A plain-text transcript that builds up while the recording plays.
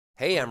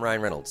Hey, I'm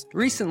Ryan Reynolds.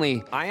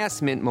 Recently, I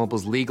asked Mint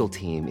Mobile's legal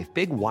team if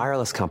big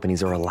wireless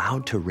companies are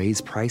allowed to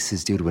raise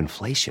prices due to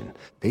inflation.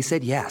 They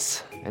said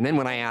yes. And then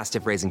when I asked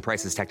if raising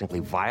prices technically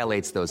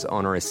violates those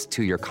onerous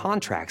two-year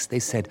contracts, they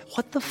said,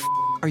 "What the f***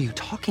 are you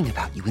talking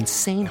about, you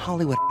insane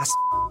Hollywood ass?"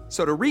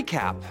 So to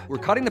recap, we're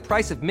cutting the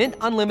price of Mint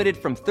Unlimited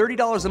from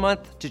 $30 a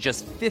month to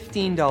just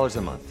 $15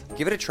 a month.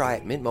 Give it a try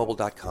at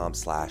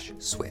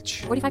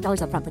mintmobile.com/switch.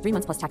 $45 up front for 3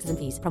 months plus taxes and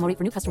fees. Promo rate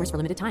for new customers for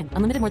limited time.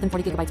 Unlimited more than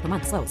 40 gigabytes per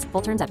month. Slows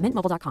full terms at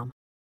mintmobile.com.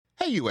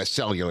 Hey, U.S.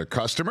 Cellular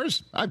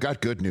customers, I've got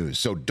good news,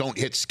 so don't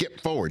hit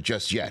skip forward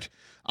just yet.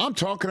 I'm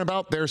talking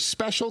about their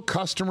special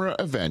customer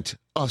event,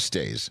 US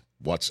Days.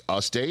 What's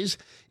US Days?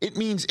 It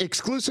means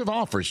exclusive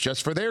offers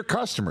just for their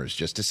customers,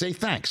 just to say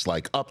thanks,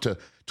 like up to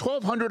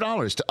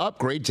 $1,200 to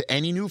upgrade to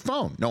any new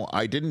phone. No,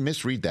 I didn't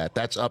misread that.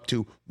 That's up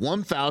to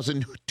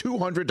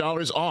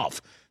 $1,200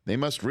 off. They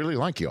must really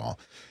like you all.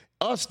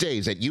 US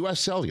Days at U.S.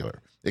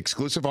 Cellular.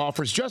 Exclusive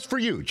offers just for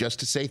you, just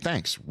to say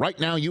thanks. Right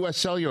now, U.S.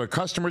 Cellular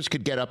customers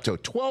could get up to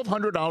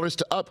 $1,200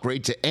 to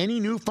upgrade to any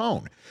new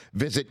phone.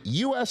 Visit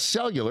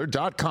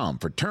uscellular.com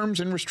for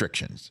terms and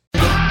restrictions.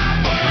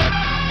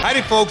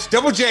 Howdy, folks.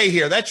 Double J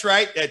here. That's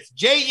right. That's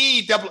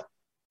J-E-double...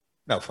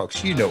 No,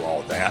 folks, you know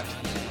all that.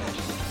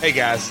 Hey,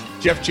 guys.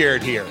 Jeff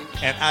Jarrett here.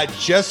 And I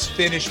just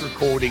finished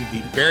recording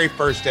the very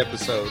first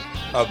episode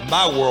of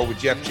My World with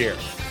Jeff Jarrett.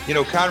 You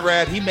know,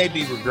 Conrad, he may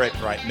be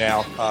regretting right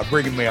now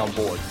bringing me on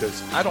board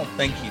because I don't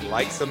think he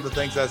liked some of the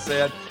things I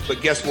said.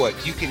 But guess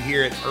what? You can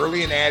hear it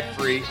early and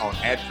ad-free on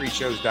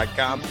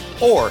adfreeshows.com.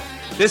 Or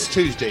this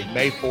Tuesday,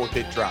 May 4th,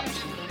 it drops.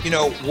 You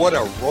know, what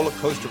a roller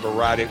coaster of a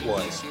ride it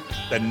was.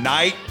 The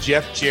night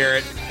Jeff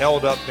Jarrett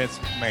held up Vince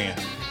McMahon.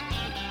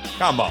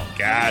 Come on,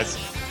 guys.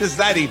 Does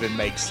that even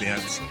make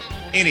sense?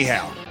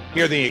 Anyhow,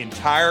 hear the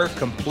entire,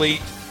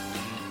 complete,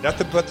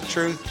 nothing but the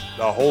truth,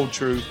 the whole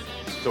truth,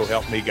 so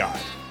help me God.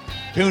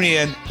 Tune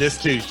in this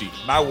Tuesday,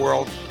 My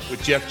World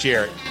with Jeff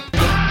Jarrett.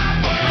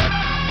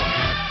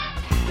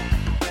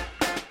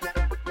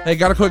 Hey,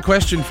 got a quick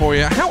question for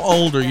you. How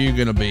old are you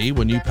going to be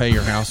when you pay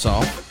your house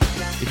off?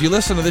 If you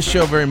listen to this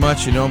show very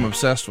much, you know I'm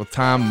obsessed with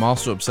time. I'm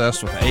also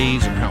obsessed with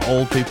age and how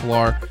old people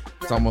are.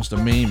 It's almost a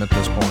meme at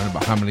this point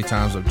about how many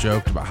times I've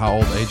joked about how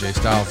old AJ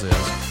Styles is.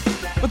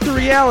 But the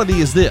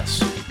reality is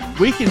this.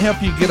 We can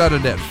help you get out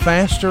of debt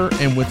faster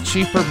and with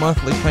cheaper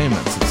monthly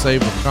payments at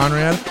Save with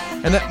Conrad.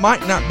 And that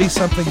might not be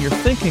something you're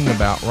thinking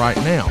about right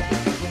now.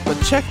 But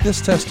check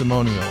this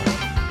testimonial.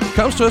 It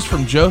comes to us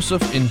from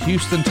Joseph in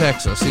Houston,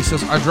 Texas. He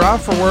says, I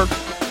drive for work,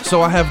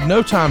 so I have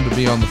no time to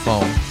be on the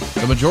phone.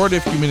 The majority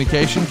of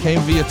communication came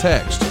via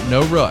text.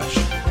 No rush.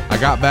 I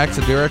got back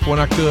to Derek when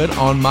I could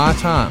on my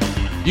time.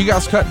 You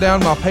guys cut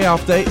down my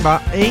payoff date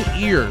by 8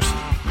 years,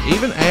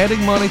 even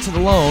adding money to the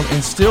loan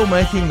and still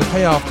making the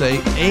payoff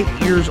date 8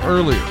 years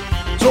earlier.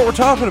 So what we're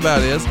talking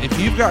about is, if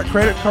you've got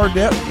credit card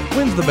debt,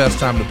 when's the best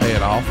time to pay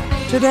it off?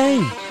 Today.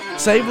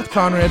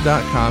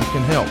 SaveWithConrad.com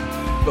can help.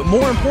 But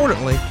more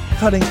importantly,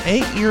 cutting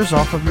 8 years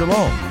off of your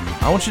loan.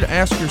 I want you to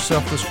ask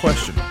yourself this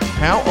question.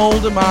 How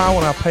old am I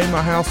when I pay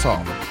my house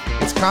off?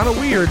 It's kind of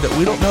weird that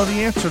we don't know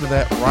the answer to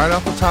that right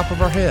off the top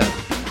of our head.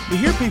 We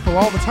hear people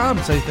all the time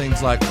say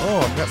things like, oh,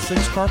 I've got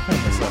 6 car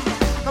payments left.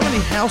 How many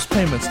house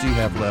payments do you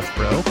have left,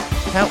 bro?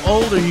 How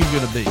old are you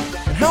going to be?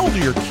 And how old are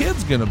your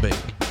kids going to be?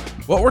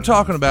 What we're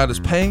talking about is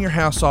paying your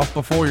house off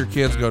before your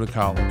kids go to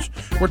college.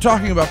 We're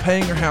talking about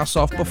paying your house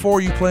off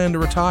before you plan to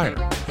retire.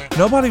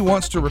 Nobody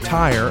wants to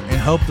retire and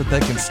hope that they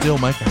can still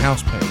make a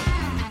house payment.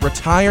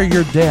 Retire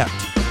your debt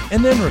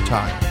and then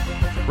retire.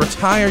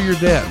 Retire your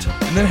debt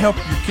and then help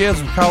your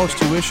kids with college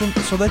tuition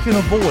so they can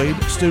avoid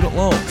student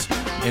loans.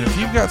 And if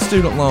you've got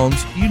student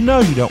loans, you know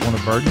you don't want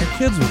to burden your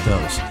kids with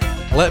those.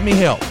 Let me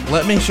help.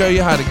 Let me show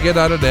you how to get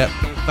out of debt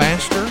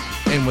faster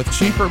and with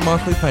cheaper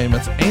monthly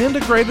payments and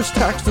the greatest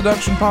tax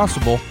deduction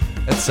possible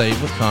at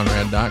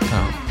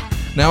SaveWithConrad.com.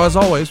 Now, as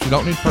always, we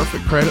don't need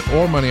perfect credit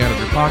or money out of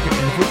your pocket,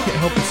 and if we can't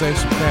help you save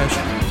some cash,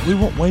 we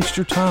won't waste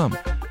your time.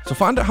 So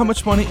find out how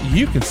much money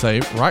you can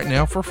save right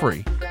now for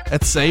free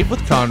at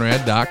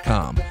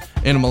SaveWithConrad.com.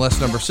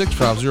 NMLS number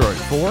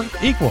 65084,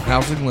 Equal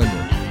Housing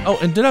Lender. Oh,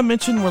 and did I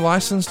mention we're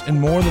licensed in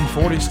more than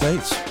 40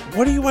 states?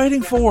 What are you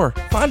waiting for?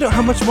 Find out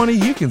how much money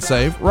you can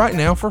save right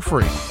now for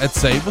free at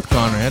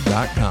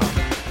SaveWithConrad.com.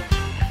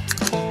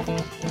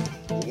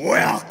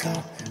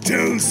 Welcome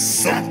to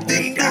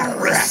Something to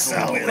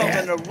Wrestle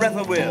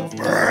With.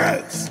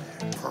 Bruce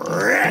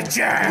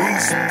Pritchard.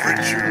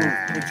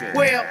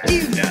 Well,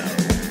 you know.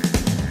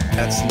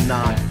 That's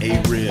not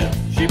a rib.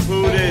 She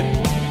pooted.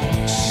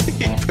 She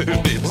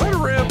pooted. What a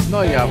rib?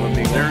 No, yeah, but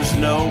me. There's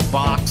no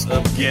box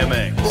of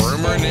gimmicks.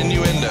 Rumor and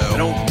innuendo. I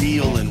don't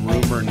deal in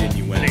rumor and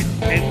innuendo.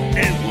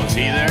 And was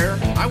he there?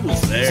 I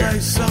was there. Say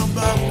something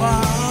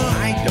about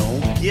I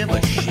don't give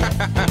a shit.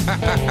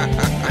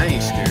 I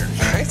ain't scared.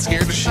 I ain't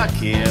scared of shit. Fuck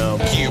him.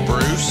 You,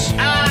 Bruce.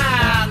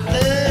 I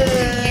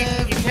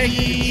love you. Take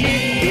the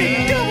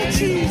cheese. Double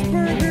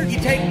cheeseburger. You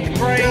take the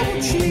bread.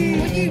 Double cheese.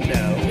 Well, you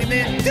know. And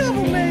then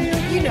double mayo.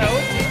 You know,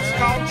 it's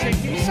called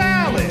chicken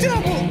salad.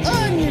 Double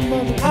onion,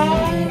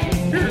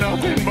 motherfucker. You're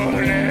nothing but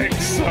an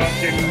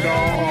egg-sucking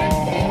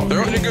dog. Throw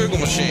Google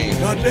machine.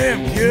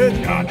 Goddamn,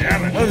 kid. God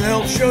damn it. What the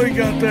hell show you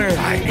got there?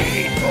 I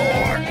need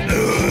more.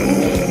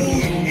 Ooh,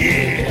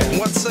 yeah.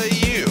 What say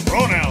you?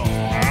 Pronouns,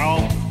 pal.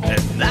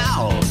 And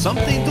now,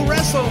 something to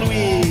wrestle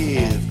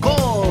with.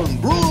 Con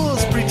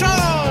Bruce Pritchard.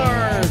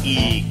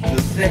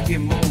 The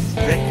second most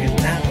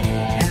recognizable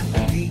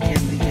athlete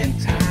in the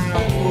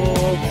entire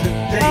world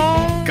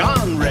today.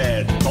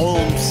 Conrad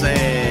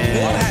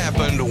Thompson. What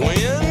happened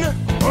when?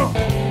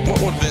 What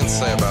would Vince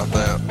say about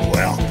that?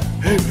 Well,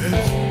 hey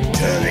Vince,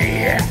 to the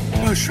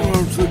my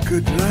arms look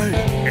good tonight.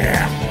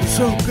 Yeah. They're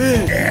so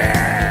big.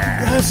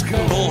 Yeah. Let's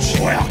go. Bullshit.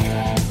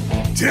 Welcome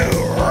to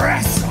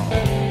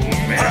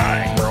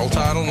WrestleMania. World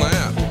title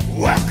now.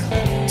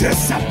 Welcome to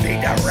something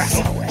to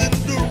wrestle with.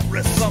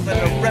 Something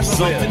to wrestle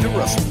Something to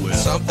wrestle with.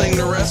 Something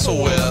to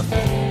wrestle with.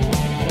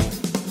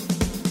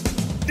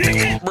 Dig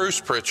it. Bruce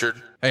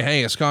Pritchard.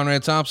 Hey, it's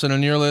Conrad Thompson,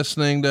 and you're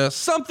listening to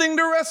Something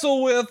to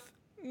Wrestle With.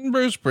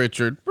 Bruce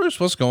Pritchard. Bruce,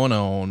 what's going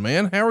on,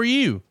 man? How are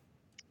you?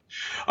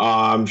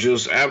 I'm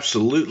just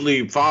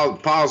absolutely,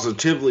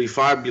 positively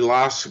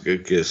fabulous.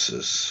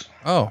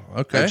 Oh,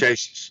 okay.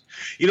 Chases.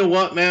 You know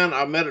what, man?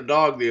 I met a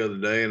dog the other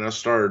day, and I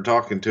started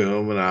talking to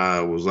him, and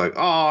I was like,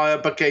 "Oh,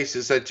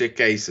 epicases, such a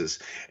cases,"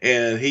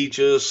 and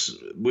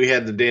we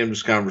had the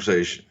damnedest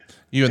conversation.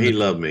 He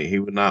loved me. He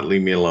would not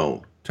leave me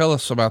alone. Tell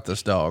us about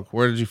this dog.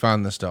 Where did you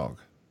find this dog?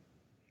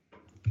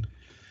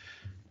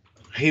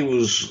 He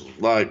was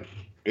like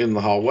in the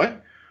hallway.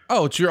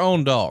 Oh, it's your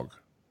own dog.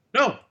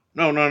 No.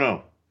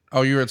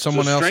 Oh, you're at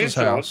someone else's strange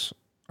dog. house.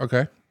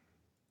 Okay.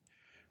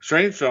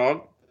 Strange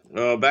dog,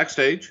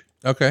 backstage.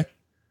 Okay.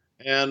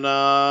 And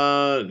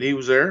he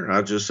was there.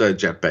 I just said,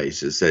 Jeff Pace.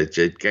 Said,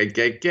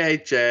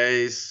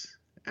 Chase.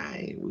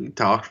 We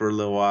talked for a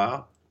little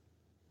while.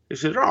 He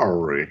said,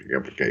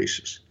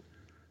 applications.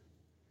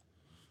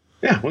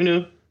 Yeah, we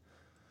knew.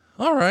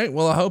 All right.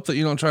 Well, I hope that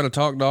you don't try to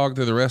talk dog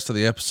through the rest of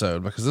the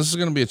episode, because this is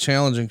going to be a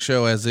challenging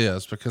show as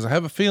is, because I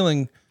have a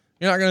feeling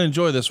you're not going to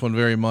enjoy this one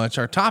very much.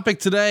 Our topic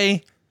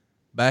today,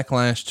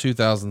 Backlash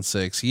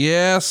 2006.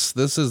 Yes,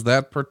 this is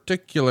that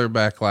particular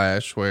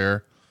Backlash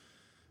where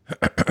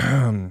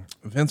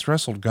Vince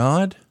wrestled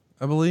God,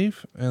 I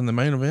believe, in the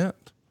main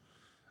event.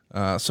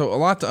 So a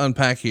lot to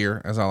unpack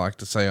here, as I like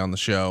to say on the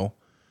show.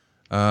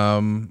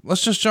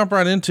 Let's just jump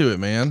right into it,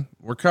 man.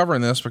 We're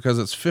covering this because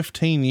it's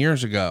 15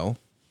 years ago.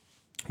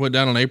 Went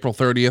down on April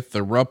 30th,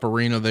 the Rupp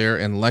Arena there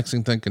in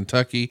Lexington,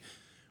 Kentucky.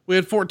 We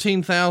had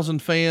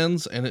 14,000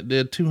 fans, and it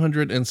did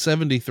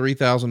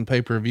 273,000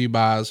 pay-per-view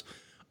buys.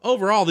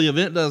 Overall, the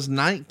event does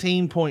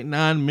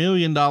 $19.9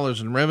 million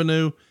in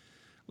revenue.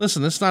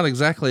 Listen, it's not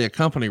exactly a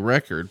company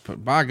record,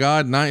 but by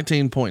God,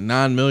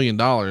 $19.9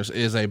 million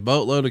is a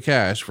boatload of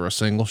cash for a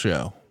single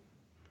show.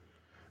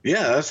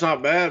 Yeah, that's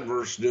not bad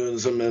versus doing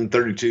some of them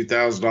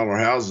 $32,000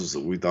 houses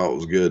that we thought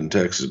was good in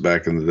Texas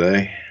back in the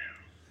day.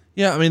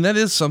 Yeah, I mean, that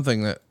is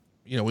something that,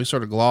 we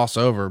sort of gloss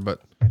over,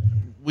 but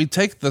we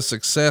take the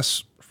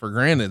success for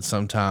granted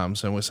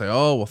sometimes, and we say,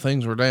 oh, well,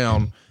 things were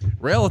down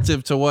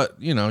relative to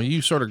what,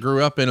 you sort of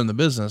grew up in the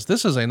business.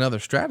 This is another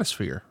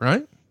stratosphere,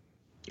 right?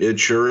 It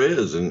sure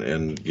is.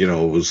 And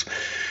it was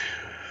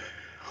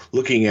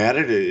looking at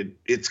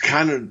it's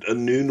kind of a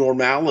new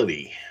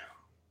normality.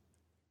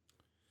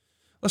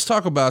 Let's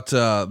talk about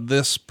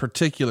this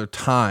particular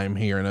time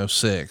here in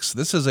 06.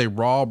 This is a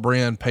Raw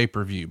brand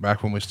pay-per-view,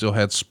 back when we still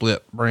had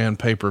split brand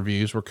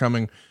pay-per-views. We're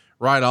coming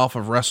right off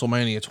of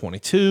WrestleMania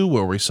 22,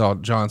 where we saw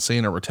John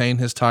Cena retain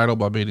his title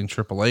by beating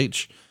Triple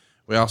H.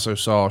 We also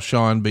saw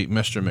Shawn beat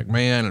Mr.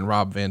 McMahon and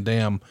Rob Van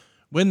Dam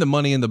win the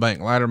Money in the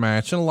Bank ladder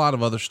match, and a lot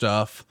of other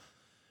stuff.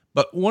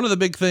 But one of the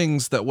big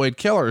things that Wade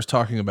Keller is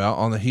talking about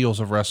on the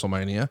heels of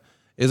WrestleMania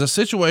is a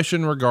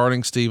situation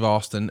regarding Steve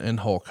Austin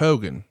and Hulk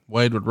Hogan.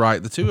 Wade would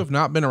write, the two have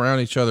not been around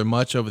each other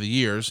much over the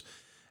years,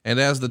 and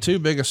as the two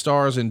biggest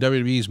stars in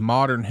WWE's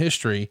modern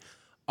history,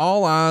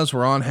 all eyes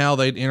were on how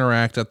they'd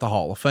interact at the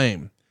Hall of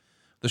Fame.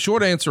 The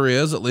short answer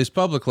is, at least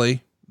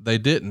publicly, they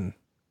didn't.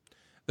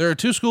 There are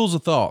two schools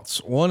of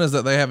thoughts. One is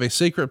that they have a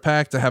secret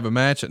pact to have a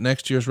match at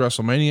next year's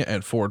WrestleMania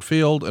at Ford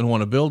Field and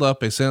want to build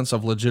up a sense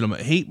of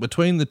legitimate heat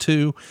between the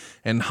two,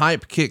 and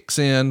hype kicks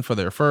in for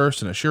their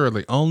first and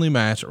assuredly only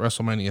match at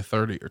WrestleMania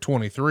 30 or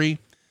 23.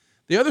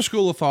 The other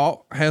school of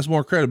thought has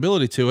more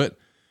credibility to it,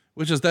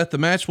 which is that the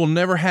match will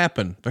never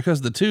happen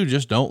because the two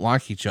just don't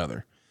like each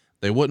other.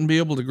 They wouldn't be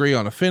able to agree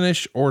on a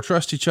finish or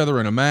trust each other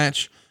in a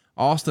match.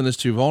 Austin is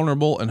too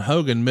vulnerable, and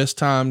Hogan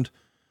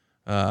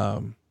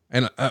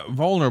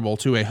vulnerable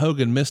to a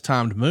Hogan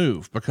mistimed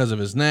move because of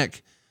his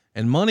neck,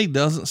 and money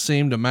doesn't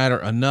seem to matter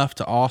enough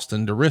to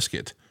Austin to risk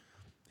it.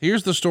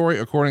 Here's the story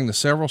according to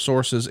several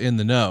sources in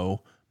the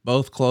know,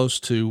 both close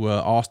to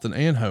Austin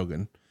and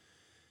Hogan.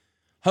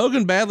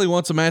 Hogan badly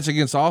wants a match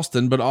against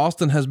Austin, but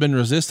Austin has been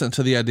resistant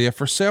to the idea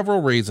for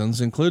several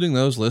reasons, including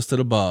those listed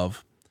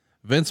above.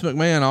 Vince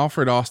McMahon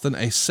offered Austin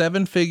a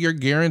 7-figure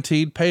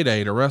guaranteed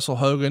payday to wrestle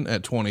Hogan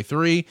at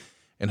 23,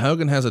 and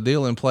Hogan has a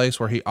deal in place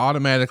where he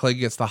automatically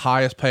gets the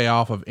highest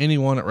payoff of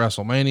anyone at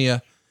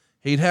WrestleMania.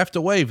 He'd have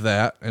to waive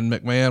that, and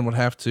McMahon would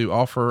have to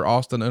offer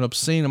Austin an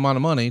obscene amount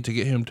of money to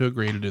get him to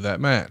agree to do that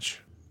match.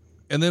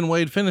 And then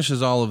Wade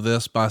finishes all of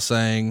this by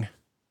saying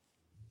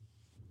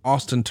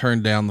Austin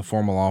turned down the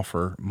formal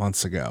offer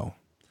months ago.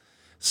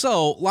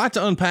 So, lot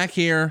to unpack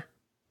here.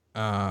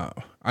 I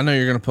know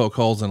you're going to poke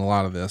holes in a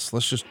lot of this.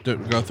 Let's just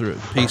go through it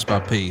piece by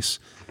piece.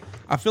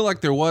 I feel like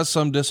there was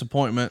some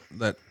disappointment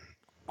that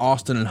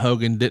Austin and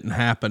Hogan didn't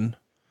happen.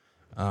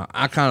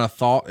 I kind of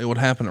thought it would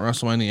happen at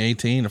WrestleMania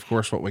 18. Of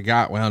course, what we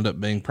got wound up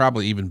being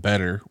probably even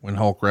better when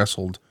Hulk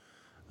wrestled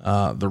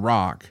The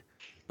Rock.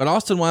 But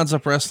Austin winds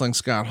up wrestling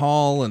Scott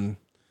Hall, and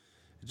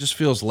it just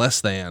feels less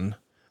than.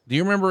 Do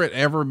you remember it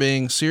ever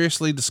being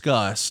seriously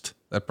discussed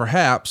that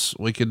perhaps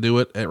we could do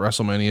it at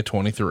WrestleMania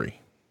 23?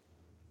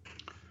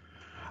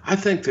 I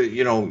think that,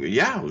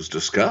 it was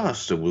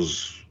discussed. It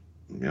was,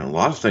 a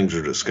lot of things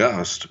are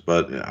discussed,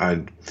 but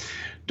I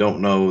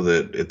don't know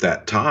that at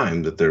that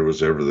time that there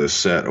was ever this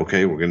set,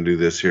 okay, we're going to do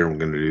this here, and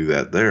we're going to do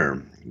that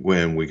there.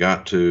 When we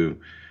got to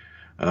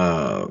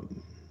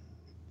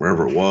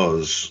wherever it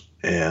was,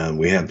 and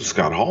we had the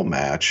Scott Hall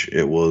match,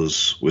 it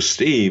was with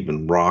Steve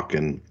and Rock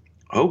and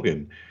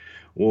Hogan.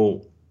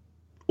 Well,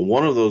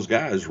 one of those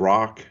guys,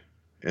 Rock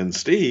and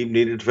Steve,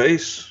 needed to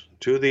face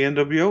two of the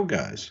NWO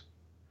guys.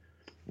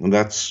 And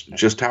that's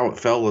just how it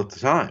felt at the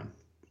time.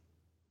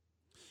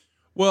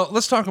 Well,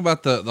 let's talk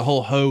about the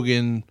whole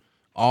Hogan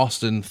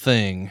Austin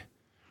thing.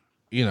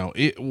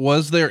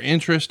 Was there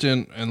interest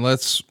in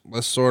let's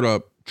sort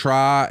of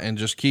try and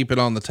just keep it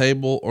on the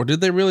table, or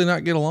did they really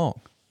not get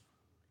along?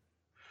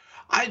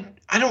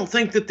 I don't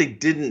think that they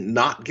didn't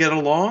not get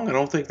along. I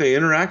don't think they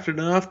interacted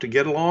enough to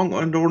get along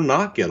or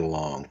not get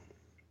along.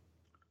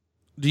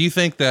 Do you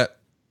think that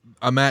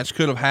a match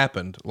could have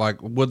happened?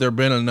 Like, would there have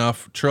been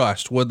enough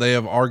trust? Would they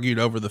have argued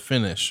over the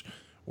finish?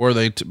 Were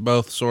they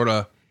both sort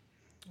of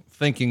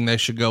thinking they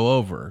should go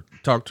over?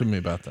 Talk to me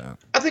about that.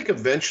 I think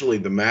eventually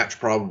the match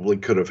probably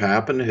could have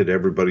happened had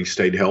everybody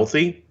stayed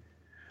healthy.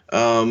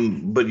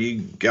 But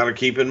you got to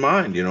keep in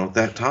mind, at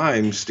that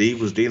time,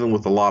 Steve was dealing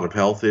with a lot of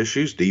health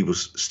issues.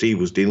 Steve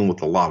was dealing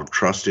with a lot of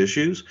trust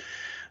issues.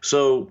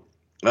 So,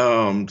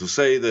 to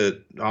say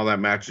that that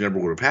match never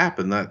would have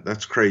happened,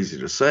 that's crazy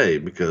to say,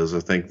 because I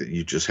think that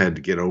you just had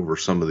to get over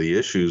some of the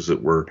issues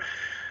that were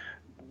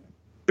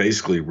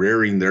basically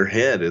rearing their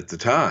head at the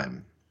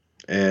time.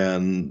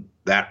 And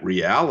that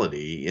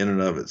reality in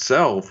and of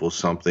itself was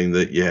something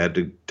that you had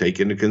to take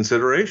into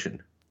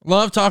consideration.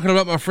 Love talking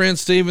about my friend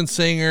Steven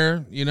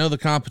Singer. The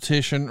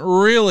competition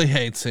really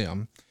hates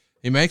him.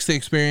 He makes the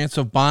experience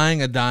of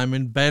buying a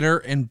diamond better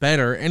and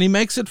better, and he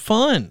makes it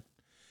fun.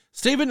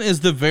 Steven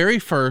is the very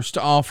first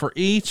to offer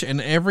each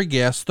and every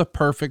guest the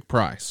perfect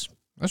price.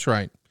 That's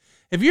right.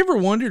 Have you ever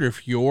wondered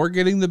if you're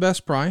getting the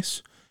best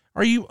price?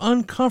 Are you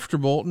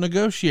uncomfortable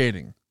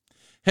negotiating?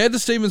 Head to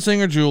Steven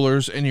Singer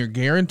Jewelers and you're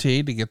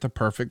guaranteed to get the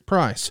perfect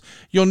price.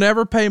 You'll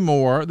never pay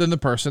more than the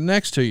person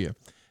next to you.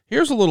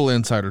 Here's a little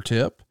insider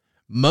tip.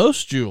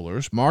 Most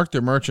jewelers mark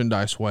their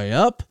merchandise way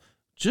up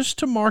just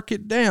to mark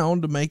it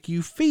down to make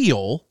you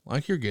feel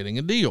like you're getting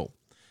a deal.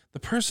 The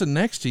person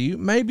next to you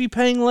may be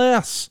paying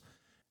less.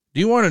 Do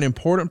you want an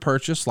important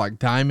purchase like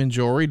diamond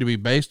jewelry to be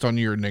based on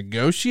your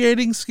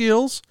negotiating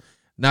skills?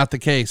 Not the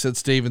case at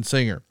Steven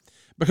Singer.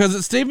 Because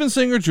at Steven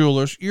Singer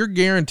Jewelers, you're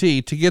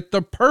guaranteed to get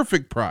the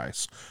perfect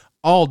price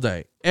all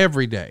day,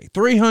 every day,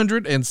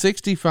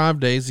 365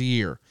 days a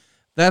year.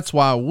 That's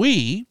why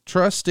we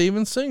trust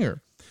Steven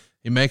Singer.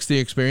 He makes the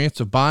experience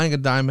of buying a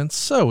diamond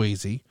so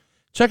easy.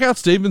 Check out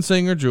Steven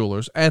Singer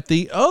Jewelers at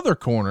the other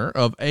corner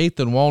of 8th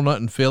and Walnut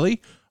in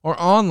Philly, or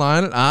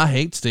online at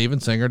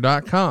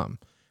IHateStevenSinger.com.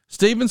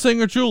 Steven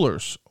Singer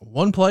Jewelers,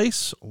 one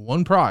place,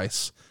 one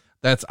price.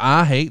 That's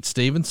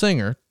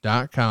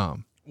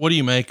IHateStevenSinger.com. What do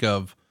you make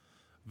of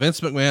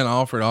Vince McMahon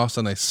offered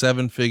Austin a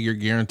 7-figure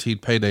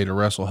guaranteed payday to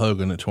wrestle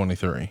Hogan at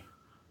 23?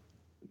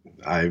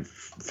 I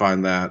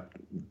find that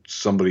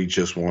somebody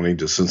just wanting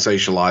to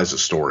sensationalize a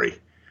story.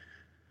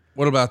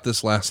 What about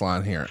this last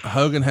line here?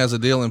 Hogan has a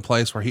deal in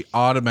place where he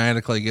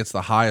automatically gets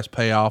the highest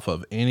payoff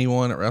of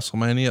anyone at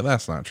WrestleMania.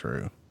 That's not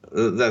true.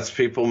 That's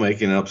people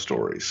making up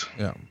stories.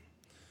 Yeah.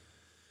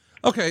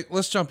 Okay,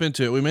 let's jump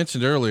into it. We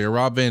mentioned earlier,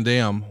 Rob Van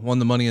Dam won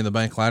the Money in the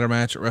Bank ladder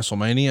match at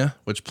WrestleMania,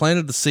 which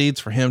planted the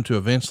seeds for him to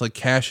eventually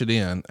cash it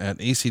in at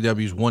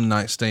ECW's One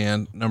Night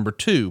Stand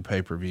 #2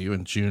 pay-per-view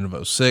in June of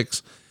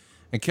 2006.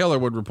 And Keller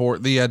would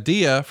report the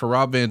idea for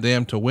Rob Van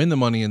Dam to win the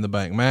Money in the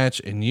Bank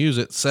match and use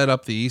it, set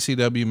up the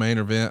ECW main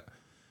event,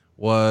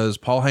 was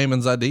Paul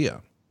Heyman's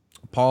idea.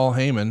 Paul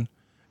Heyman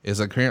is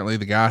apparently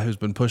the guy who's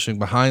been pushing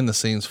behind the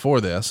scenes for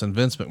this, and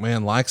Vince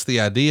McMahon likes the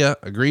idea,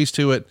 agrees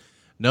to it,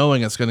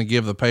 knowing it's going to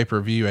give the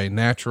pay-per-view a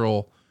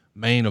natural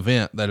main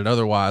event that it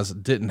otherwise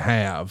didn't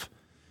have.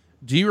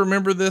 Do you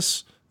remember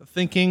this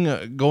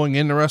thinking going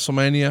into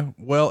WrestleMania?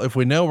 Well, if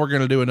we know we're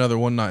going to do another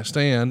One Night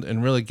Stand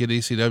and really get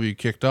ECW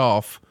kicked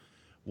off,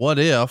 what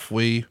if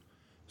we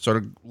sort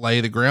of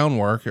lay the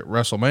groundwork at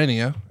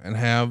WrestleMania and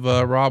have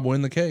Rob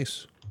win the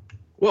case?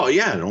 Well,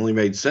 yeah, it only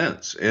made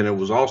sense. And it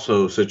was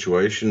also a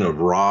situation of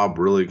Rob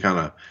really kind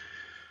of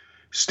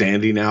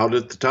standing out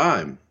at the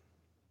time.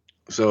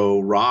 So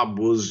Rob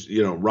was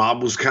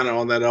kind of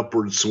on that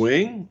upward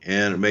swing,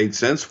 and it made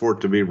sense for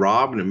it to be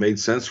Rob, and it made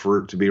sense for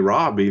it to be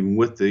Rob, even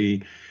with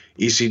the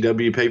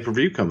ECW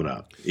pay-per-view coming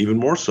up, even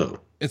more so.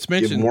 It's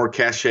mentioned, give more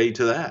cachet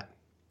to that.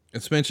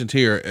 It's mentioned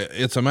here.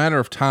 It's a matter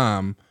of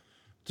time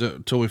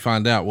till we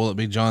find out, will it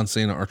be John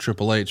Cena or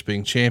Triple H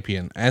being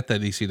champion at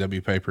that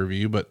ECW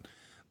pay-per-view? But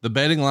the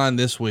betting line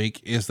this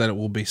week is that it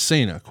will be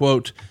Cena.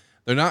 Quote,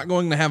 they're not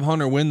going to have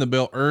Hunter win the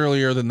belt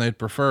earlier than they'd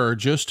prefer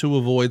just to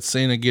avoid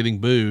Cena getting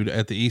booed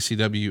at the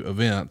ECW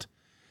event.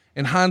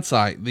 In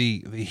hindsight, the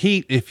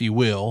heat, if you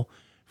will,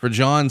 for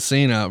John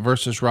Cena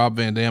versus Rob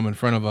Van Dam in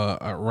front of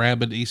a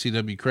rabid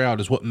ECW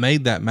crowd is what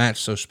made that match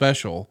so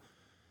special.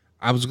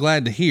 I was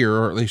glad to hear,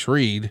 or at least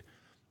read,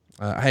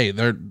 hey,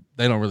 they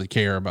don't really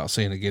care about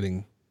Cena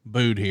getting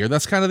booed here.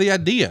 That's kind of the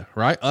idea,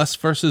 right? Us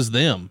versus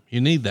them. You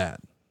need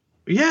that.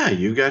 Yeah,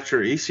 you got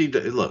your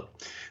ECW. Look,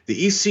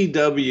 the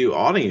ECW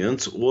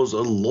audience was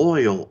a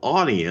loyal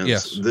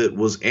audience that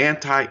was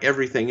anti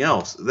everything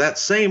else. That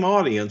same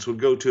audience would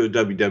go to a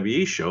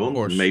WWE show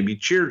and maybe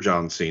cheer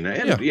John Cena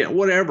and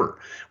whatever.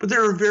 But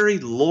they're a very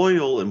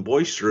loyal and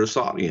boisterous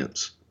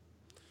audience.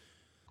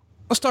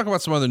 Let's talk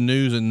about some other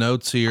news and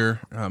notes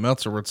here.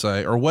 Meltzer would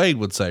say, or Wade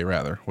would say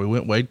rather, we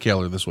went Wade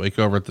Keller this week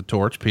over at the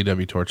Torch,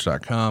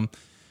 pwtorch.com.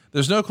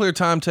 There's no clear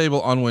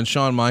timetable on when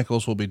Shawn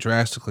Michaels will be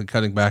drastically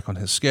cutting back on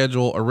his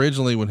schedule.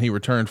 Originally, when he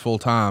returned full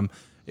time,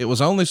 it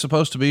was only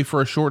supposed to be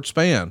for a short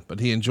span, but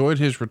he enjoyed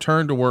his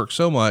return to work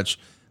so much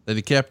that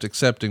he kept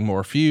accepting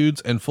more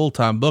feuds and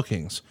full-time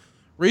bookings.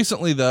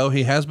 Recently, though,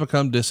 he has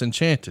become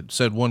disenchanted,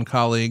 said one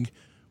colleague.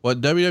 What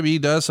WWE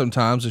does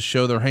sometimes is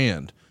show their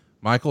hand.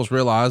 Michaels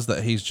realized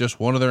that he's just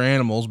one of their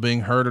animals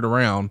being herded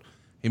around.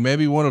 He may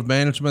be one of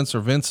management's or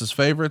Vince's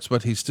favorites,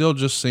 but he's still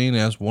just seen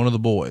as one of the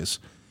boys.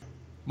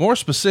 More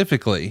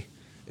specifically,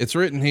 it's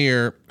written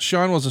here,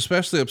 Shawn was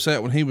especially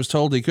upset when he was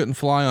told he couldn't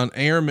fly on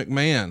Air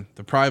McMahon,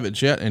 the private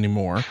jet,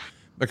 anymore,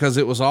 because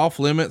it was off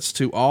limits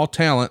to all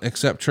talent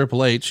except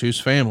Triple H, who's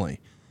family.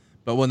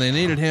 But when they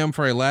needed him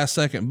for a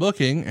last-second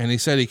booking, and he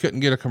said he couldn't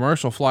get a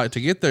commercial flight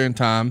to get there in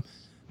time,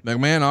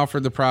 McMahon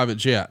offered the private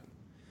jet.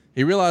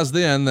 He realized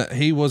then that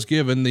he was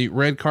given the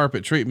red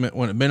carpet treatment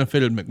when it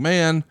benefited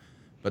McMahon,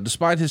 but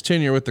despite his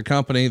tenure with the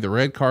company, the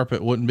red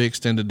carpet wouldn't be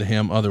extended to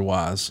him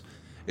otherwise.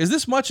 Is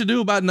this much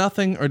ado about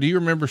nothing, or do you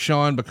remember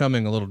Shawn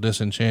becoming a little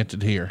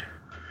disenchanted here?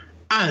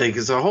 I think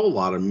it's a whole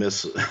lot of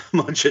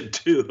much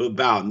ado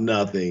about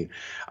nothing.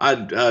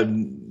 I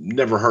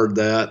never heard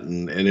that,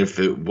 and if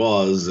it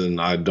was, and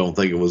I don't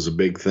think it was a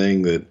big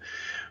thing that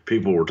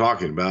people were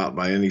talking about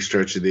by any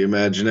stretch of the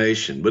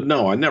imagination. But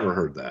no, I never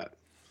heard that.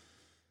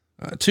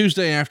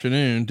 Tuesday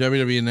afternoon,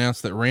 WWE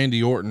announced that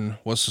Randy Orton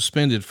was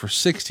suspended for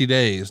 60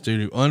 days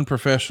due to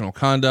unprofessional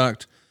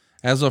conduct.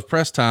 As of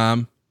press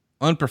time,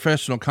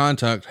 unprofessional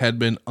conduct had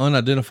been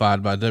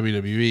unidentified by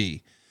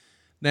WWE.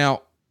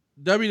 Now,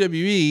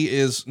 WWE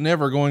is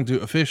never going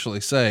to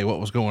officially say what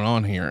was going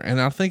on here.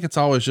 And I think it's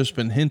always just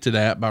been hinted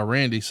at by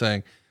Randy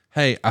saying,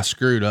 hey, I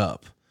screwed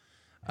up.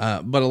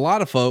 But a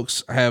lot of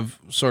folks have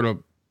sort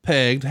of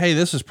pegged, hey,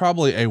 this is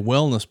probably a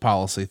wellness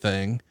policy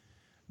thing.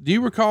 Do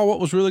you recall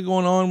what was really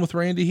going on with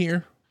Randy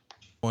here?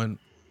 I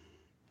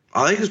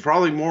think it's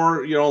probably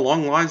more,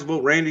 along the lines of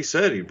what Randy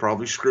said. He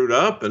probably screwed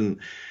up and,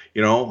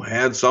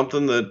 had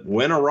something that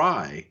went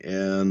awry.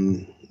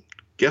 And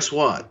guess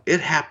what? It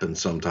happens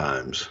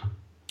sometimes.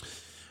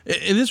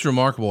 It is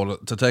remarkable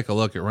to take a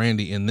look at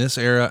Randy in this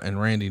era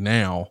and Randy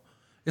now.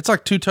 It's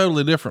like two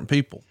totally different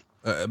people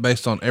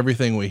based on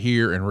everything we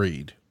hear and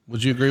read.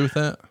 Would you agree with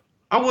that?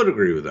 I would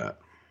agree with that.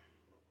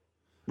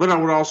 But I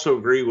would also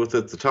agree with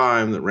at the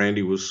time that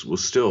Randy was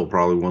still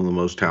probably one of the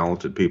most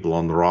talented people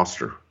on the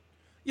roster.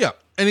 Yeah.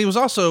 And he was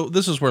also,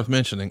 this is worth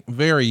mentioning,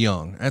 very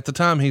young. At the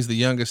time, he's the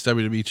youngest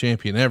WWE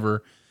champion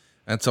ever.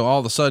 And so all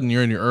of a sudden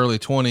you're in your early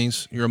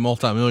 20s, you're a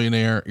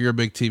multimillionaire, you're a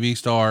big TV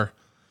star.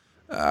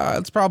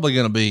 It's probably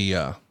going to be,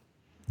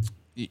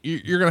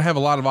 you're going to have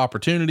a lot of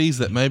opportunities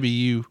that maybe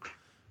you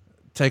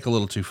take a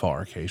little too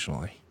far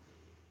occasionally.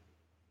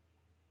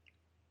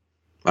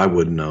 I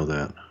wouldn't know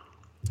that.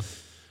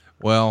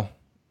 Well,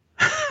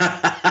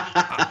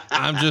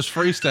 I'm just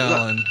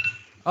freestyling.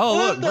 Oh,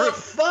 what look,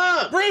 the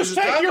fuck? Bruce,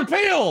 take your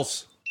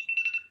pills.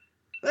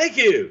 Thank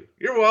you.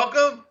 You're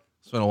welcome.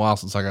 It's been a while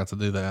since I got to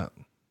do that.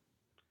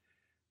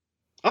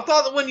 I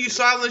thought that when you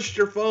silenced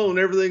your phone,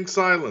 everything's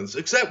silenced,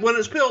 except when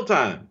it's pill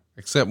time.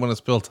 Except when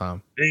it's pill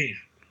time. Damn.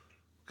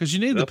 Because you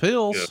need the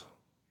pills.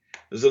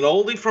 Good. Is an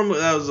oldie from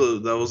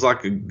that was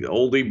like a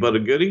oldie but a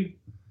goodie?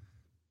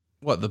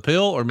 What, the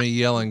pill or me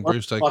yelling,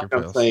 Bruce, take your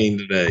pills? I'm saying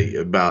today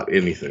about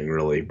anything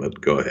really, but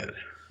go ahead.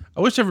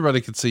 I wish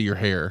everybody could see your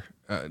hair.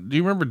 Do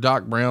you remember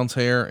Doc Brown's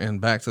hair in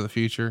Back to the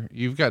Future?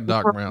 You've got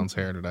Doc Brown's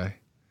hair today.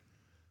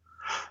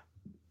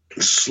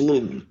 It's a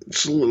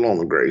little on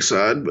the gray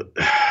side, but.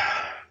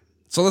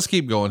 So let's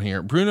keep going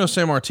here. Bruno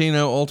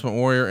Sammartino, Ultimate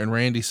Warrior, and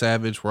Randy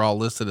Savage were all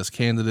listed as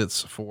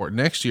candidates for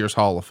next year's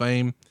Hall of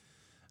Fame.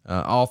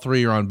 All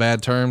three are on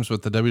bad terms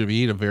with the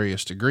WWE to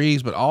various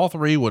degrees, but all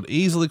three would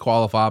easily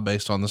qualify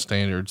based on the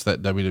standards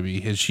that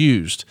WWE has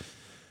used.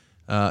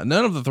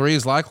 None of the three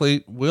is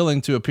likely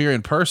willing to appear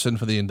in person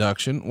for the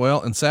induction.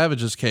 Well, in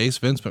Savage's case,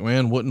 Vince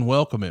McMahon wouldn't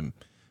welcome him.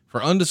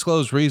 For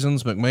undisclosed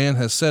reasons, McMahon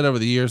has said over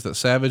the years that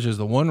Savage is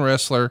the one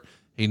wrestler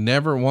he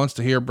never wants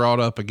to hear brought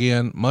up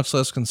again, much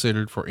less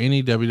considered for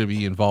any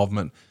WWE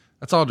involvement.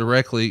 That's all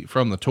directly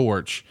from the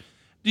Torch.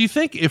 Do you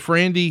think if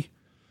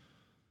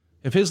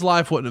his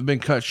life wouldn't have been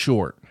cut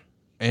short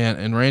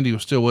and Randy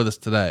was still with us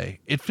today,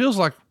 it feels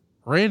like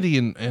Randy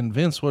and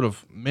Vince would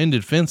have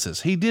mended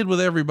fences. He did with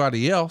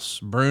everybody else,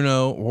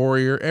 Bruno,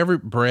 Warrior,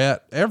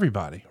 Brett,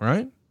 everybody,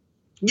 right?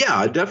 Yeah,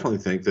 I definitely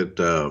think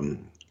that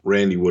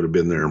Randy would have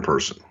been there in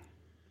person.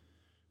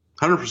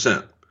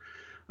 100%.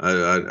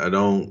 I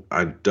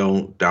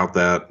don't doubt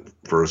that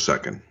for a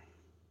second.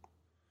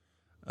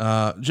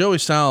 Joey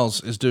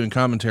Styles is doing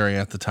commentary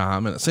at the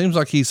time, and it seems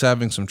like he's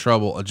having some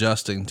trouble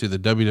adjusting to the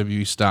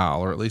WWE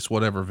style, or at least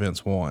whatever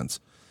Vince wants.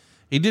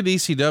 He did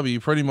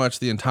ECW pretty much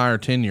the entire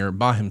tenure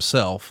by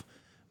himself,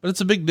 but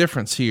it's a big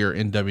difference here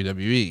in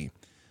WWE.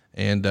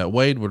 And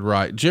Wade would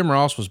write, Jim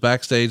Ross was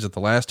backstage at the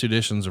last 2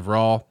 editions of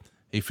Raw.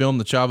 He filmed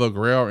the Chavo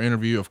Guerrero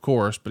interview, of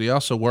course, but he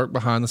also worked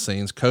behind the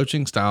scenes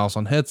coaching Styles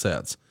on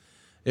headsets.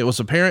 It was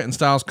apparent in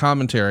Styles'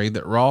 commentary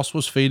that Ross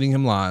was feeding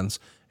him lines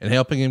and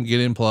helping him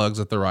get in plugs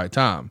at the right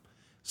time.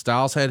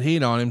 Styles had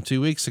heat on him 2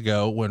 weeks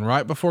ago when,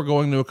 right before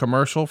going to a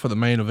commercial for the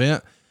main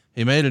event,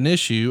 he made an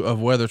issue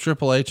of whether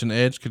Triple H and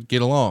Edge could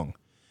get along.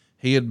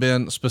 He had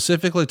been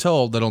specifically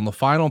told that on the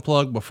final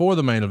plug before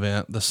the main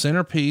event, the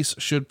centerpiece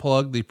should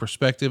plug the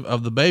perspective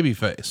of the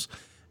babyface.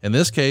 In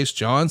this case,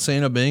 John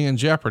Cena being in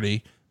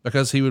jeopardy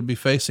because he would be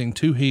facing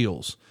 2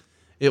 heels.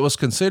 It was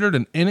considered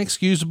an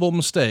inexcusable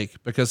mistake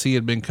because he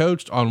had been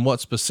coached on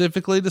what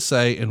specifically to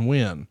say and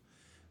when.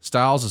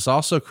 Styles is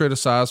also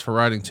criticized for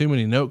writing too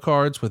many note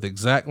cards with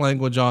exact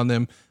language on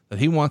them that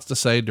he wants to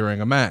say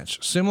during a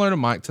match, similar to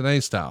Mike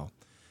Tenay's style,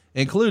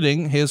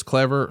 including his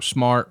clever,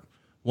 smart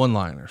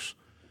one-liners.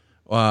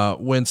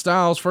 When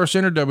Styles first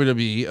entered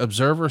WWE,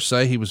 observers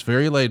say he was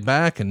very laid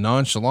back and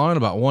nonchalant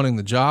about wanting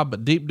the job,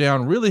 but deep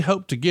down really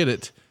hoped to get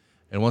it.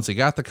 And once he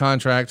got the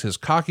contract, his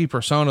cocky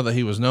persona that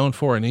he was known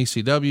for in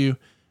ECW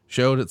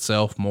showed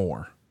itself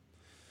more.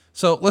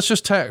 So let's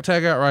just tag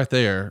out right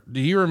there. Do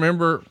you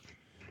remember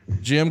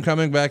Jim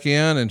coming back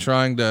in and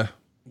trying to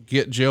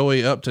get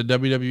Joey up to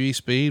WWE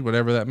speed,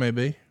 whatever that may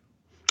be?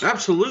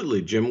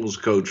 Absolutely. Jim was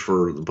coach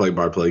for the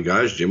play-by-play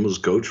guys. Jim was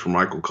coach for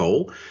Michael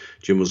Cole.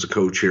 Jim was a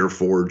coach here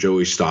for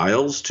Joey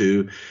Styles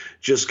to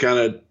just kind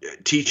of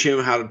teach him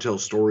how to tell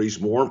stories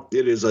more.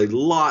 It is a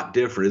lot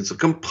different. It's a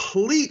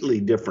completely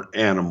different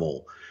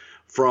animal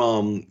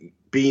from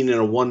being in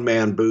a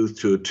 1-man booth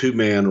to a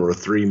 2-man or a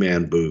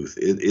 3-man booth.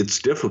 It's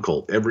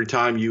difficult. Every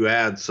time you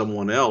add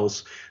someone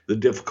else, the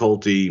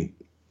difficulty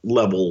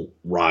level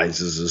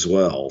rises as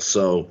well.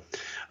 So,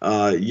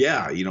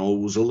 it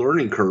was a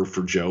learning curve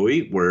for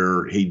Joey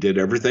where he did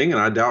everything.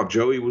 And I doubt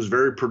Joey was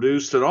very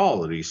produced at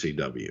all at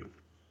ECW.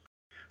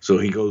 So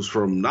he goes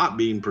from not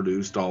being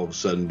produced all of a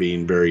sudden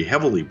being very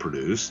heavily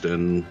produced,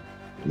 and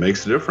it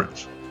makes a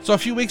difference. So a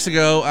few weeks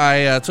ago,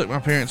 I took my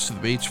parents to the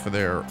beach for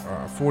their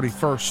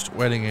 41st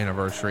wedding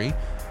anniversary.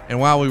 And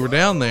while we were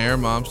down there,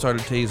 Mom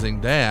started teasing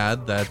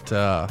Dad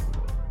that,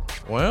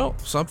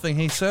 something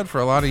he said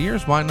for a lot of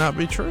years might not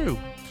be true.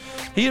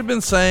 He had been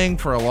saying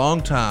for a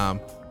long time,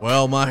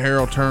 well, my hair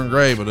will turn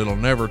gray, but it'll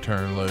never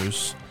turn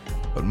loose.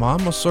 But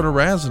Mom was sort of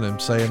razzing him,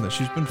 saying that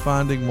she's been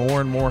finding more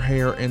and more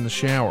hair in the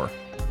shower.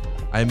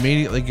 I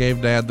immediately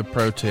gave Dad the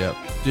pro tip.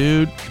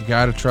 Dude, you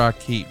gotta try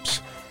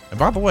Keeps. And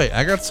by the way,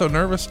 I got so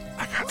nervous,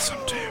 I got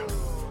some too.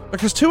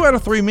 Because 2 out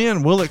of 3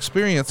 men will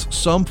experience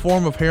some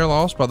form of hair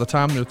loss by the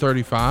time they're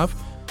 35.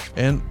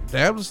 And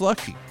Dad was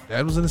lucky.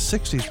 Dad was in his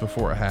 60s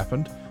before it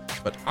happened.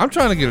 But I'm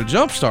trying to get a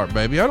jump start,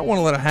 baby. I don't want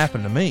to let it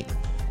happen to me.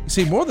 You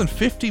see, more than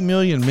 50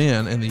 million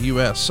men in the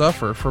U.S.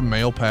 suffer from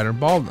male pattern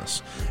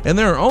baldness. And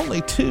there are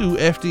only 2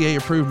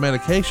 FDA-approved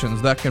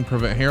medications that can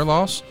prevent hair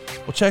loss.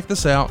 Well, check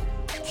this out.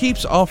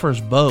 Keeps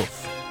offers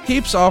both.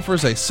 Keeps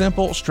offers a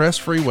simple,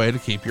 stress-free way to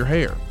keep your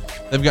hair.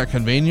 They've got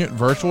convenient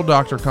virtual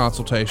doctor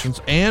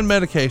consultations and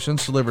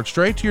medications delivered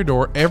straight to your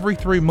door every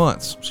 3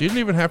 months, so you don't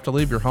even have to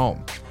leave your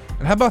home.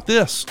 And how about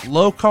this?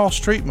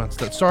 Low-cost treatments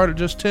that start at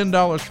just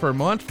 $10 per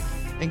month,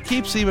 and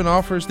Keeps even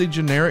offers the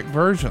generic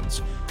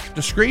versions.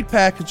 Discreet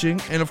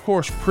packaging and, of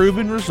course,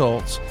 proven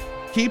results.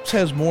 Keeps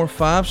has more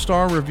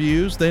 5-star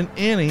reviews than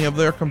any of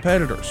their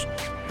competitors.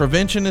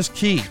 Prevention is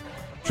key.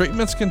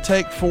 Treatments can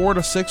take 4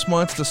 to 6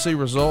 months to see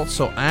results,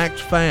 so act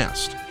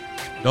fast.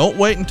 Don't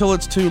wait until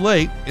it's too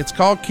late. It's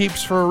called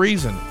Keeps for a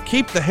reason.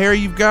 Keep the hair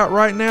you've got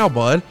right now,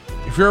 bud.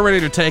 If you're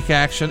ready to take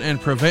action and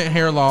prevent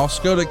hair loss,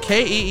 go to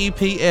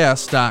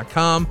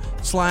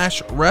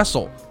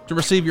keeps.com/wrestle to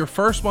receive your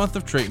first month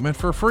of treatment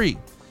for free.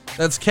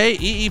 That's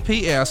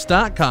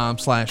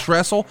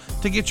keeps.com/wrestle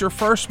to get your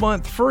first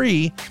month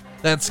free.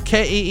 That's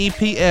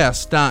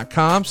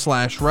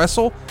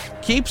keeps.com/wrestle,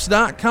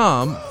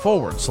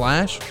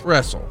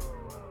 keeps.com/wrestle.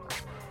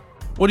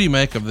 What do you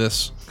make of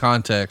this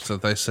context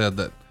that they said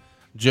that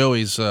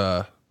Joey's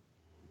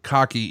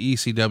cocky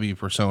ECW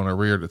persona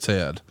reared its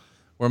head,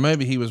 where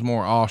maybe he was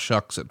more aw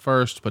shucks at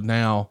first, but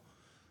now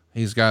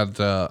he's got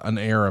an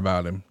air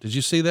about him. Did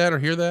you see that or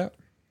hear that?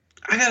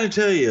 I got to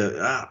tell you,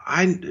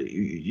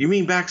 you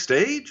mean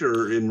backstage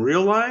or in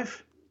real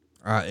life?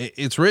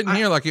 It's written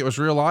here like it was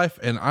real life,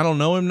 and I don't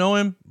know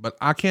him, but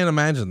I can't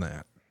imagine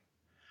that.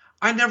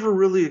 I never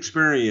really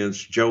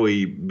experienced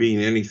Joey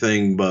being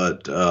anything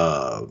but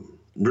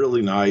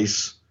really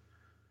nice.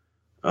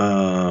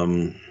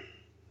 Yeah,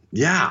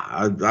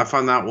 I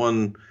find that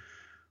one.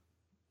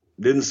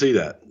 Didn't see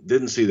that.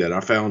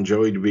 I found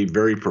Joey to be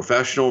very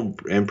professional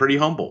and pretty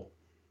humble.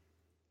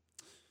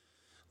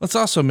 Let's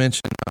also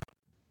mention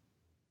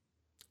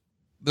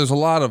there's a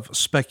lot of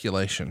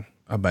speculation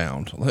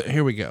abound.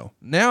 Here we go.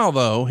 Now,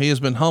 though, he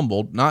has been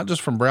humbled, not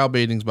just from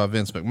browbeatings by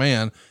Vince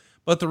McMahon,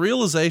 but the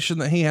realization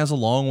that he has a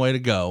long way to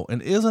go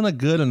and isn't a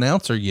good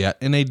announcer yet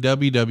in a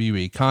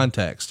WWE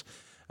context.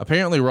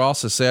 Apparently,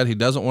 Ross has said he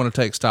doesn't want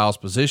to take Styles'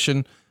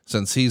 position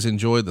since he's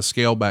enjoyed the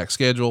scale back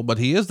schedule, but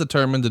he is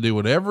determined to do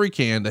whatever he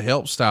can to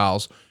help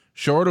Styles,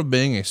 short of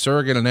being a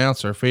surrogate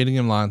announcer feeding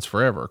him lines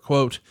forever.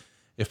 Quote,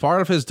 if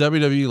part of his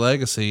WWE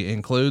legacy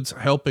includes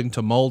helping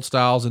to mold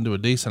Styles into a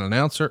decent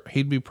announcer,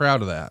 he'd be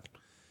proud of that.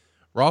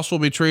 Ross will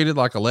be treated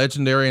like a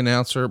legendary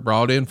announcer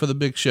brought in for the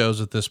big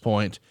shows at this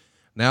point.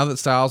 Now that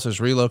Styles has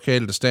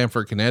relocated to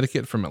Stamford,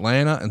 Connecticut from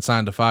Atlanta and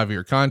signed a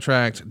 5-year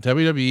contract,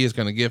 WWE is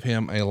going to give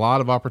him a lot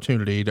of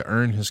opportunity to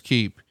earn his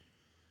keep.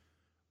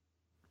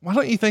 Why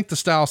don't you think the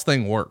Styles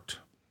thing worked?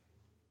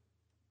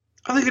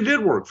 I think it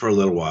did work for a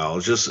little while.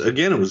 It's just,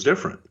 again, it was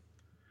different.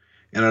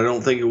 And I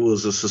don't think it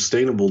was a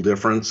sustainable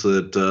difference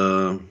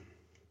that,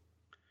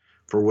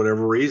 for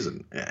whatever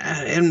reason.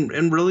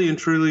 And really and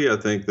truly, I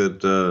think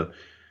that,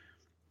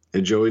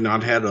 had Joey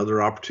not had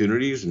other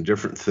opportunities and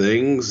different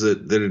things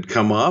that had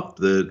come up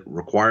that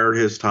required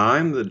his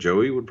time, that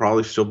Joey would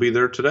probably still be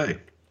there today.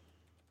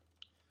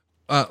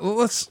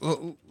 Let's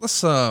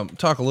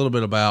talk a little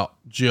bit about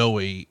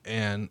Joey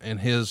and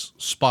his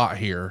spot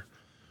here.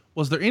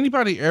 Was there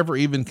anybody ever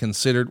even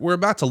considered, we're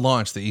about to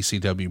launch the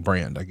ECW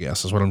brand, I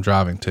guess is what I'm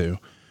driving to,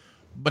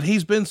 but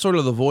he's been sort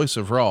of the voice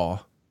of Raw.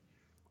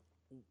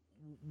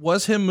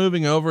 Was him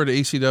moving over to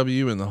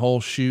ECW and the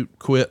whole shoot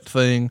quit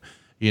thing,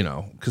 you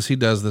know, cause he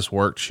does this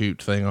work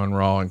shoot thing on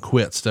Raw and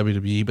quits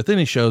WWE, but then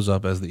he shows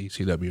up as the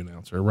ECW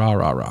announcer, rah,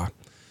 rah, rah.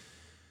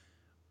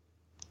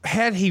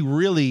 Had he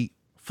really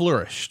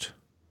flourished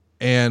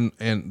and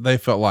they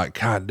felt like,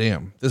 God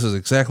damn, this is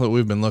exactly what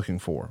we've been looking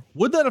for,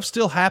 would that have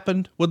still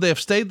happened? Would they have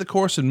stayed the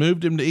course and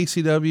moved him to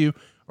ECW,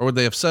 or would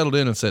they have settled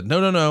in and said,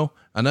 no,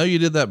 I know you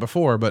did that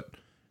before, but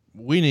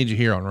we need you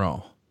here on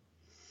Raw?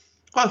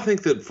 I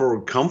think that for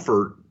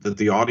comfort that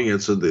the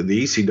audience of the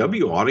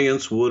ECW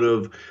audience would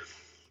have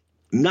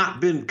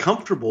not been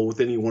comfortable with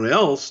anyone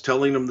else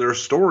telling them their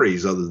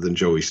stories other than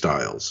Joey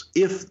Styles,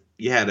 if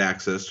you had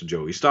access to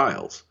Joey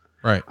Styles.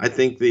 Right. I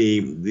think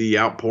the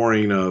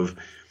outpouring of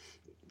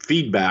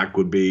feedback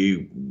would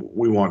be,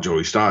 we want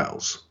Joey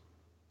Styles,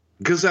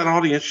 because that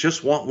audience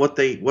just want what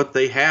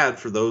they had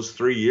for those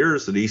 3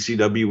 years that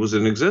ECW was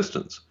in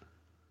existence.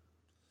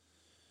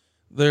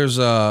 There's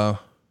kind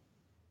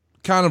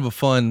of a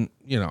fun,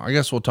 I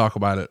guess we'll talk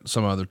about it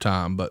some other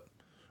time, but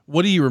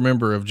what do you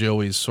remember of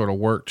Joey's sort of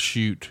worked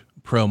shoot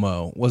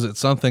promo? Was it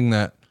something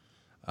that,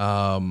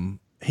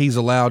 he's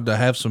allowed to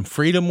have some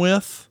freedom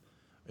with?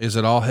 Is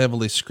it all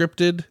heavily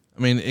scripted?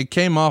 I mean, it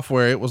came off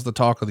where it was the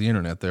talk of the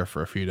internet there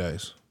for a few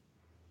days.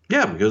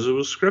 Yeah, because it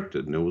was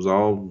scripted and it was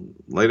all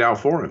laid out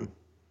for him.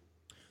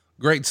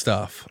 Great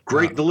stuff.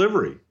 Great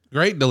delivery.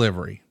 Great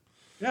delivery.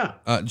 Yeah.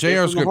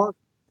 JR's going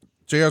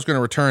to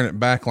return at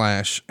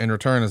Backlash and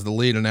return as the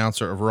lead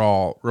announcer of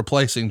Raw,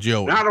 replacing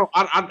Joey.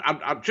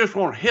 I just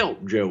want to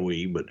help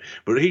Joey, but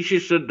he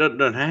just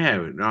doesn't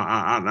have it.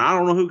 I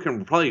don't know who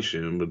can replace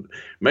him, but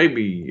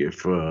maybe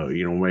if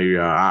maybe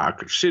I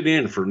could sit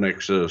in for the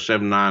next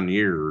 7-9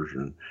 years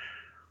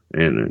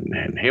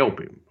and help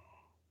him.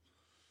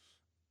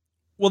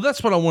 Well,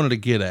 that's what I wanted to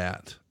get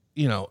at.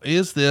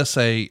 Is this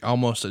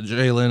almost a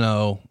Jay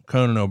Leno,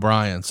 Conan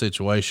O'Brien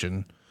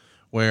situation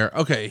where,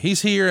 okay,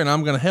 he's here and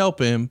I'm going to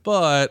help him,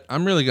 but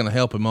I'm really going to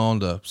help him on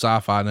to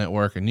Sci-Fi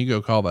Network, and you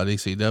go call that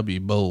ECW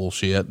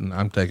bullshit and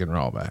I'm taking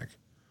Raw back?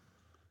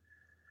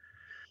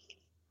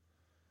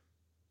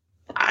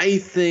 I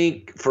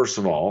think, first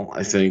of all,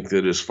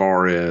 that as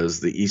far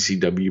as the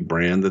ECW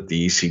brand, that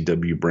the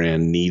ECW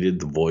brand needed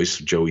the voice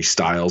of Joey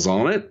Styles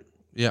on it.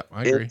 Yeah,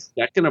 I agree. And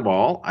second of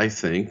all, I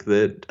think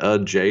that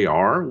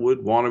JR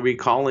would want to be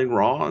calling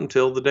Raw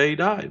until the day he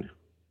died.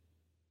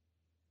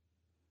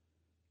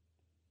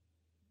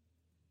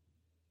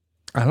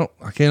 I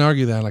can't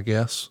argue that, I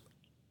guess.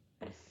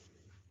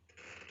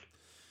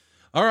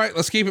 All right,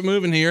 let's keep it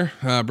moving here.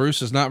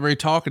 Bruce is not very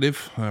talkative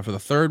for the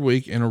third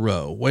week in a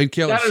row. Wade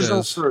Keller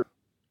says,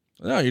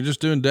 no, you're just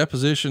doing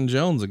Deposition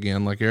Jones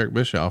again, like Eric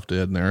Bischoff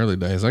did in the early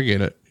days. I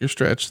get it. You're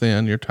stretched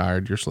thin. You're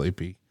tired. You're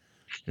sleepy.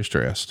 You're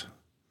stressed.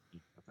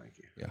 Thank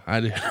you. Yeah, I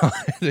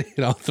did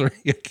all three.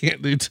 I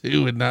can't do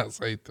two and not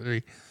say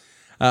three.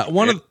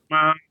 One of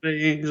my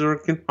legs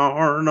working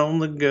hard on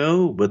the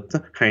go, but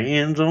the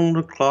hands on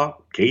the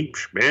clock keep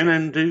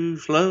spinning too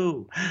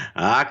slow.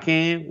 I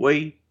can't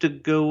wait to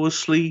go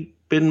asleep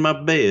in my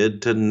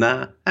bed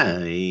tonight.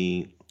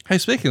 Hey,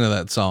 speaking of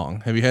that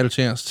song, have you had a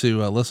chance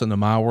to listen to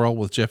My World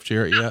with Jeff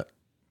Jarrett yet?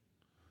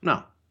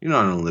 No, you know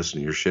I don't listen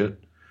to your shit.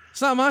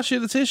 It's not my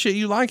shit. It's his shit.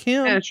 You like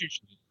him? Yeah, it's your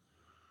shit.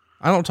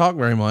 I don't talk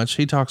very much.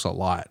 He talks a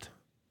lot.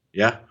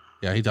 Yeah?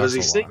 Yeah, he does. Does he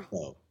a sing, lot.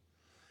 though?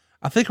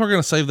 I think we're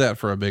going to save that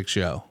for a big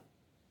show.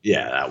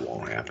 Yeah, that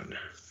won't happen.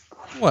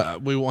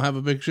 What? We won't have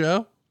a big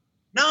show?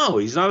 No,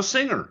 he's not a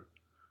singer.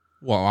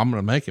 Well, I'm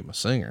going to make him a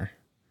singer.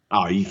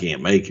 Oh, you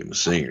can't make him a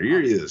singer.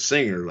 You're either a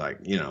singer like,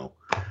 you know.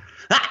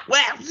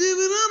 Well, what do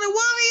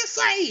you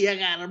say? I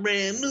got a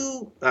brand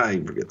new. I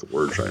even forget the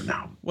words right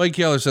now. Wade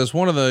Keller says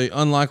one of the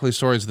unlikely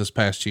stories this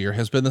past year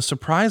has been the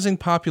surprising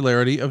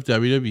popularity of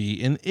WWE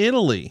in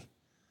Italy.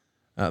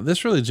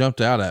 This really jumped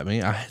out at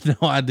me. I had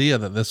no idea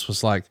that this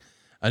was like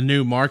a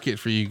new market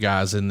for you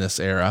guys in this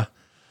era.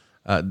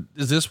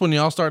 Is this when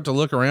y'all start to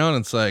look around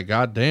and say,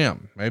 God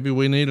damn, maybe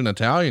we need an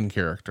Italian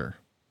character?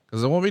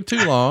 Because it won't be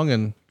too long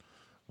and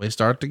we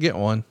start to get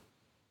one.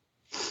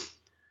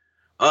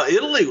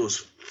 Italy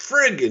was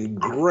friggin'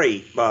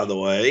 great, by the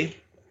way.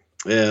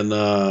 And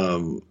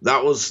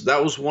that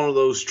was one of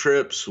those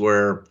trips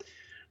where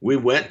we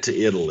went to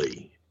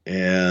Italy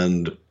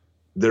and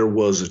there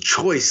was a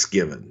choice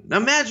given. Now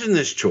imagine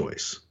this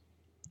choice.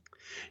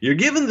 You're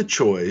given the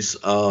choice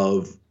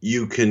of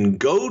you can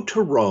go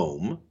to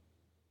Rome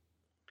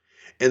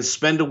and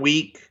spend a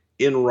week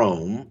in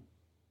Rome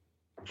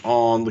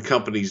on the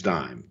company's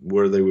dime,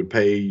 where they would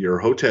pay your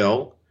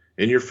hotel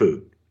and your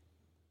food.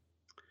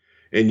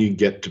 And you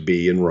get to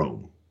be in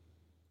Rome.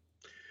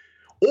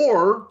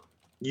 Or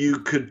you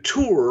could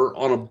tour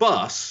on a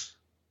bus,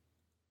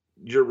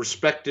 your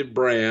respected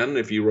brand.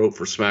 If you wrote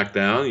for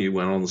SmackDown, you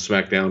went on the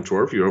SmackDown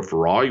tour. If you wrote for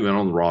Raw, you went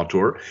on the Raw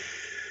tour.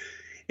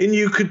 And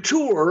you could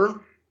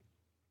tour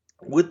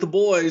with the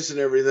boys and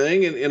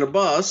everything in a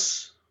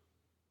bus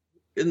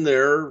in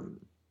their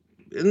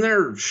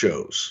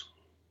shows.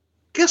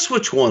 Guess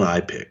which one I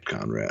picked,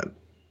 Conrad?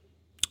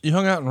 You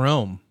hung out in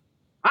Rome.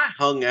 I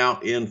hung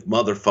out in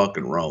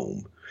motherfucking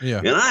Rome. Yeah.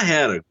 And I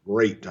had a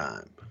great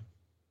time.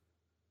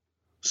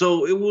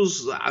 So it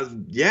was,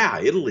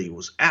 Italy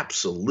was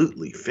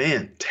absolutely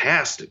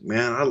fantastic,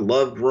 man. I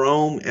loved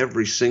Rome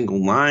every single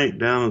night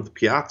down at the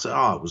piazza.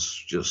 Oh, it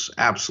was just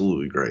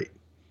absolutely great.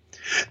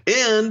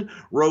 And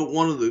wrote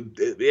one of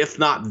the, if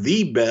not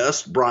the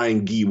best,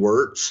 Brian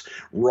Gewirtz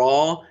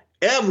Raw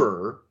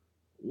ever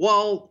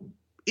while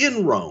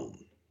in Rome.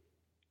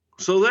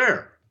 So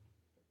there.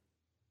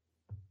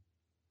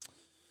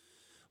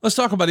 Let's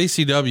talk about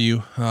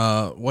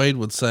ECW. Wade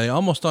would say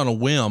almost on a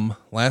whim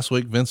last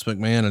week, Vince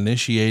McMahon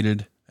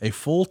initiated a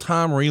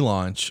full-time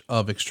relaunch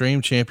of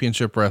Extreme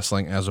Championship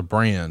Wrestling as a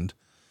brand.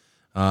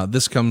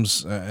 This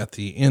comes at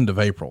the end of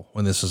April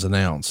when this is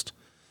announced.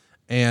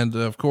 And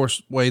of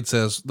course, Wade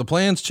says the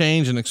plans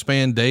change and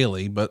expand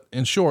daily, but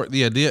in short,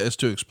 the idea is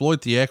to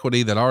exploit the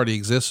equity that already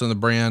exists in the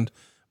brand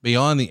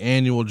beyond the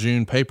annual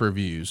June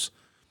pay-per-views.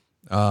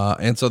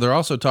 And so they're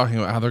also talking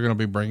about how they're going to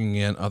be bringing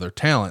in other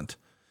talent.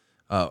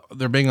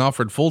 They're being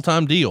offered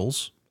full-time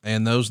deals,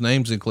 and those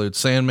names include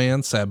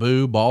Sandman,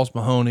 Sabu, Balls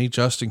Mahoney,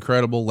 Just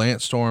Incredible,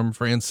 Lance Storm,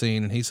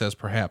 Francine, and he says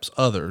perhaps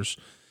others.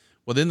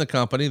 Within the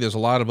company, there's a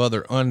lot of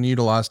other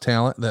unutilized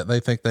talent that they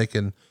think they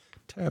can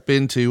tap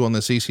into on the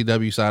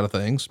ECW side of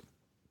things,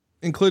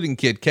 including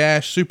Kid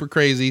Cash, Super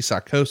Crazy,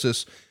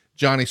 Psychosis,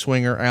 Johnny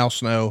Swinger, Al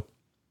Snow,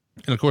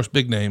 and of course,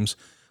 big names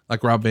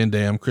like Rob Van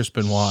Dam, Chris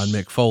Benoit, and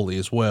Mick Foley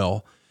as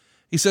well.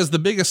 He says the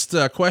biggest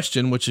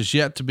question, which is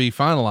yet to be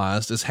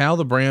finalized, is how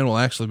the brand will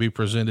actually be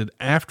presented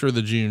after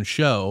the June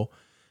show.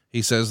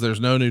 He says there's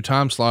no new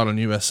time slot on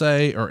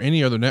USA or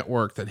any other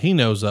network that he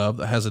knows of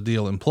that has a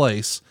deal in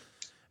place.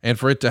 And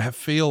for it to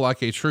feel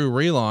like a true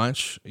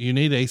relaunch, you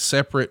need a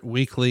separate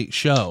weekly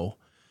show.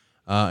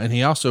 And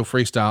he also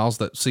freestyles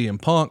that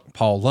CM Punk,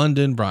 Paul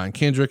London, Brian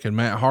Kendrick, and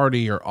Matt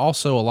Hardy are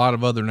also a lot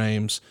of other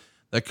names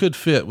that could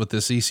fit with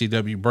this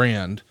ECW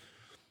brand.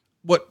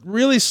 What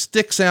really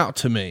sticks out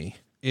to me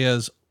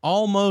is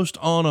almost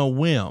on a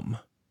whim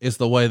is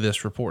the way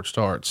this report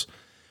starts.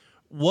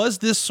 Was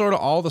this sort of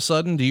all of a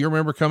sudden, do you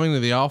remember coming to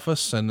the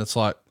office and it's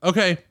like,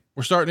 okay,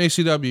 we're starting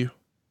ECW.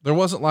 There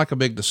wasn't like a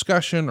big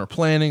discussion or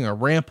planning, a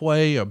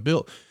rampway,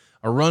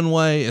 a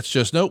runway. It's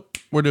just, nope,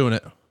 we're doing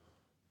it.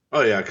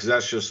 Oh yeah. Cause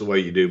that's just the way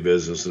you do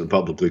business in a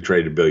publicly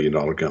traded $1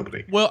 billion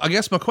company. Well, I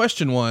guess my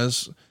question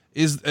was,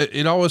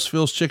 it always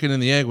feels chicken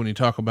and the egg when you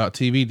talk about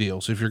TV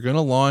deals. If you're going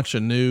to launch a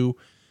new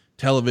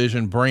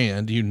television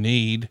brand, you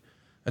need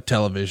a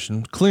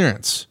television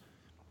clearance.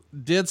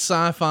 Did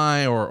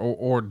Sci-Fi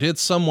or did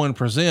someone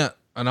present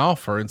an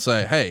offer and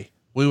say, hey,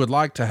 we would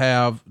like to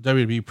have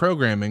WWE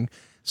programming?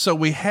 So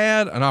we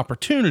had an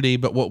opportunity,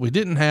 but what we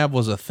didn't have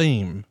was a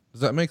theme. Does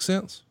that make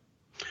sense?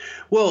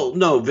 Well,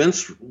 no,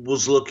 Vince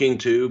was looking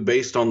to,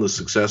 based on the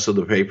success of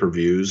the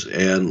pay-per-views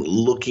and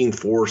looking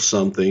for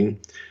something,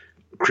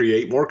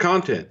 create more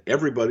content.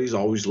 Everybody's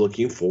always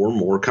looking for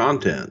more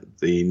content.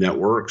 The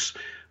networks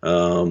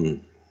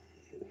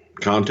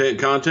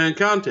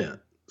Content.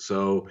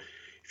 So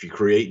if you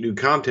create new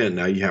content,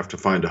 now you have to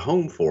find a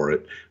home for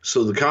it.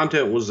 So the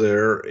content was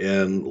there,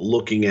 and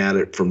looking at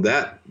it from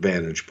that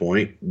vantage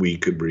point, we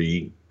could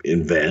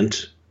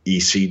reinvent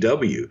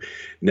ECW.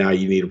 Now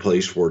you need a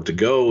place for it to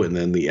go, and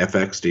then the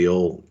FX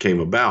deal came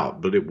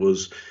about. But it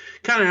was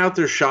kind of out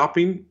there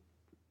shopping,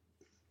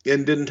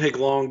 and didn't take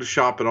long to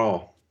shop at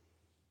all.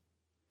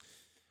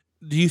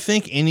 Do you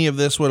think any of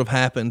this would have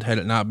happened had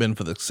it not been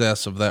for the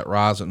success of that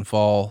rise and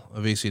fall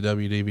of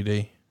ECW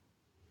DVD?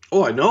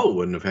 Oh, I know it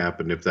wouldn't have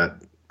happened if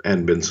that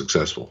hadn't been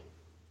successful.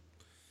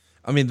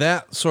 I mean,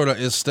 that sort of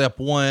is step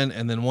one,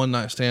 and then One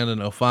Night Stand in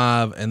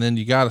 2005. And then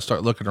you got to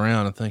start looking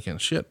around and thinking,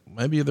 shit,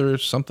 maybe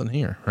there's something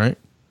here. Right.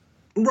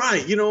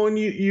 Right. And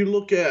you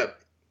look at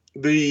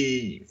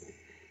the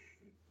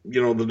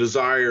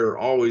desire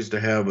always to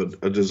have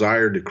a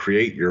desire to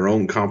create your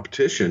own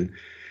competition.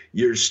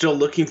 You're still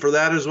looking for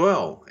that as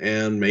well.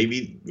 And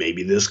maybe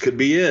this could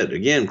be it.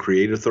 Again,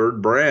 create a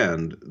third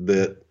brand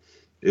that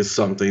is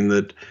something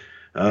that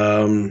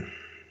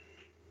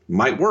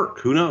might work.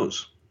 Who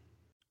knows?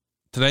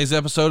 Today's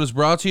episode is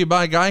brought to you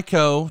by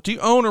Geico. Do you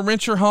own or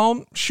rent your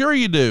home? Sure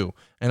you do.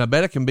 And I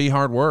bet it can be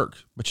hard work.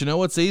 But you know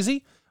what's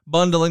easy?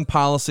 Bundling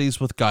policies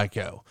with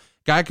Geico.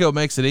 Geico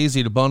makes it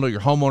easy to bundle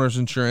your homeowner's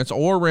insurance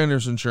or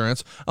renter's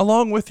insurance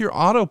along with your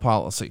auto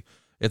policy.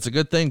 It's a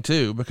good thing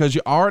too, because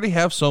you already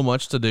have so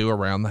much to do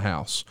around the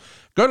house.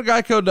 Go to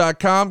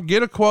geico.com,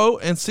 get a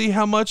quote, and see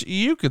how much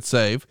you could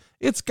save.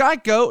 It's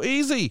Geico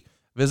easy.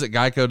 Visit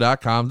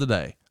geico.com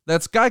today.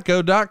 That's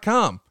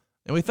geico.com.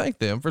 And we thank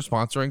them for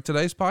sponsoring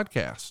today's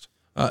podcast.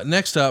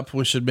 Next up,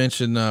 we should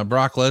mention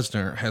Brock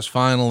Lesnar has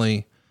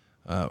finally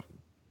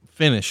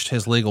finished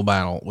his legal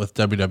battle with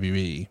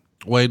WWE.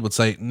 Wade would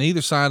say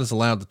neither side is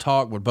allowed to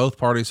talk, but both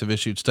parties have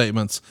issued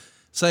statements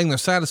saying they're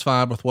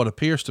satisfied with what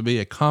appears to be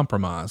a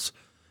compromise.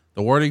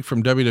 The wording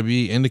from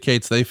WWE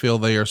indicates they feel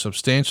they are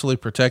substantially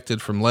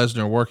protected from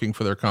Lesnar working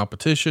for their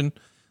competition.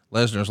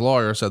 Lesnar's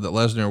lawyer said that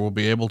Lesnar will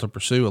be able to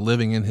pursue a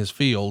living in his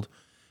field.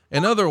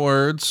 In other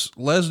words,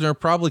 Lesnar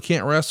probably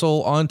can't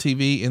wrestle on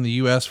TV in the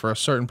U.S. for a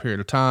certain period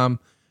of time,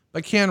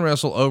 but can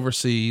wrestle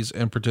overseas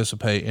and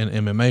participate in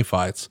MMA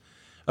fights.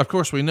 Of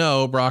course, we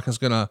know Brock is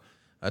going to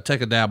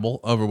take a dabble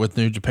over with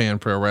New Japan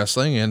Pro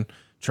Wrestling and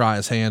try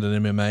his hand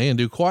at MMA and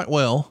do quite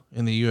well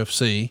in the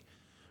UFC.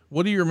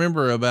 What do you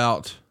remember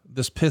about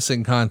this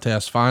pissing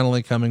contest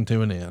finally coming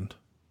to an end?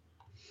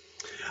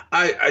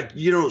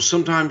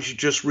 Sometimes you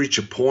just reach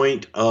a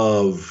point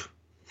of,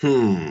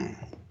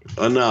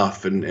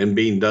 enough and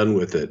being done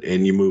with it,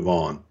 and you move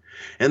on.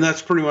 And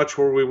that's pretty much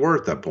where we were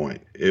at that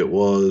point. It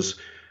was,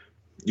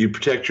 you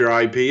protect your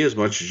IP as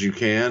much as you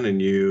can,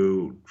 and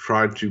you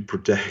try to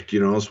protect,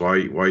 that's why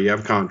you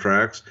have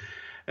contracts,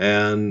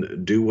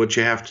 and do what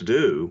you have to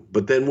do.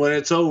 But then when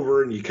it's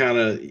over, and you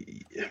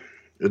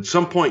at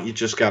some point you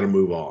just got to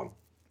move on.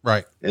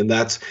 Right. And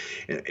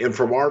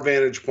from our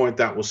vantage point,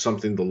 that was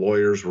something the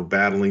lawyers were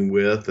battling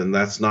with, and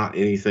that's not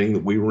anything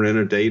that we were in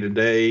a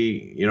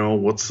day-to-day,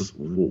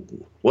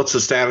 what's the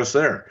status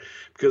there?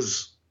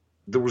 Because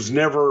there was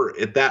never,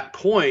 at that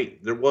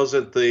point, there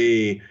wasn't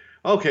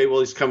okay, well,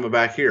 he's coming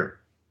back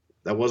here.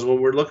 That wasn't what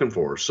we were looking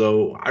for.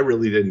 So I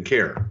really didn't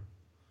care.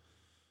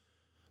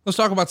 Let's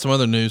talk about some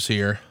other news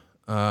here.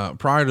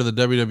 Prior to the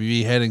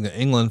WWE heading to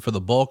England for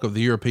the bulk of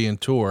the European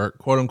tour,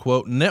 quote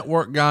unquote,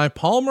 network guy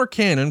Palmer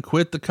Cannon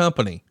quit the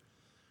company.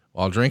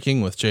 While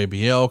drinking with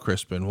JBL,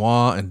 Chris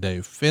Benoit, and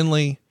Dave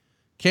Finlay,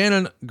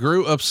 Cannon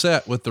grew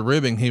upset with the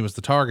ribbing he was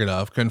the target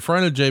of,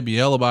 confronted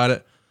JBL about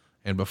it,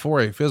 and before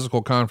a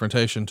physical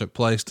confrontation took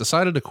place,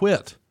 decided to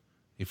quit.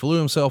 He flew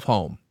himself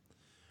home.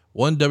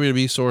 One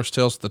WWE source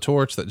tells The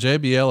Torch that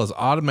JBL is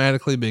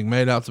automatically being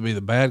made out to be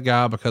the bad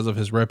guy because of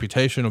his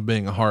reputation of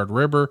being a hard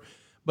ribber.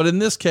 But in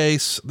this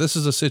case, this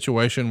is a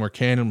situation where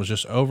Cannon was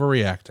just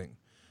overreacting.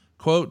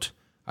 Quote,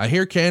 I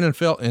hear Cannon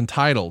felt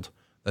entitled,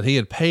 that he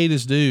had paid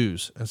his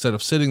dues instead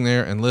of sitting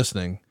there and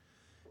listening.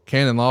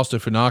 Cannon lost to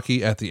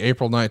Funaki at the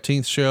April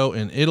 19th show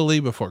in Italy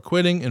before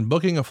quitting and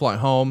booking a flight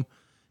home.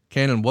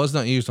 Cannon was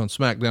not used on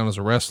SmackDown as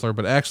a wrestler,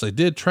 but actually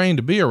did train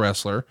to be a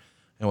wrestler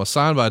and was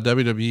signed by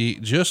WWE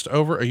just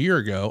over a year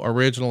ago,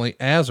 originally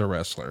as a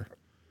wrestler.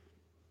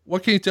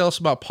 What can you tell us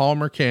about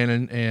Palmer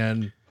Cannon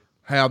and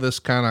how this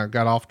kind of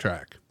got off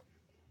track?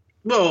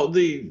 Well,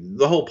 the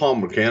whole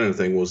Palmer Cannon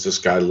thing was this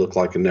guy looked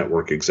like a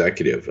network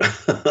executive.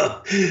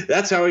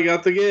 That's how he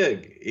got the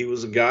gig. He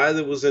was a guy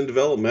that was in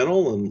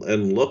developmental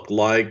and looked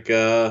like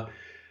I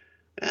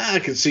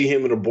could see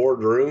him in a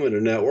boardroom in a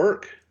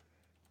network.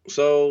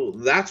 So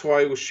that's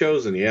why he was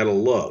chosen. He had a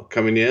look.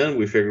 Coming in,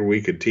 we figured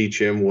we could teach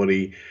him what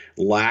he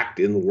lacked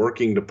in the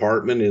working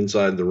department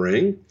inside the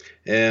ring.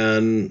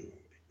 And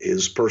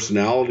his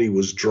personality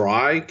was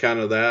dry, kind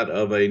of that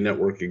of a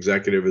network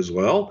executive as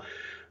well.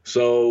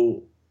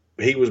 So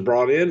he was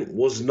brought in,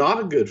 was not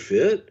a good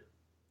fit.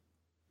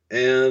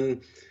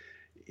 And,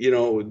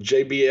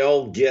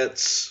 JBL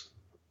gets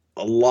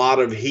a lot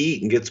of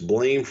heat and gets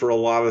blamed for a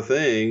lot of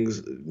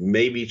things,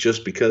 maybe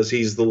just because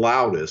he's the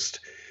loudest.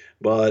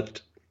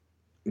 But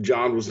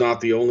John was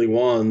not the only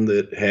one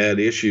that had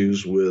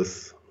issues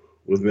with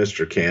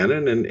Mr.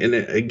 Cannon. And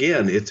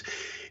again,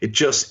 it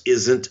just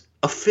isn't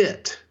a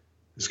fit.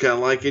 It's kind of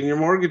like in your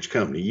mortgage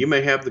company. You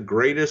may have the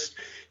greatest,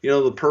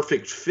 the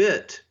perfect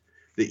fit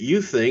that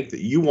you think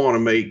that you want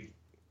to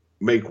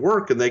make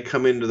work, and they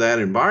come into that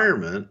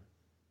environment,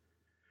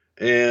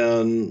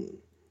 and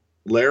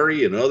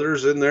Larry and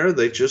others in there,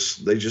 they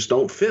just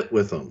don't fit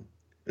with them.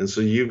 And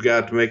so you've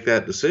got to make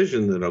that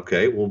decision that,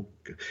 okay, well,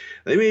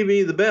 they may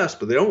be the best,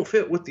 but they don't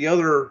fit with the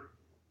other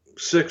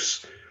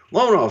 6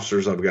 loan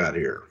officers I've got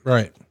here.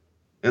 Right.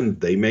 And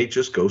they may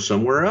just go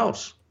somewhere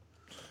else.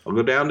 I'll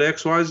go down to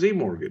XYZ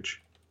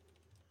Mortgage.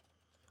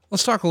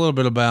 Let's talk a little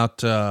bit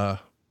about,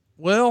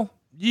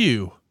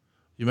 you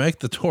make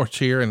the torch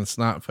here and it's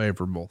not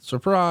favorable.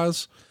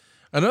 Surprise.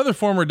 Another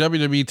former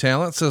WWE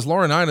talent says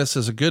Laurinaitis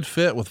is a good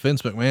fit with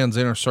Vince McMahon's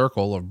inner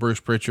circle of Bruce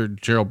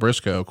Pritchard, Gerald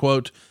Briscoe.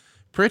 Quote,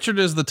 Pritchard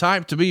is the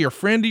type to be your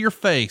friend to your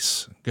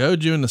face,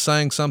 goad you into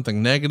saying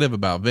something negative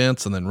about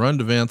Vince and then run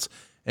to Vince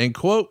and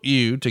quote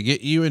you to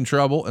get you in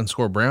trouble and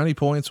score brownie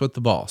points with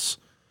the boss.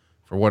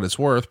 For what it's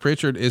worth,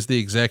 Pritchard is the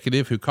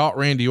executive who caught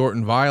Randy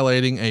Orton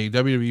violating a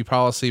WWE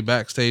policy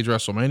backstage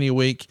WrestleMania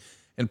week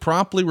and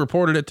promptly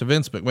reported it to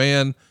Vince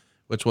McMahon,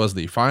 which was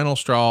the final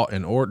straw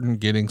in Orton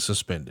getting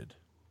suspended.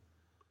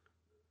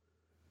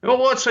 Well,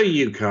 what say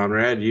you,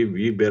 Conrad?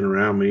 You've been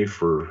around me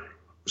for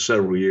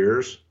several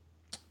years.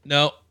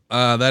 No,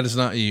 that is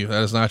not you.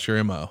 That is not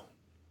your MO.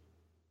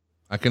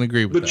 I can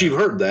agree with that. But you've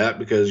heard that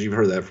because you've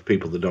heard that from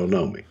people that don't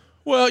know me.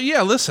 Well,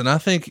 yeah, listen, I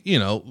think,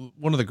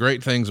 one of the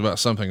great things about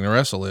Something to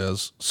Wrestle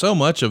is so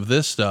much of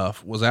this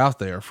stuff was out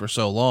there for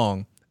so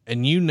long,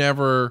 and you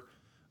never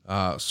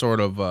try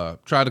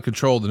to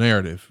control the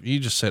narrative. You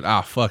just said,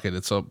 fuck it.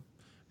 It's a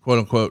quote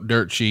unquote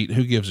dirt sheet.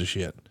 Who gives a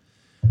shit?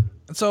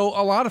 And so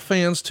a lot of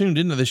fans tuned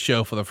into this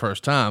show for the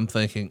first time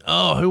thinking,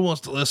 who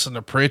wants to listen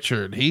to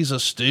Pritchard? He's a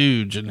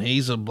stooge and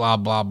he's a blah,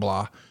 blah,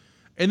 blah.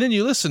 And then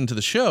you listen to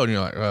the show and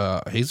you're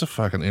like, he's a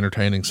fucking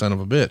entertaining son of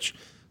a bitch.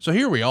 So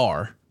here we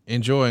are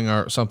enjoying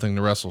our Something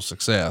to Wrestle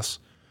success.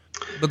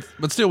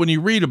 But still, when you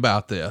read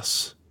about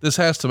this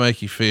has to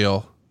make you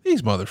feel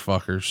these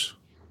motherfuckers.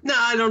 No,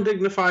 I don't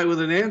dignify it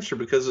with an answer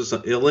because it's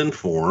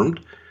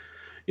ill-informed,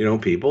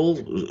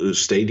 people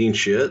stating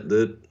shit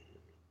that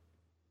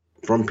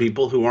from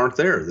people who aren't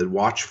there, that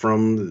watch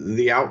from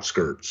the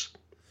outskirts,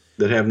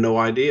 that have no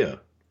idea.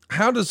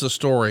 How does the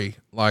story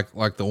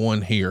like the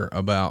one here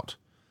about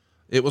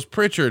it was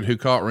Pritchard who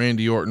caught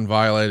Randy Orton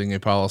violating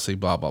a policy,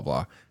 blah, blah,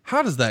 blah.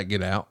 How does that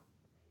get out?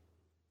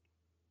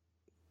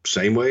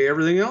 Same way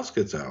everything else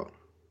gets out.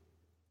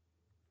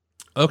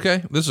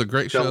 Okay. This is a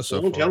great show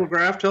so far.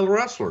 Telegraph, tell the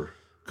wrestler.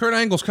 Kurt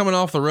Angle's coming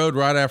off the road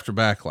right after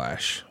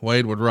Backlash.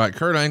 Wade would write,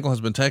 Kurt Angle has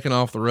been taken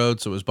off the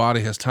road so his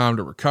body has time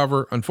to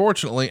recover.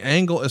 Unfortunately,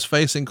 Angle is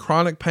facing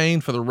chronic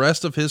pain for the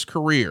rest of his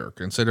career,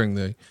 considering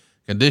the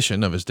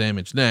condition of his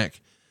damaged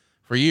neck.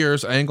 For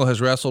years, Angle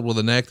has wrestled with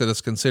a neck that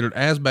is considered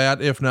as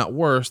bad, if not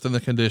worse, than the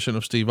condition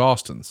of Steve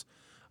Austin's.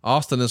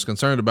 Austin is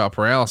concerned about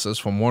paralysis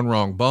from one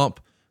wrong bump,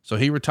 so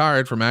he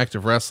retired from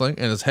active wrestling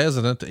and is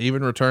hesitant to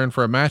even return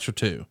for a match or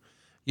two.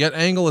 Yet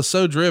Angle is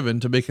so driven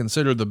to be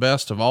considered the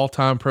best of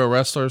all-time pro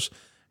wrestlers,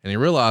 and he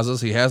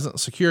realizes he hasn't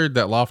secured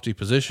that lofty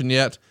position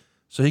yet,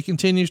 so he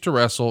continues to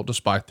wrestle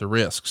despite the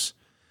risks.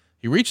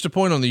 He reached a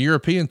point on the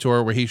European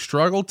tour where he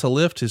struggled to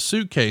lift his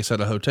suitcase at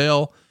a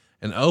hotel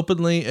and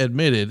openly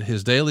admitted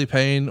his daily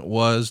pain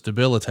was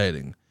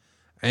debilitating.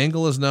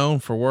 Angle is known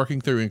for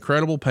working through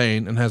incredible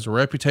pain and has a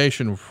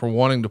reputation for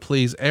wanting to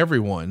please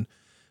everyone,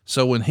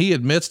 so when he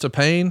admits to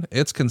pain,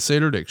 it's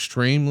considered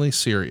extremely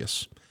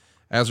serious.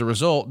 As a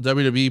result,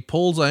 WWE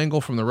pulls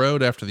Angle from the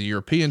road after the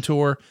European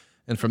tour,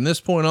 and from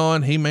this point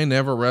on, he may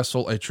never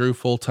wrestle a true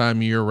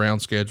full-time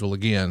year-round schedule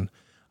again.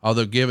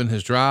 Although given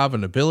his drive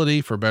and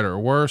ability, for better or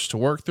worse, to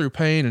work through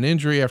pain and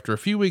injury after a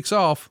few weeks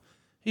off,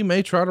 he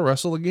may try to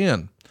wrestle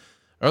again.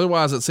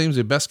 Otherwise, it seems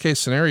a best-case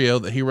scenario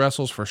that he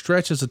wrestles for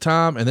stretches of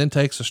time and then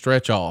takes a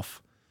stretch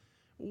off.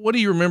 What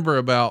do you remember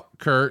about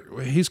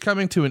Kurt? He's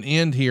coming to an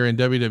end here in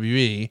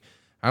WWE.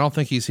 I don't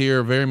think he's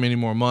here very many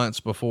more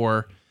months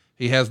before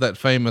he has that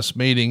famous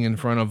meeting in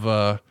front of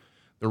the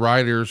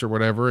writers or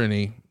whatever, and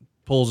he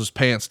pulls his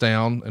pants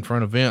down in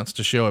front of Vince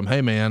to show him,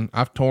 hey man,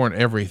 I've torn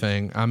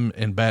everything. I'm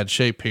in bad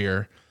shape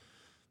here.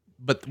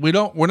 But we're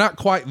not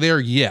quite there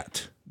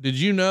yet. Did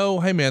you know,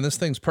 hey man, this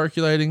thing's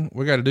percolating.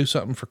 We got to do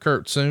something for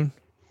Kurt soon.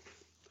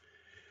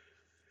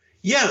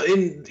 Yeah.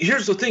 And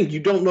here's the thing.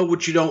 You don't know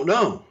what you don't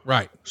know.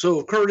 Right.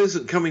 So Kurt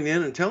isn't coming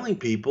in and telling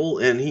people,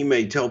 and he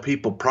may tell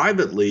people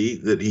privately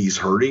that he's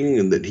hurting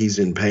and that he's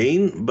in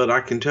pain. But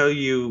I can tell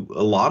you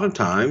a lot of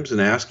times,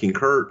 and asking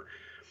Kurt,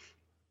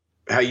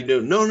 how you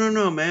doing?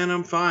 No, man,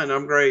 I'm fine.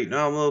 I'm great.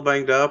 No, I'm a little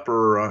banged up,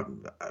 or I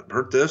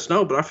hurt this.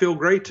 No, but I feel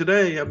great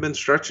today. I've been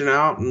stretching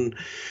out, and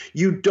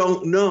you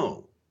don't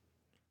know.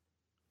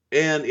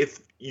 And if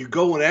you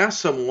go and ask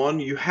someone,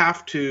 you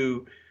have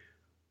to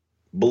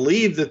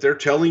believe that they're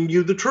telling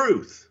you the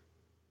truth.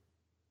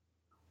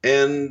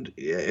 And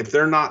if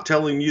they're not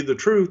telling you the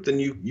truth, then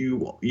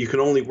you can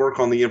only work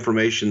on the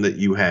information that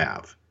you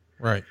have.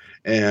 Right.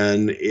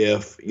 And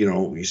if,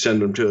 you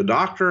send them to a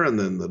doctor and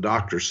then the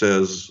doctor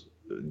says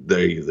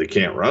they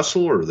can't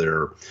wrestle or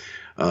they're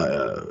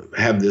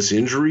have this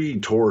injury,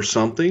 tore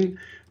something,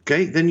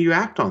 okay, then you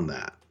act on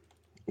that.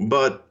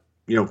 But,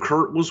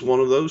 Kurt was one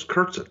of those.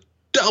 Kurt's a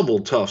double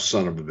tough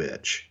son of a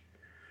bitch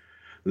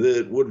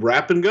that would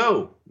rap and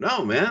go.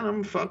 No, man,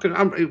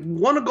 I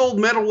won a gold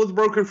medal with a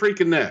broken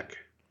freaking neck.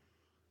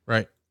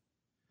 Right.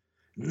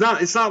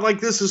 It's not like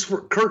this is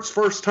for Kurt's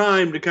first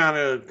time to kind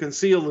of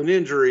conceal an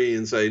injury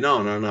and say, no,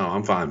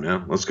 I'm fine,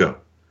 man. Let's go.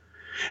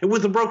 And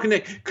with a broken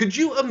neck, could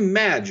you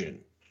imagine,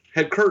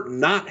 had Kurt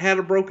not had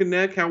a broken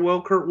neck, how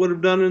well Kurt would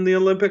have done in the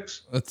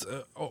Olympics?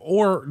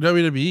 Or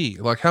WWE.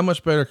 Like, how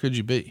much better could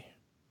you be?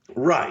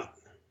 Right.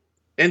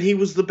 And he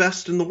was the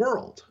best in the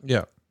world.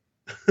 Yeah.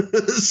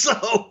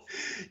 So,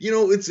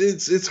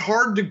 it's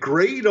hard to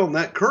grade on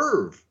that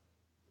curve.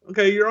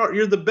 Okay,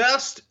 you're the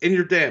best and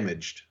you're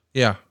damaged.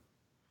 Yeah.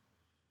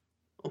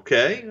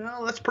 Okay,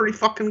 well, that's pretty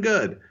fucking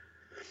good.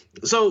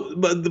 So,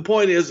 but the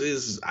point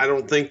is I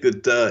don't think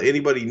that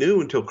anybody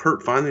knew until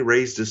Kurt finally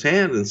raised his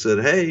hand and said,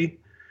 hey,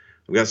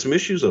 I've got some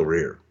issues over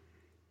here.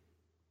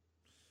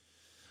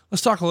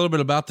 Let's talk a little bit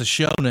about the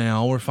show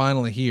now. We're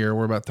finally here.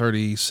 We're about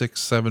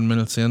 7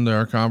 minutes into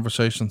our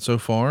conversation so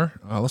far.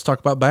 Let's talk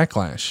about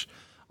Backlash.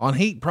 On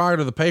Heat prior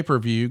to the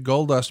pay-per-view,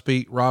 Goldust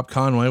beat Rob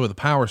Conway with a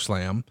power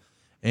slam,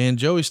 and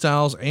Joey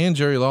Styles and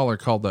Jerry Lawler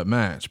called that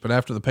match. But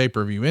after the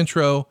pay-per-view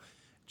intro,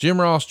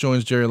 Jim Ross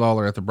joins Jerry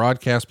Lawler at the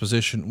broadcast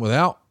position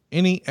without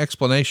any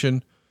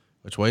explanation,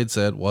 which Wade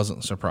said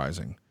wasn't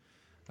surprising.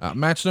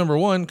 Match number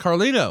 1,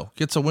 Carlito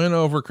gets a win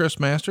over Chris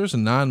Masters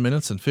in 9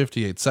 minutes and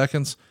 58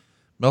 seconds.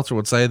 Meltzer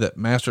would say that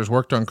Masters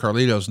worked on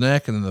Carlito's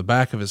neck and in the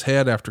back of his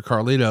head after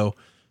Carlito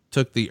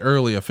took the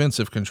early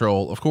offensive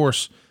control. Of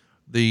course,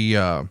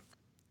 the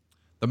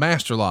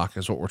master lock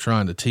is what we're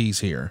trying to tease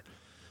here.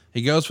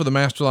 He goes for the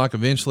master lock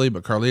eventually,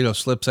 but Carlito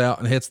slips out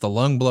and hits the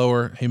lung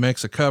blower. He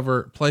makes a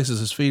cover, places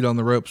his feet on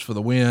the ropes for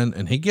the win,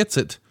 and he gets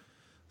it.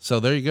 So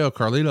there you go.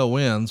 Carlito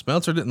wins.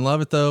 Meltzer didn't love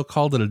it though.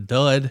 Called it a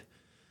dud.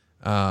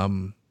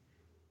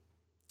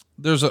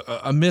 There's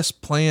a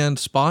misplanned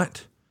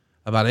spot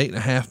about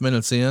 8.5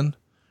 minutes in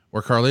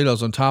where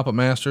Carlito's on top of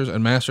Masters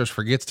and Masters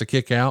forgets to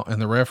kick out,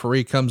 and the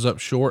referee comes up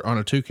short on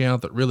a 2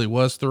 count that really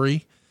was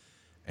 3.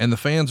 And the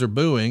fans are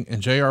booing,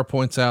 and JR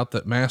points out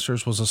that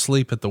Masters was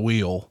asleep at the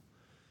wheel.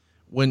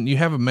 When you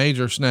have a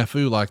major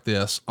snafu like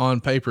this on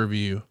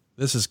pay-per-view,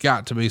 this has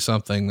got to be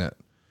something that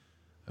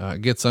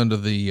gets under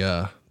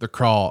the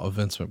craw of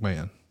Vince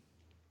McMahon.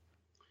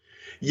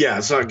 Yeah,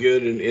 it's not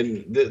good.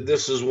 And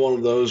this is one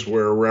of those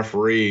where a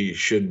referee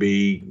should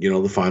be,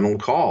 the final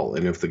call.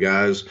 And if the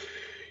guys,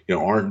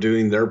 aren't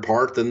doing their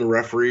part, then the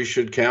referee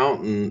should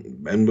count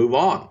and move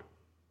on.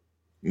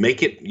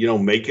 Make it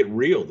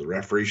real. The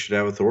referee should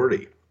have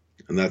authority.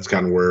 And that's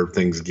kind of where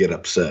things get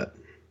upset.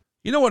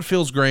 You know what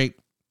feels great?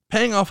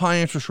 Paying off high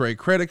interest rate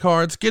credit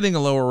cards, getting a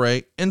lower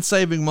rate, and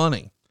saving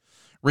money.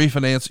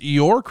 Refinance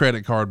your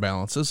credit card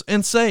balances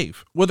and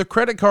save with a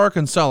credit card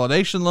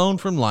consolidation loan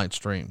from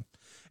Lightstream.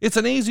 It's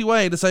an easy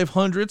way to save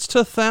hundreds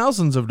to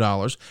thousands of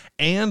dollars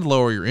and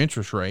lower your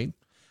interest rate.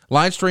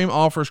 Lightstream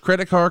offers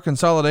credit card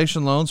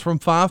consolidation loans from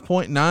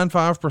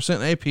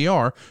 5.95%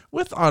 APR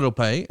with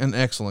autopay and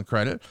excellent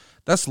credit.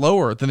 That's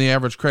lower than the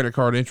average credit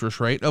card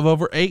interest rate of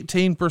over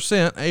 18%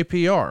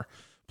 APR.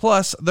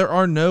 Plus, there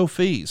are no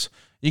fees.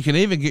 You can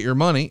even get your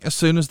money as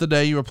soon as the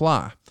day you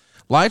apply.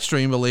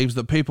 Lightstream believes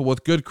that people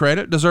with good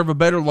credit deserve a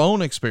better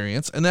loan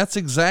experience, and that's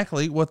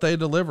exactly what they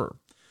deliver.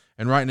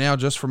 And right now,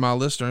 just for my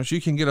listeners, you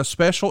can get a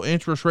special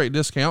interest rate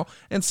discount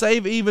and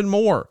save even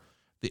more.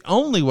 The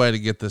only way to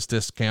get this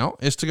discount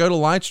is to go to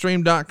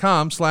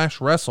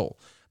lightstream.com/wrestle.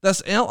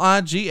 That's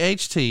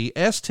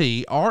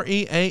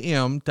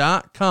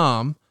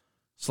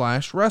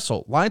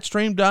lightstream.com/wrestle.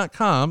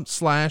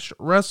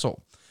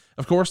 Lightstream.com/wrestle.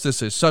 Of course,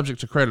 this is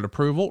subject to credit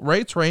approval.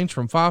 Rates range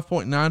from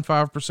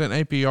 5.95%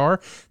 APR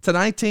to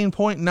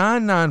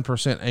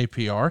 19.99%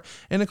 APR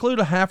and include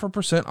a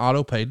 0.5%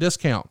 auto pay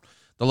discount.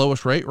 The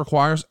lowest rate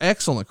requires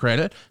excellent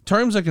credit.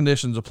 Terms and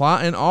conditions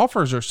apply, and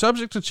offers are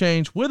subject to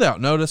change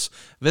without notice.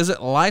 Visit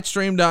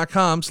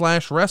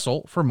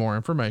lightstream.com/wrestle for more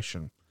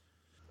information.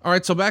 All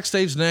right. So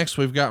backstage next,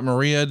 we've got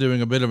Maria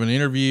doing a bit of an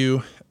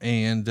interview,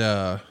 and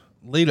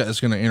Lita is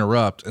going to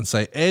interrupt and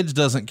say, Edge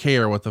doesn't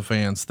care what the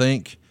fans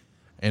think.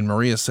 And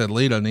Maria said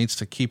Lita needs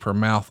to keep her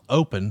mouth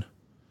open.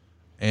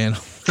 And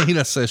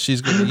Lita says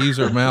she's going to use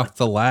her mouth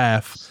to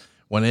laugh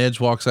when Edge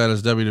walks out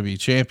as WWE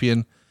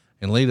champion.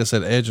 And Lita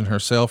said Edge and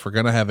herself are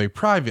going to have a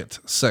private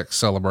sex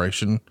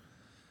celebration.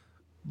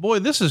 Boy,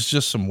 this is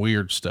just some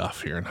weird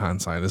stuff here in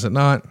hindsight, is it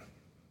not?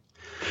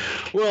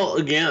 Well,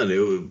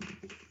 again,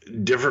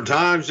 different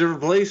times, different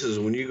places.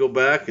 When you go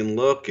back and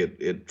look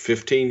at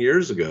 15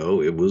 years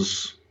ago, it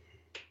was,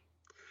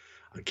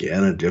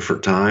 again, a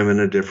different time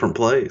and a different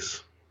place.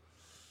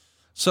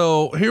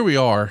 So here we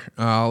are.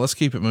 Let's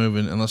keep it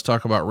moving and let's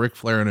talk about Ric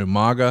Flair and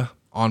Umaga.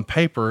 On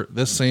paper,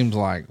 this seems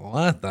like,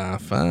 what the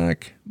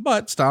fuck?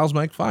 But styles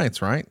make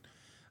fights, right?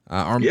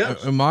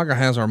 Yes. Umaga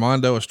has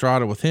Armando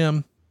Estrada with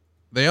him.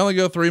 They only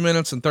go 3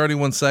 minutes and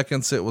 31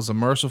 seconds. It was a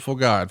merciful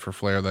God for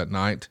Flair that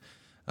night.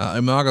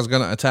 Umaga's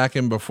going to attack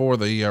him before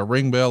the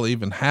ring bell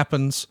even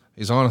happens.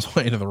 He's on his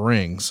way to the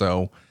ring.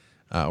 So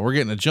we're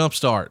getting a jump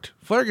start.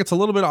 Flair gets a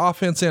little bit of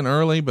offense in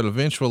early, but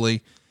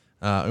eventually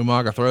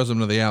Umaga throws him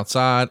to the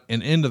outside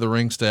and into the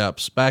ring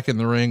steps. Back in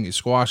the ring, he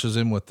squashes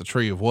him with the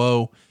Tree of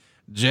Woe,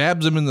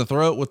 jabs him in the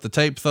throat with the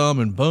tape thumb,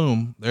 and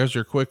boom, there's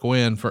your quick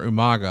win for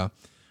Umaga.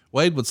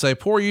 Wade would say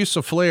poor use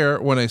of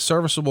Flair when a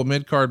serviceable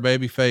mid-card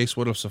babyface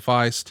would have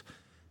sufficed.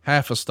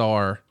 Half a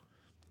star.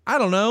 I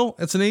don't know.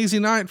 It's an easy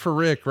night for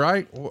Rick,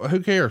 right?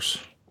 Who cares?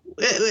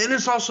 And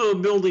it's also a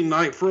building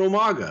night for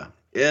Umaga.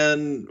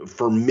 And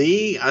for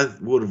me, I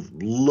would have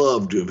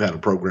loved to have had a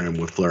program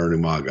with Flair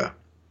and Umaga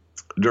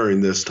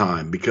during this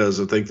time, because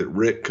I think that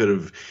Rick could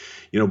have,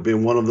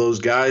 been one of those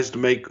guys to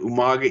make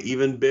Umaga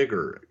even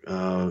bigger.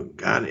 God,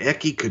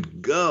 Eki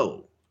could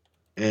go,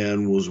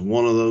 and was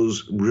one of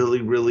those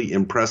really, really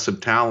impressive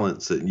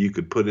talents that you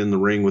could put in the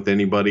ring with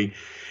anybody,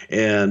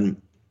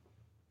 and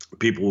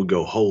people would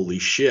go, holy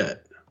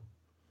shit,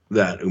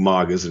 that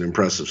Umaga is an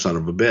impressive son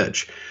of a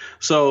bitch.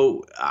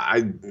 So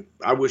I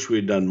wish we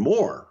had done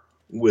more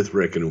with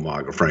Rick and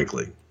Umaga,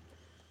 frankly.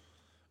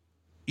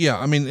 Yeah.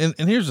 I mean,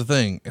 and here's the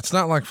thing. It's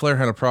not like Flair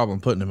had a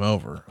problem putting him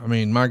over. I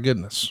mean, my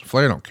goodness,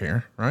 Flair don't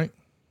care, right?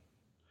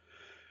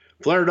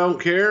 Flair don't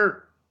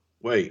care.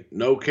 Wait,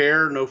 no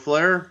care, no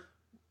Flair.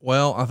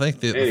 Well, I think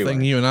the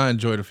thing you and I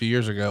enjoyed a few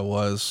years ago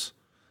was,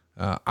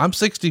 I'm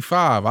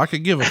 65. I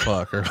could give a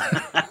fuck. Or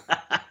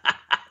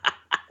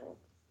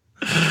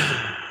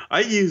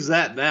I use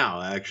that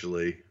now,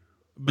 actually.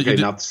 But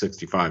okay, not the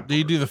 65. Do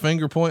you do the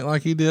finger point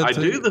like he did? I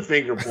do the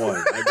finger point.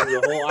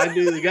 I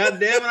do the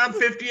goddamn it. I'm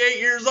 58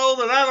 years old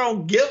and I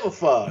don't give a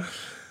fuck.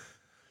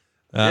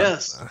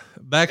 Yes.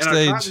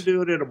 Backstage. And I try to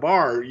do it at a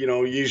bar,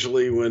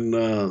 usually when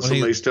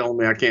somebody's telling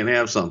me I can't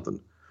have something.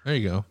 There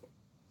you go.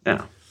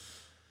 Yeah.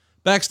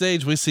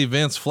 Backstage, we see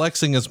Vince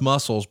flexing his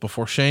muscles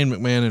before Shane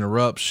McMahon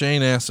interrupts.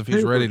 Shane asks if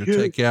he's ready to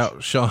take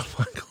out Shawn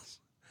Michaels.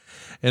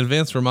 And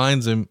Vince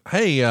reminds him,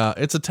 hey,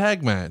 it's a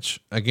tag match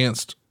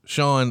against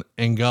Shawn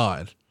and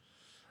God.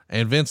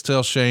 And Vince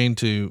tells Shane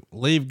to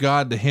leave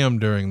God to him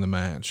during the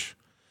match.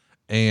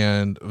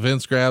 And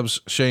Vince grabs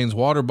Shane's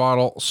water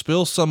bottle,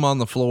 spills some on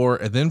the floor,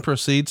 and then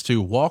proceeds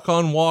to walk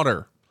on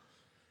water.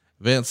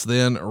 Vince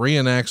then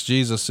reenacts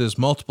Jesus's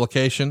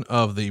multiplication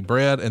of the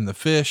bread and the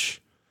fish.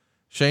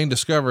 Shane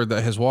discovered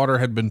that his water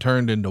had been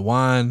turned into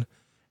wine,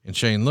 and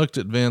Shane looked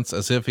at Vince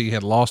as if he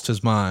had lost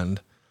his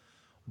mind.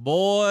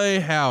 Boy,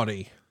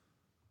 howdy.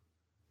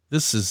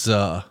 This is,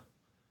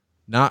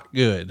 not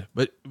good,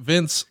 but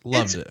Vince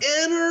loved it.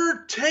 It's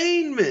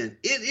entertainment.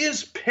 It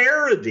is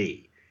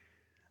parody.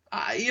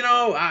 This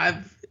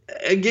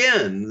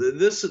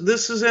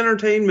is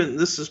entertainment.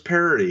 This is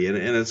parody, and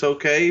it's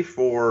okay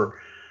for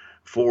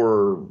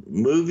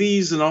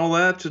movies and all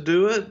that to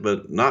do it,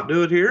 but not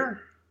do it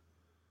here.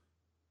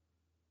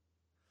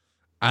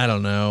 I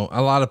don't know.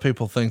 A lot of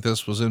people think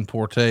this was in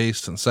poor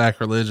taste and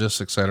sacrilegious,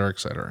 et cetera, et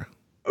cetera.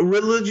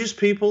 Religious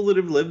people that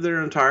have lived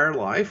their entire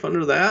life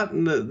under that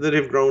and that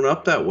have grown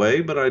up that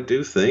way. But I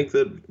do think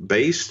that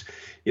based,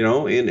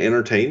 in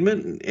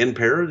entertainment and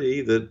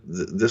parody, that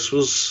this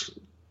was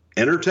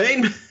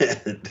entertainment.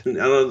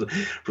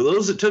 For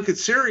those that took it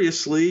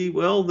seriously,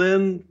 well,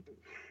 then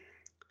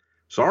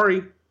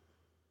sorry.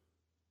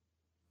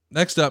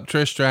 Next up,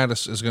 Trish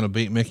Stratus is going to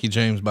beat Mickie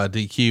James by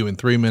DQ in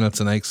 3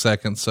 minutes and 8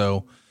 seconds.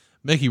 So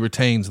Mickie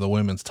retains the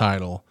women's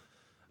title.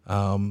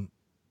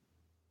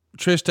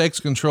 Trish takes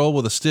control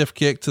with a stiff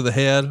kick to the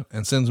head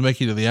and sends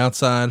Mickie to the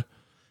outside.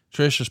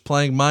 Trish is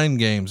playing mind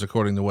games,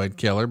 according to Wade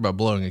Keller, by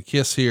blowing a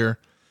kiss here.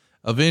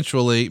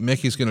 Eventually,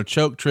 Mickey's going to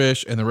choke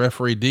Trish, and the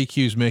referee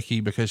DQs Mickie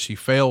because she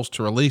fails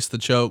to release the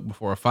choke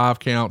before a 5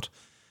 count.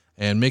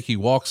 And Mickie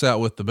walks out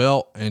with the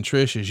belt, and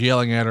Trish is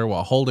yelling at her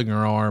while holding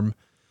her arm.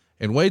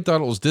 And Wade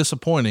thought it was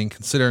disappointing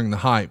considering the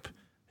hype.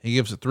 He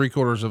gives it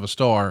 3/4 of a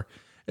star.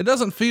 It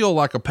doesn't feel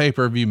like a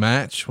pay-per-view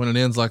match when it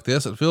ends like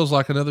this. It feels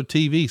like another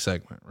TV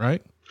segment,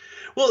 right?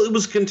 Well, it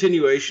was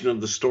continuation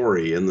of the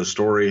story, and the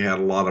story had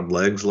a lot of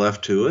legs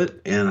left to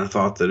it. And I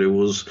thought that it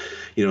was,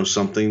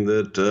 something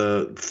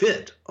that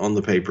fit on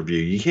the pay-per-view.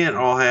 You can't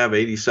all have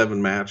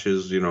 87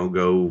 matches,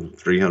 go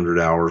 300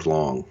 hours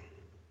long.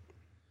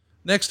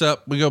 Next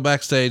up, we go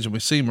backstage and we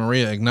see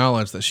Maria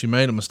acknowledge that she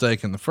made a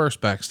mistake in the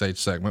first backstage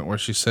segment where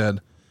she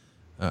said,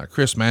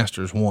 Chris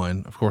Masters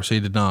won. Of course he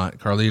did not.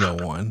 Carlito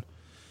won.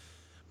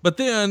 But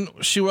then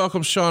she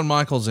welcomes Shawn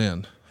Michaels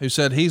in, who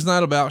said he's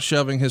not about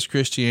shoving his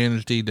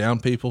Christianity down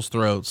people's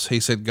throats. He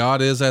said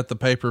God is at the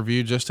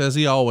pay-per-view just as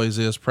he always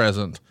is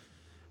present.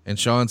 And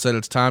Shawn said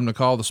it's time to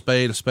call the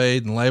spade a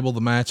spade and label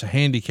the match a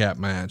handicap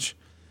match.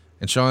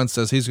 And Shawn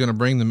says he's going to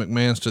bring the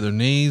McMahons to their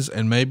knees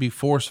and maybe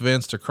force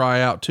Vince to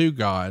cry out to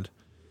God.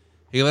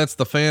 He lets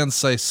the fans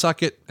say,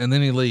 suck it, and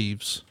then he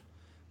leaves.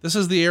 This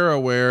is the era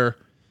where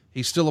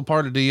he's still a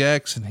part of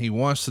DX and he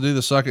wants to do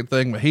the suck it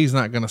thing, but he's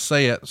not going to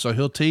say it. So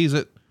he'll tease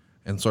it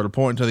and sort of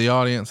point to the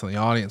audience, and the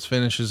audience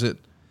finishes it.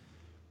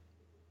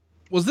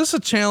 Was this a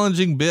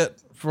challenging bit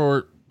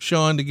for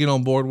Shawn to get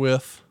on board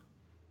with?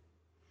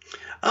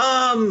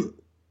 I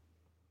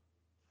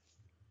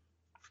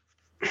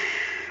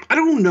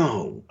don't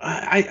know.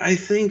 I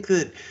think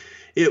that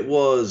it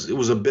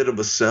was a bit of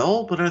a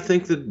sell, but I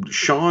think that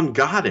Sean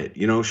got it.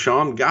 You know,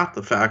 Sean got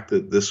the fact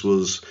that this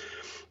was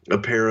a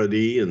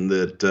parody and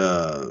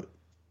that,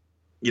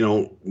 you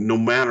know, no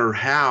matter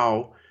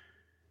how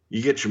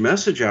you get your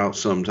message out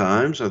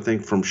sometimes, I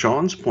think from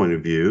Sean's point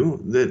of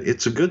view, that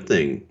it's a good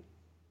thing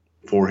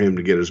for him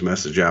to get his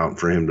message out and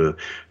for him to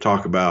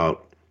talk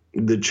about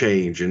the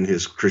change in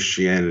his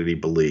Christianity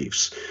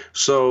beliefs.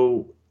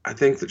 So I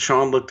think that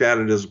Sean looked at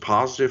it as a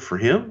positive for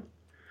him,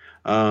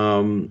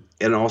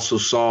 and also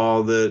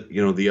saw that,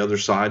 you know, the other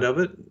side of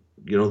it,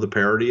 you know, the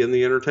parody and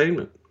the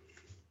entertainment.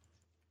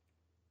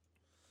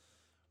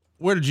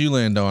 Where did you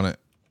land on it?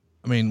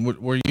 I mean,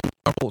 were you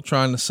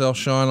trying to sell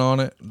Sean on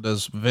it?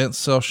 Does Vince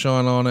sell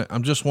Sean on it?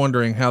 I'm just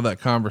wondering how that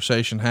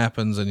conversation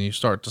happens and you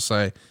start to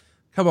say,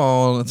 come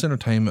on, it's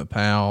entertainment,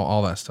 pal,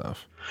 all that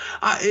stuff.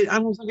 I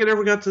don't think it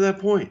ever got to that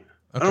point.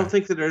 Okay. I don't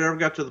think that it ever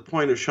got to the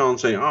point of Sean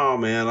saying, oh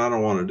man, I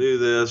don't want to do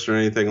this or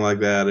anything like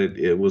that.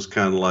 It was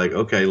kind of like,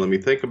 okay, let me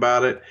think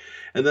about it.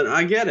 And then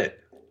I get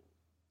it.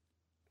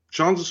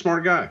 Sean's a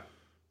smart guy.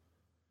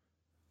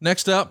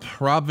 Next up,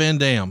 Rob Van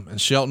Dam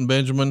and Shelton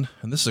Benjamin.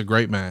 And this is a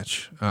great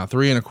match.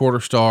 3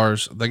 1/4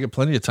 stars. They get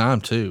plenty of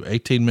time too.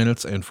 18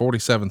 minutes and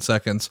 47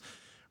 seconds.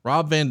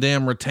 Rob Van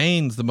Dam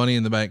retains the Money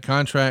in the Bank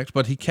contract,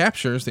 but he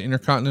captures the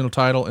Intercontinental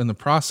title in the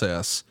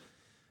process.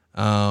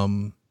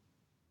 Before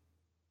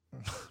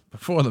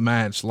the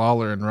match,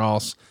 Lawler and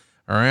Ross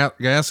are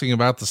asking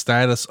about the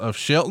status of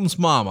Shelton's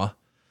mama.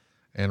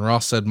 And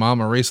Ross said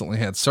mama recently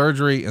had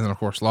surgery. And then of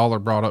course, Lawler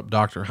brought up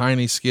Dr.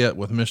 Heine's skit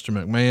with Mr.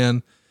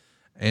 McMahon.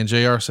 And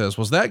JR says,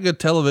 was that good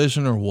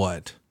television or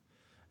what?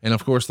 And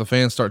of course the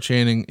fans start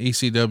chanting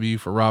ECW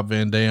for Rob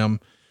Van Dam.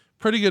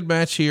 Pretty good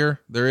match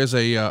here. There is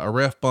a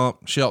ref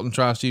bump. Shelton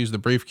tries to use the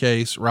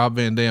briefcase. Rob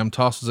Van Dam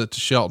tosses it to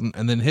Shelton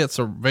and then hits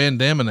a Van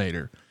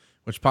Daminator,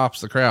 which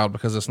pops the crowd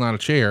because it's not a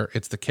chair.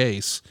 It's the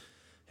case.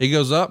 He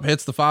goes up,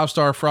 hits the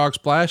 5-star frog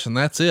splash, and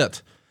that's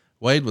it.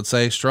 Wade would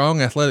say strong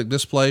athletic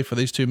display for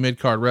these two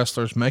mid-card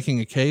wrestlers,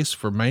 making a case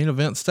for main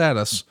event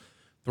status.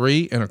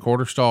 3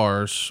 1/4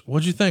 stars.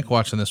 What'd you think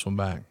watching this one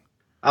back?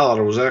 I thought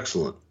it was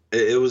excellent.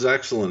 It was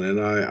excellent.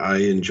 And I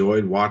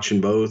enjoyed watching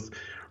both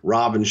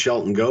Rob and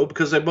Shelton go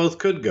because they both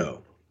could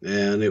go.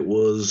 And it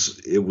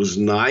was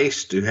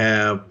nice to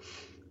have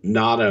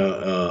not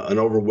an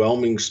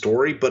overwhelming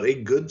story, but a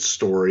good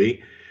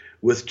story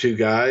with two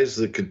guys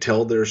that could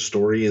tell their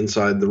story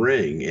inside the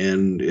ring.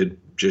 And it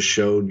just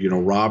showed, you know,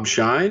 Rob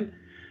shine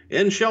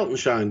and Shelton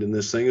shined in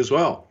this thing as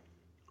well.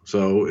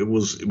 So it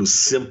was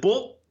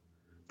simple,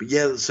 but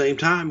yet at the same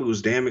time, it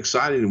was damn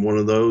exciting and one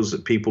of those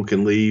that people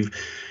can leave,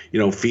 you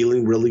know,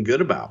 feeling really good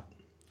about.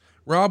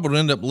 Rob would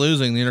end up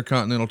losing the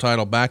Intercontinental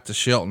title back to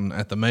Shelton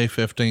at the May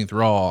 15th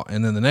Raw.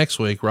 And then the next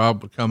week,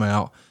 Rob would come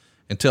out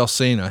and tell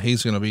Cena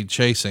he's going to be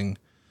chasing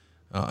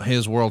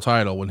his world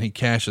title when he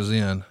cashes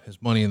in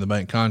his Money in the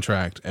Bank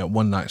contract at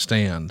One Night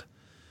Stand.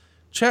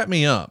 Chat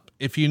me up.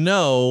 If you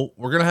know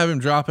we're going to have him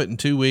drop it in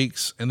 2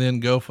 weeks and then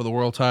go for the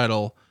world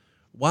title,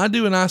 why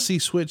do an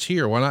IC switch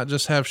here? Why not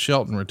just have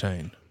Shelton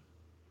retain?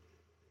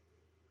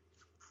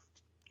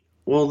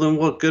 Well, then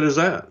what good is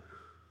that?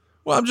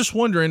 Well, I'm just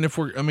wondering if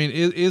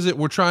is it,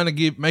 we're trying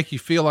to make you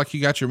feel like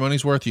you got your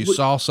money's worth. You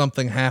saw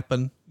something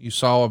happen. You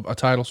saw a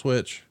title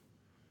switch.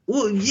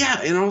 Well, yeah.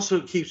 And also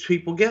it keeps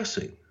people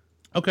guessing.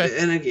 Okay.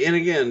 And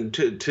again,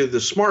 to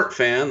the smart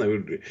fan, they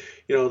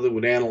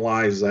would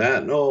analyze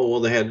that. And, oh, well,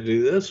 they had to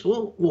do this.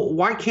 Well,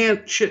 why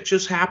can't shit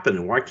just happen?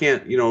 And why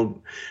can't,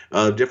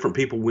 different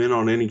people win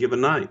on any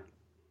given night?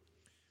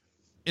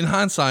 In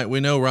hindsight,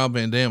 we know Rob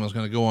Van Dam is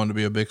going to go on to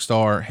be a big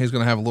star. He's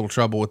going to have a little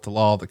trouble with the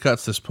law that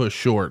cuts this push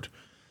short,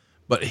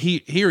 but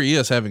here he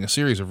is having a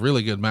series of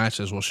really good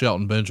matches with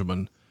Shelton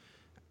Benjamin.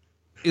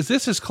 Is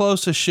this as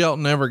close as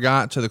Shelton ever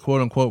got to the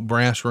quote unquote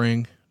brass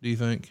ring? Do you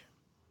think?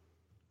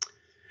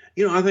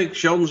 I think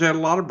Shelton's had a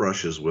lot of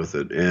brushes with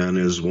it and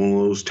is one of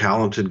those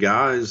talented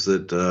guys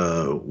that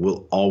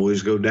will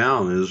always go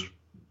down as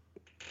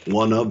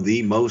one of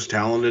the most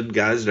talented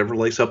guys to ever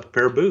lace up a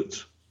pair of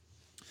boots.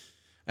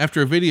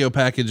 After a video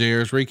package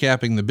airs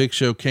recapping the Big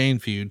Show Kane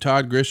feud,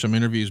 Todd Grisham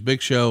interviews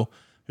Big Show,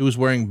 who was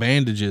wearing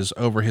bandages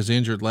over his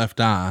injured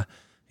left eye.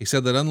 He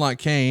said that unlike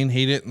Kane,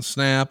 he didn't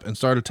snap and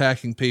start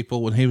attacking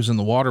people when he was in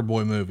the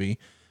Waterboy movie.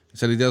 He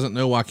said he doesn't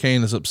know why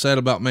Kane is upset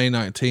about May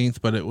 19th,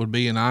 but it would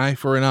be an eye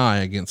for an eye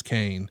against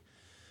Kane.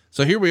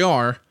 So here we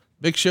are,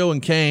 Big Show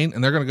and Kane,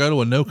 and they're going to go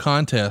to a no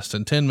contest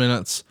in 10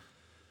 minutes.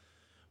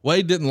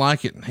 Wade didn't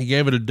like it. He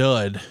gave it a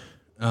dud.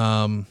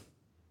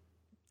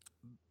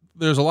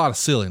 There's a lot of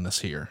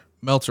silliness here.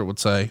 Wade would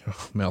say,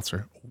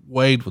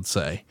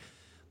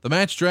 the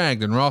match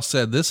dragged and Ross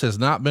said, this has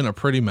not been a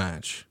pretty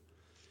match.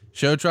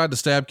 Show tried to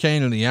stab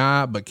Kane in the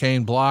eye, but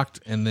Kane blocked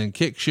and then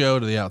kicked Show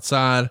to the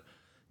outside.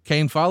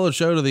 Kane followed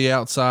Show to the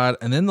outside,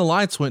 and then the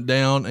lights went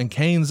down and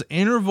Kane's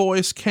inner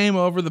voice came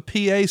over the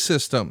PA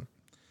system.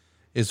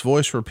 His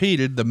voice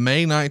repeated the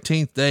May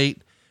 19th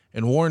date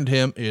and warned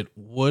him it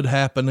would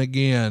happen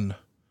again.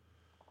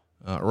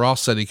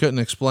 Ross said he couldn't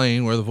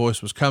explain where the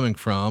voice was coming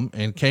from,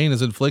 and Kane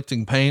is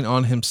inflicting pain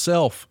on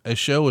himself as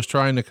Show is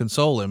trying to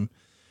console him.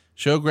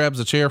 Show grabs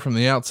a chair from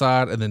the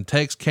outside and then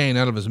takes Kane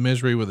out of his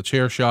misery with a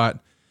chair shot.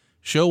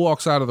 Show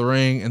walks out of the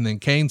ring, and then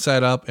Kane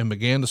sat up and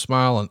began to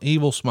smile an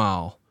evil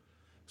smile.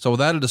 So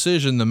without a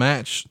decision, the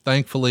match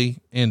thankfully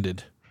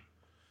ended.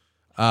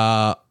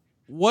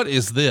 What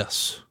is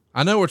this?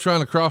 I know we're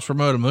trying to cross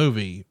promote a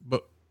movie,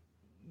 but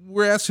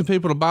we're asking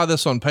people to buy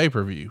this on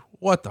pay-per-view.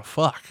 What the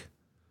fuck?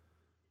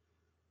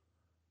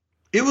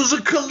 It was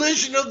a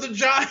collision of the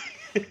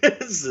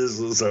giants. This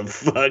was a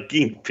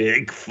fucking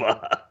big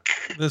fuck.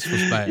 This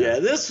was bad. Yeah,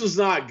 this was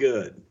not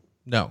good.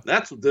 No.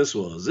 That's what this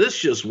was. This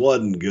just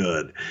wasn't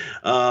good.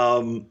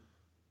 And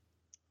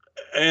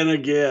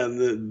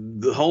again,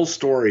 the whole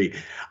story.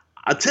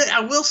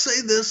 I will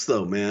say this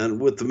though, man,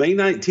 with the May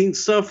 19th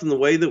stuff and the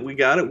way that we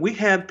got it, we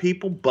had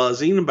people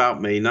buzzing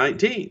about May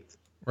 19th.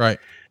 Right.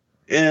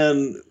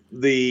 And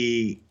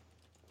at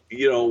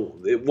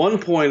one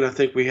point, I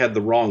think we had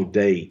the wrong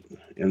date.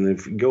 And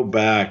if you go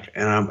back,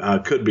 and I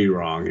could be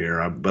wrong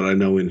here, but I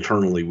know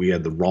internally we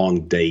had the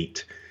wrong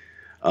date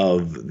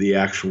of the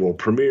actual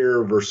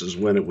premiere versus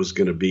when it was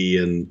going to be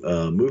in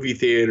movie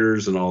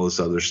theaters and all this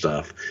other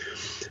stuff.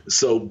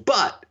 So,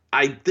 but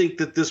I think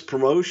that this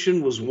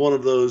promotion was one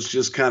of those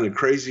just kind of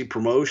crazy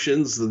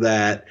promotions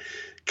that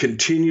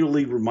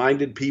continually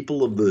reminded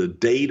people of the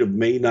date of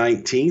May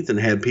 19th and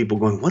had people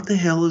going, what the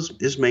hell is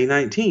May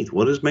 19th?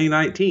 What is May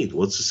 19th?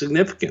 What's the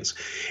significance?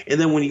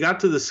 And then when you got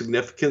to the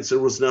significance, there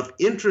was enough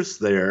interest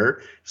there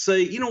to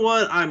say, you know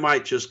what, I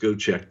might just go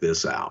check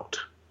this out.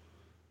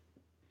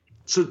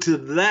 So to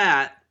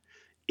that,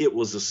 it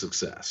was a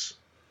success.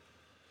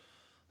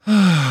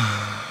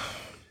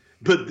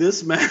 But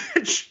this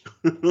match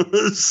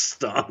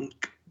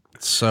stunk.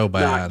 So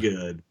bad. Not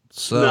good.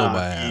 So Not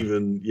bad.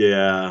 Even,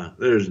 yeah,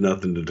 there's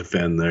nothing to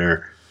defend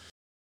there.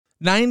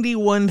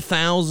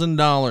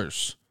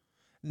 $91,000.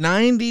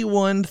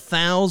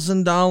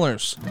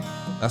 $91,000.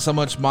 That's how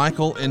much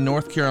Michael in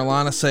North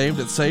Carolina saved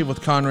at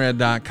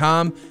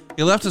SaveWithConrad.com.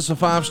 He left us a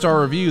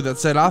 5-star review that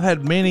said, I've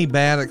had many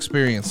bad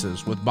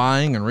experiences with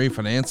buying and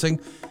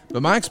refinancing,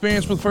 but my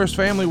experience with First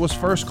Family was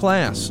first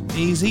class,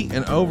 easy,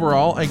 and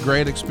overall a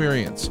great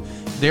experience.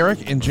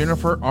 Derek and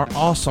Jennifer are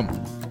awesome.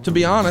 To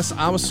be honest,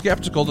 I was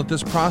skeptical that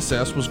this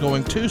process was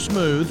going too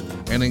smooth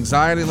and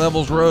anxiety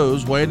levels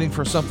rose waiting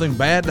for something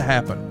bad to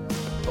happen.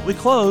 But we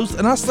closed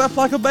and I slept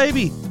like a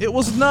baby. It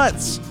was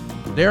nuts.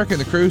 Derek and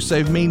the crew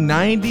saved me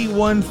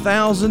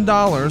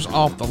 $91,000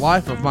 off the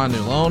life of my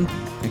new loan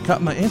and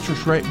cut my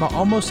interest rate by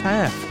almost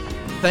half.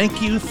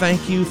 Thank you,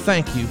 thank you,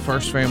 thank you,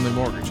 First Family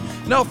Mortgage.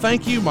 No,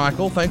 thank you,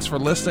 Michael. Thanks for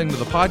listening to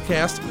the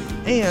podcast,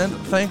 and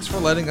thanks for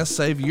letting us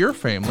save your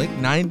family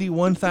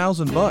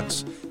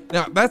 $91,000.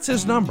 Now, that's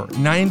his number,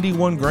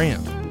 91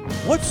 grand.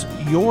 What's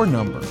your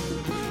number?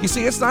 You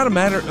see, it's not a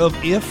matter of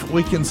if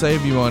we can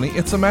save you money,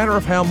 it's a matter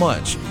of how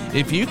much.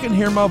 If you can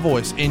hear my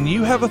voice and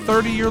you have a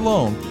 30-year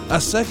loan,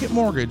 a second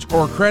mortgage,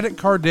 or credit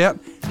card debt,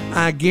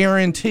 I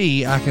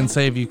guarantee I can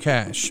save you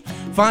cash.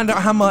 Find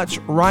out how much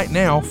right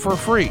now for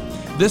free.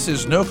 This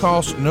is no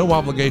cost, no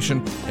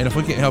obligation, and if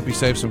we can't help you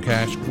save some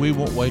cash, we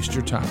won't waste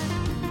your time.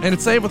 And at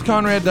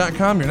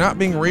SaveWithConrad.com, you're not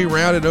being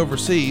rerouted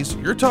overseas.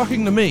 You're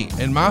talking to me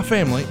and my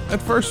family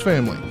at First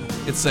Family.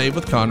 It's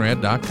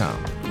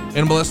SaveWithConrad.com.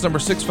 NMLS number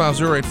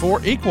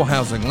 65084, equal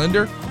housing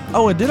lender.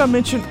 Oh, and did I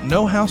mention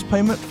no house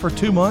payment for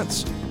 2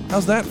 months?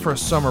 How's that for a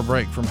summer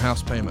break from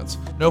house payments?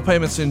 No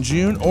payments in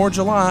June or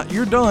July.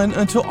 You're done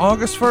until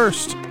August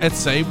 1st at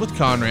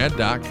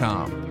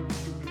SaveWithConrad.com.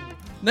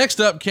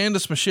 Next up,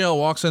 Candice Michelle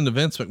walks into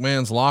Vince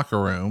McMahon's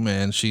locker room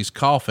and she's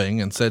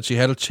coughing and said she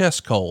had a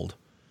chest cold.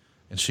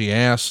 And she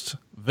asked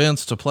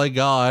Vince to play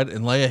God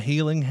and lay a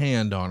healing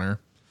hand on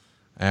her.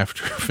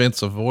 After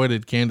Vince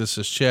avoided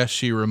Candice's chest,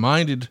 she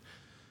reminded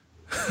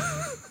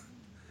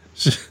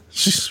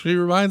she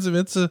reminds him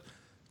it's a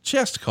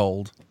chest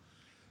cold.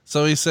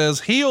 So he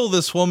says, heal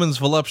this woman's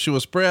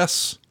voluptuous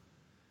breasts.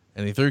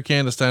 And he threw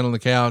Candice down on the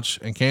couch,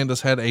 and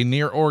Candice had a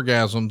near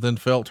orgasm, then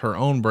felt her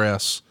own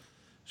breasts.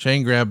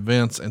 Shane grabbed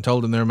Vince and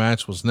told him their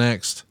match was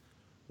next.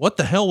 What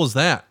the hell was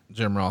that?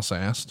 Jim Ross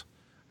asked.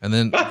 And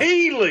then a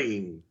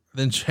healing.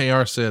 Then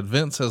JR said,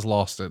 Vince has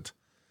lost it.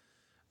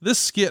 This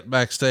skit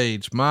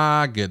backstage,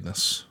 my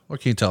goodness.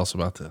 What can you tell us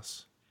about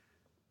this?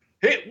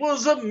 It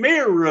was a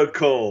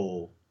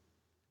miracle.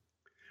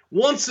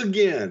 Once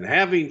again,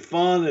 having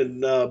fun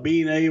and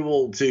being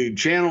able to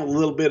channel a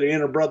little bit of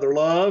inner brother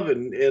love.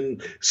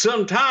 And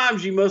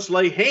sometimes you must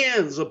lay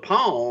hands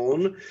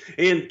upon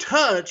and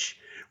touch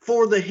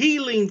for the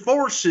healing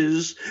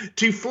forces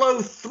to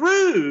flow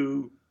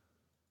through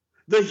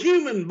the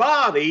human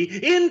body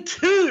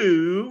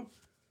into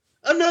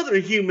another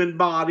human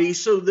body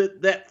so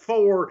that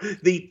for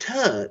the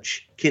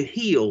touch can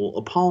heal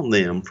upon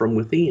them from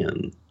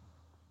within.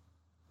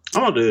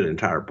 I'm going to do an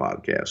entire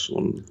podcast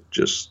on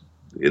just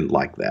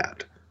like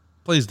that.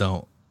 Please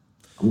don't.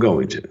 I'm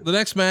going to. The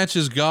next match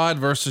is God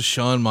versus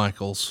Shawn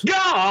Michaels.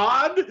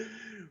 God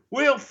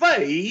will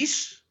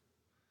face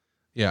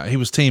Yeah, he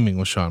was teaming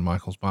with Shawn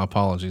Michaels. My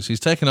apologies. He's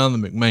taking on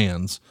the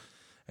McMahons.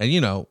 And,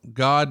 you know,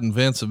 God and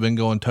Vince have been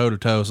going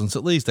toe-to-toe since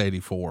at least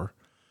 84.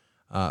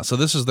 So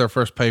this is their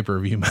first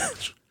pay-per-view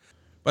match.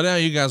 But now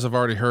you guys have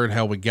already heard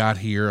how we got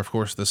here. Of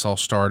course, this all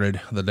started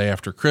the day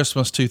after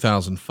Christmas,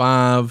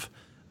 2005,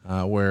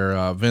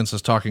 where Vince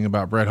is talking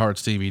about Bret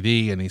Hart's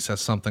DVD, and he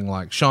says something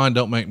like, Shawn,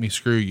 don't make me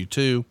screw you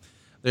too.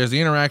 There's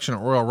the interaction at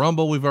Royal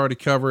Rumble we've already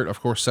covered.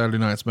 Of course, Saturday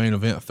night's main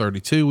event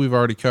 32 we've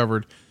already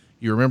covered.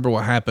 You remember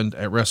what happened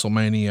at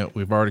WrestleMania.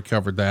 We've already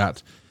covered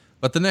that.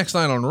 But the next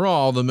night on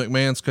Raw, the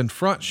McMahons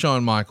confront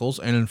Shawn Michaels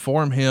and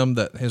inform him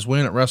that his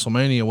win at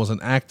WrestleMania was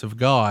an act of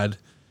God.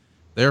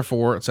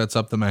 Therefore, it sets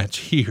up the match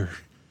here,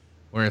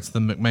 where it's the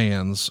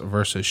McMahons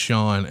versus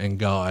Shawn and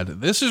God.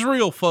 This is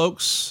real,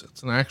 folks.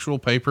 It's an actual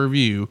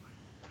pay-per-view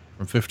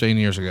from 15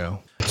 years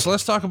ago. So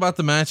let's talk about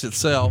the match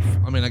itself.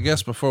 I mean, I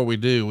guess before we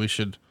do, we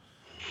should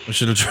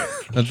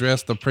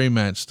address the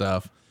pre-match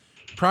stuff.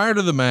 Prior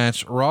to the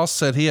match, Ross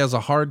said he has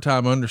a hard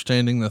time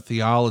understanding the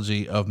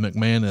theology of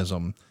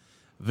McMahonism.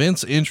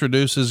 Vince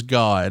introduces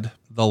God,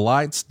 the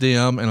lights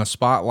dim, and a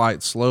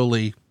spotlight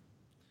slowly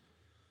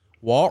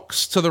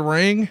walks to the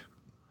ring.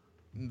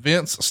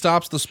 Vince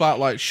stops the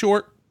spotlight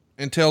short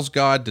and tells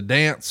God to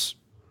dance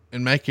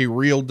and make a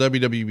real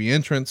WWE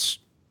entrance.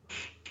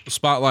 The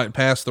spotlight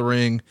passed the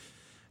ring,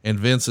 and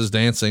Vince is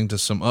dancing to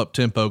some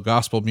up-tempo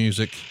gospel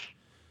music.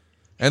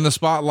 And the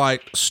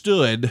spotlight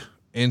stood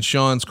in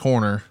Shawn's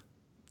corner.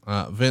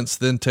 Vince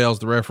then tells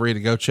the referee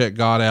to go check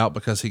God out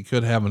because he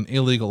could have an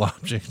illegal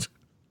object.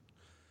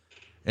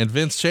 And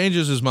Vince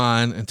changes his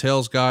mind and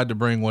tells God to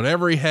bring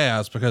whatever he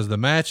has because the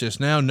match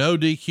is now no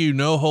DQ,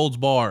 no holds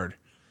barred.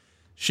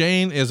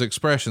 Shane is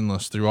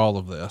expressionless through all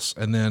of this.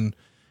 And then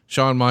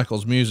Shawn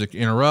Michaels' music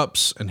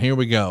interrupts, and here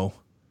we go.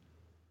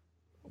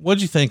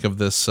 What'd you think of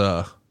this,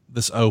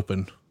 this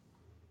open?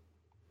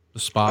 The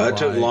spotlight. It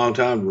took a long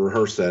time to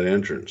rehearse that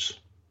entrance.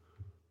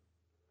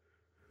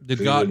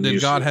 Did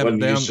God have it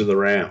down used to the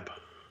ramp?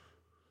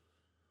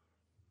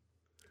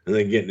 And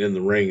then getting in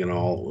the ring and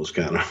all was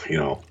kind of, you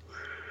know,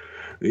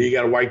 you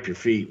got to wipe your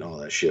feet and all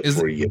that shit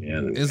before you get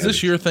in. Is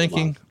this your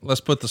thinking? Let's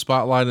put the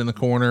spotlight in the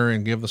corner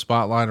and give the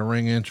spotlight a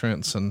ring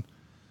entrance. And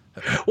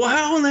well,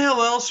 how in the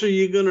hell else are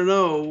you going to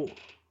know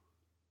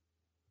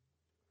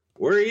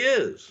where he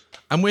is?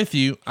 I'm with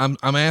you. I'm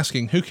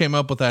asking who came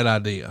up with that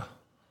idea.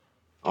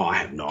 Oh, I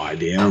have no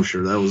idea. I'm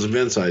sure that was a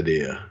Vince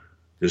idea.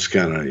 Just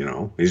kind of, you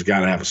know, he's got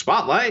to have a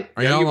spotlight.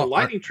 Give him a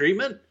lighting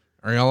treatment.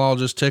 Are y'all all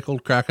just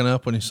tickled, cracking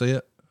up when you see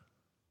it?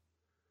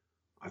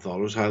 I thought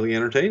it was highly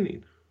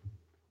entertaining.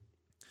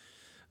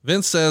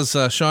 Vince says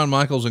Shawn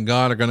Michaels and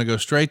God are going to go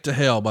straight to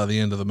hell by the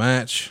end of the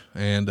match.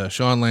 And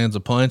Shawn lands a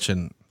punch,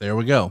 and there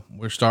we go.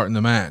 We're starting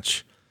the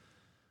match.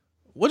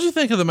 What did you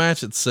think of the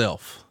match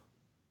itself?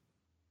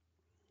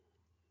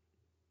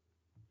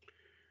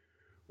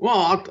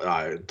 Well,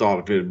 I thought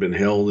if it had been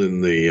held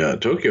in the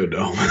Tokyo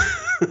Dome,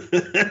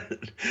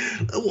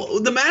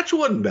 the match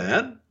wasn't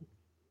bad.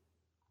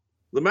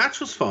 The match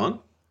was fun.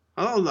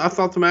 I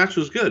thought the match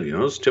was good. You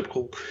know, it's a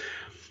typical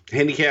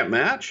handicap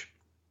match.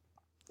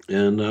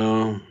 And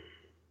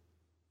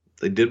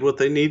they did what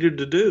they needed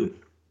to do.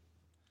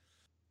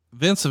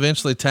 Vince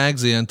eventually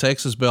tags in,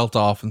 takes his belt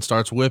off, and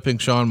starts whipping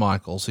Shawn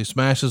Michaels. He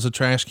smashes a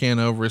trash can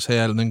over his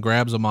head and then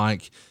grabs a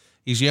mic.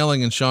 He's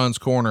yelling in Shawn's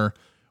corner,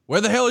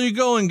 "Where the hell are you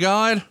going,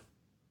 God?"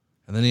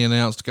 And then he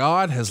announced,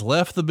 "God has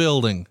left the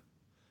building."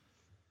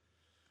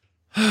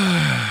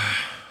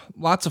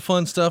 Lots of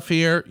fun stuff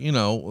here. You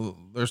know,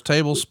 there's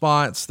table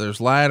spots,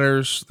 there's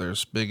ladders,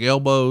 there's big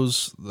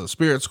elbows. The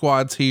Spirit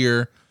Squad's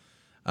here.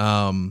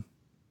 The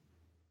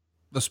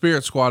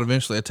Spirit Squad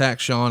eventually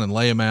attacks Shawn and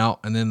lay him out,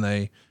 and then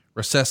they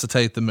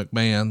resuscitate the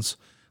McMahons.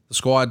 The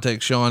Squad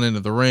takes Shawn into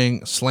the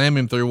ring, slam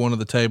him through one of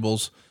the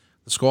tables.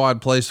 The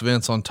Squad placed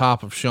Vince on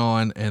top of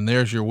Shawn, and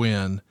there's your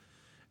win.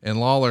 And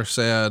Lawler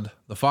said,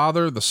 "The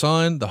Father, the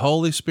Son, the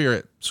Holy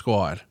Spirit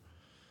Squad."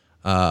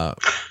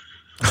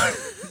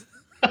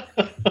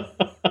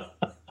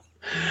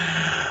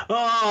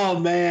 Oh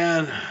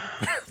man.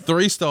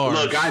 3 stars.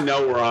 Look, I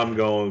know where I'm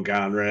going,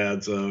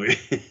 Conrad. So I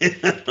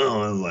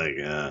was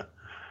like,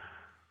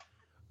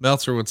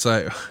 Meltzer would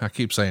say, I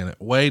keep saying it.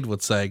 Wade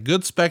would say,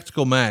 "Good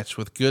spectacle match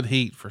with good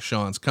heat for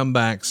Shawn's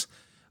comebacks.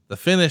 The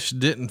finish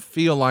didn't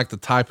feel like the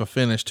type of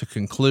finish to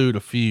conclude a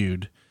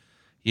feud."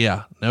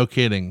 Yeah, no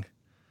kidding.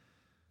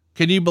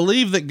 Can you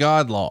believe that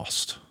God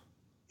lost?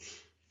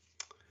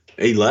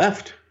 He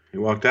left. He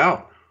walked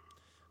out.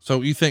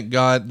 So you think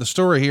the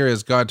story here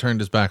is God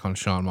turned his back on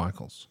Shawn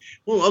Michaels?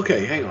 Well,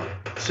 okay, hang on.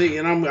 See,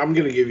 and I'm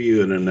going to give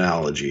you an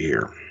analogy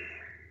here.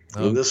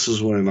 Oh. And this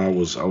is when I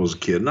was a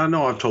kid, and I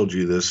know I've told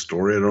you this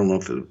story. I don't know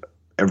if I've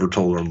ever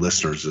told our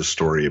listeners this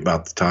story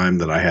about the time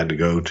that I had to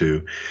go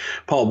to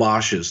Paul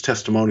Bosch's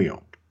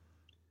testimonial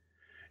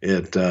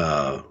at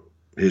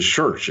his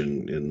church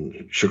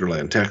in Sugar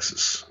Land,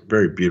 Texas.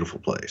 Very beautiful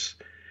place.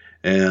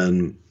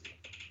 And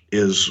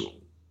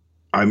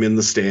I'm in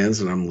the stands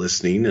and I'm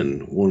listening,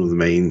 and one of the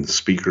main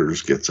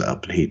speakers gets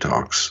up and he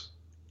talks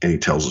and he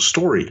tells a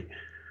story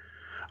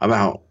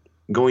about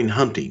going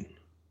hunting.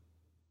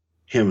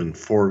 him and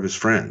 4 of his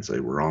friends. They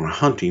were on a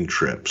hunting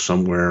trip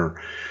somewhere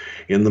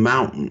in the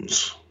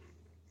mountains.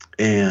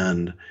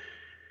 And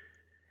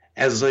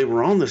as they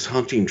were on this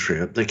hunting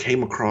trip, they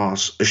came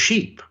across a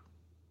sheep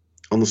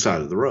on the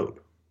side of the road.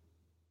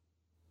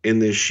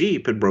 And this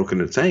sheep had broken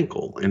its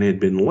ankle and had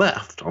been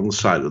left on the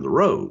side of the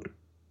road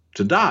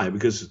to die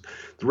because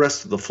the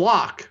rest of the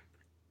flock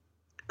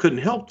couldn't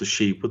help the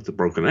sheep with the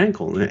broken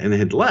ankle and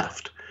had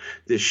left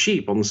this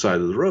sheep on the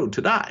side of the road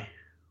to die.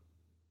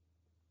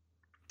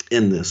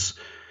 And this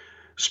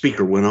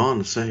speaker went on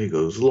to say, he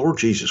goes, Lord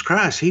Jesus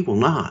Christ, he will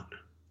not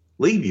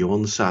leave you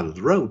on the side of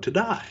the road to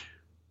die.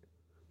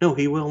 No,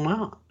 he will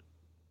not.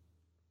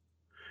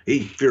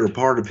 If you're a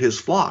part of his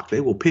flock, they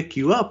will pick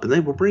you up and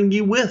they will bring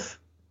you with,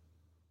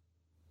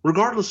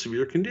 regardless of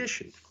your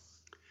condition.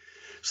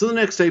 So the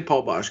next day,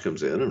 Paul Bosch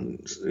comes in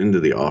and into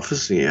the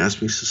office, and he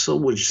asked me, he says, so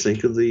what did you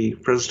think of the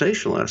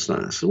presentation last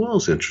night? I said, well, it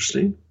was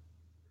interesting.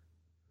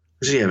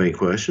 Does he have any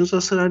questions? I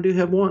said, I do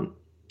have one.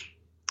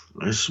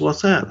 I said,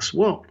 what's that? I said,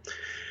 well,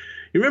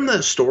 you remember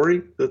that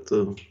story that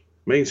the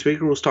main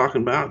speaker was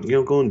talking about,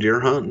 going deer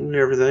hunting and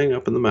everything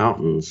up in the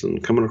mountains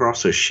and coming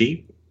across a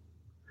sheep?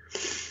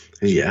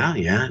 And yeah,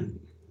 he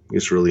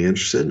gets really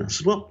interested. And I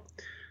said, well,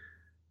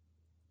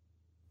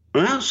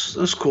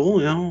 that's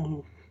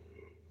cool,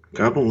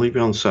 God won't leave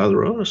you on the side of the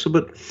road. I said,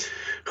 but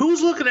who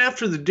was looking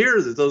after the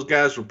deer that those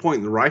guys were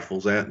pointing the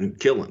rifles at and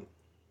killing?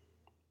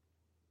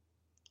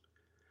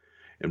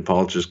 And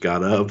Paul just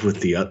got up with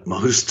the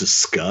utmost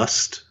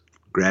disgust,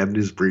 grabbed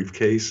his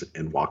briefcase,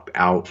 and walked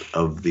out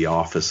of the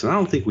office. And I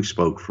don't think we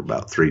spoke for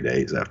about 3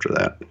 days after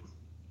that.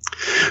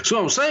 So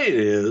what I'm saying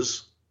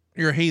is,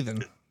 you're a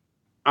heathen.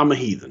 I'm a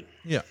heathen.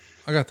 Yeah,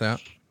 I got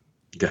that.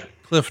 Okay.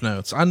 Cliff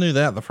notes. I knew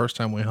that the first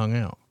time we hung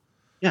out.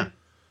 Yeah.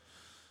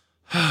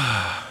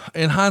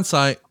 In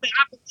hindsight, I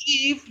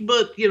believe,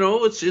 but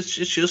it's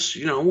just,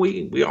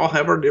 we all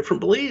have our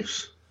different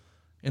beliefs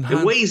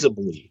and ways of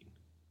believing.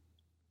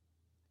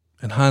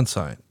 In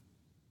hindsight,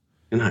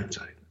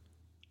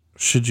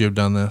 should you have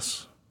done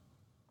this?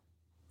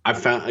 I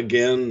found,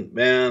 again,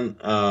 man,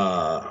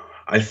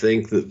 I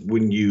think that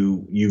when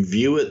you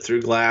view it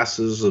through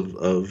glasses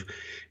of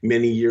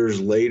many years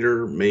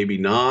later, maybe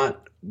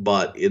not,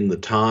 but in the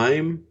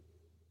time,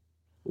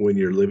 when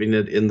you're living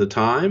it in the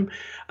time,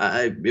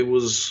 it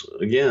was,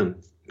 again,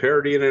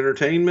 parody and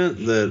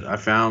entertainment that I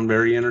found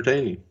very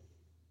entertaining.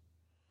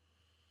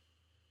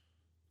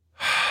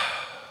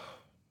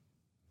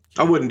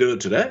 I wouldn't do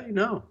it today.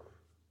 No.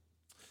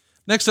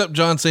 Next up,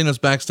 John Cena's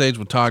backstage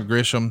with Todd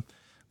Grisham.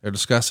 They're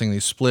discussing the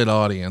split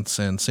audience,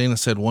 and Cena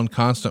said one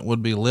constant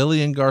would be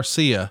Lillian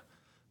Garcia,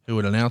 who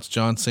would announce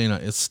John Cena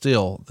is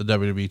still the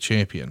WWE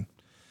champion.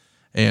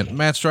 And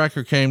Matt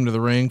Striker came to the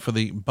ring for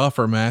the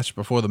buffer match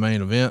before the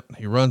main event.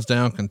 He runs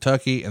down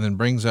Kentucky and then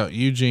brings out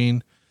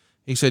Eugene.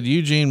 He said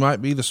Eugene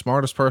might be the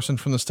smartest person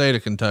from the state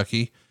of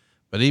Kentucky,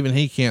 but even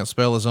he can't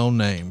spell his own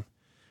name.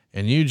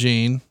 And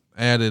Eugene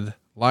added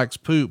likes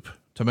poop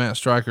to Matt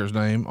Striker's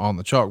name on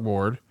the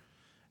chalkboard,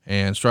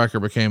 and Striker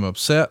became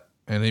upset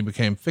and he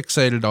became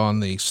fixated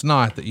on the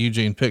snot that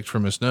Eugene picked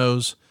from his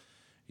nose.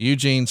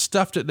 Eugene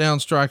stuffed it down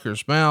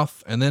Striker's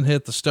mouth and then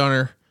hit the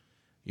stunner.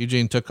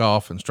 Eugene took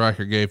off and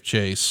Striker gave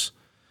chase.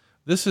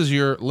 This is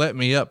your let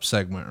me up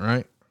segment,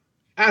 right?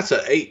 That's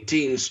an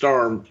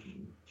 18-star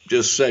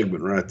just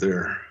segment right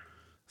there.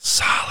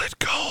 Solid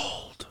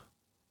gold.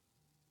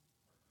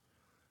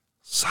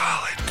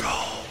 Solid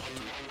gold.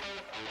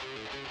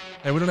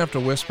 Hey, we don't have to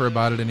whisper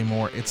about it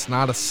anymore. It's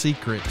not a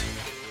secret,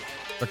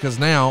 because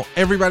now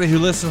everybody who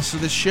listens to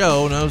this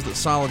show knows that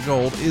Solid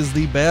Gold is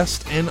the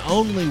best and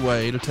only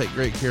way to take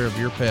great care of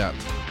your pet.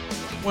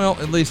 Well,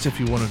 at least if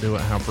you want to do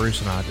it how Bruce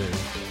and I do.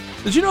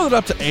 Did you know that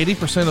up to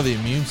 80% of the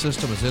immune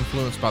system is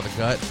influenced by the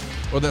gut,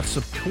 or that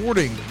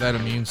supporting that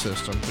immune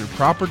system through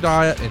proper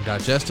diet and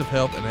digestive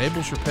health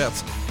enables your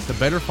pets to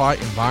better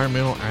fight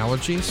environmental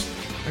allergies?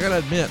 I gotta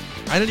admit,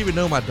 I didn't even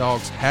know my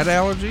dogs had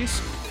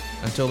allergies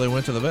until they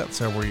went to the vet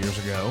several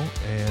years ago,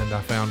 and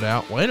I found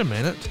out, wait a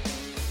minute,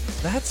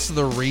 that's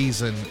the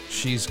reason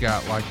she's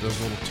got like those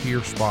little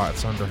tear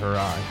spots under her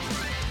eye.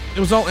 It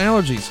was all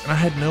allergies, and I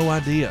had no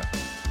idea.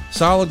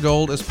 Solid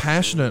Gold is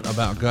passionate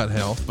about gut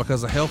health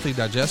because a healthy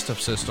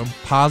digestive system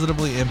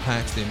positively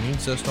impacts the immune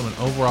system and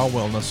overall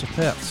wellness of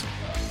pets.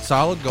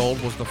 Solid Gold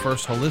was the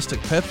first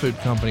holistic pet food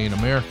company in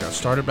America,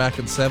 started back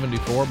in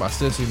 '74 by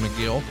Sissy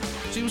McGill.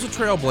 She was a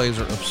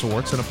trailblazer of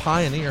sorts and a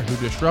pioneer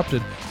who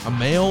disrupted a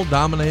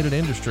male-dominated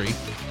industry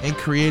and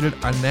created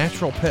a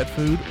natural pet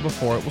food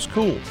before it was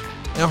cool.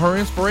 Now, her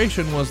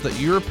inspiration was that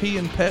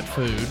European pet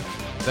food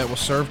that was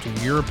served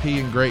to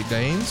European Great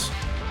Danes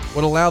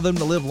would allow them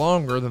to live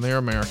longer than their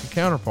American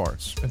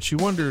counterparts. And she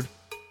wondered,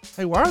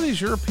 hey, why are these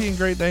European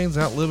Great Danes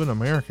outliving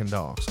American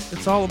dogs?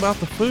 It's all about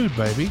the food,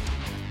 baby.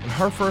 And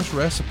her first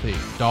recipe,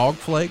 dog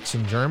flakes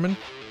in German,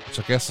 which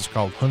I guess is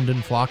called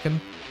Hundenflocken,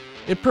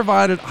 it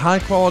provided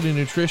high-quality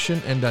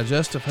nutrition and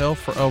digestive health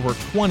for over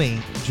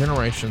 20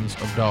 generations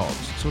of dogs.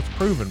 So it's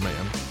proven,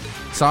 man.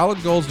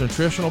 Solid Gold's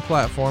nutritional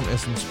platform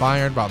is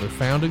inspired by their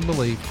founding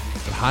belief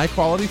that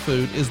high-quality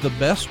food is the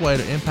best way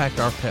to impact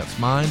our pet's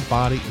mind,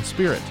 body, and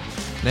spirit.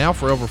 Now,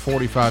 for over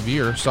 45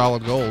 years,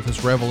 Solid Gold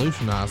has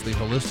revolutionized the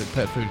holistic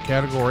pet food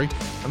category,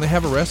 and they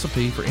have a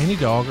recipe for any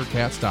dog or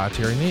cat's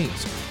dietary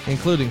needs,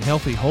 including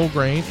healthy whole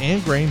grain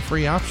and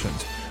grain-free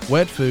options,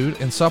 wet food,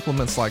 and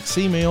supplements like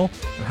sea meal,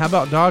 and how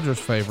about Dodger's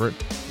favorite,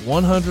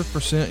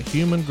 100%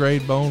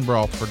 human-grade bone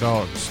broth for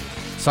dogs.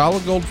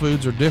 Solid Gold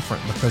foods are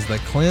different because they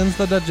cleanse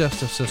the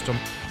digestive system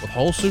with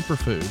whole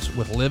superfoods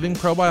with living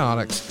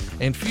probiotics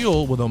and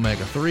fuel with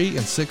omega-3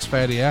 and 6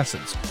 fatty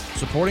acids,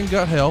 supporting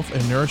gut health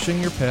and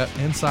nourishing your pet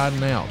inside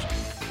and out.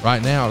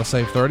 Right now, to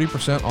save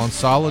 30% on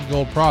Solid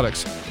Gold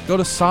products, go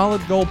to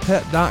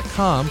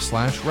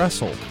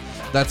solidgoldpet.com/wrestle.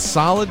 That's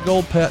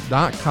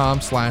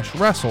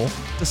solidgoldpet.com/wrestle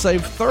to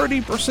save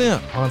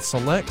 30% on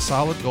select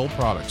Solid Gold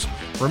products.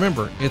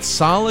 Remember, it's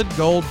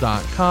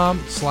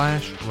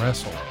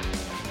solidgold.com/wrestle.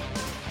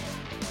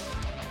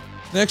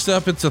 Next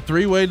up, it's a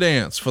three-way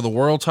dance for the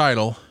world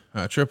title.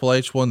 Triple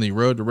H won the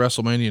Road to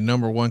WrestleMania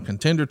 #1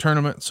 contender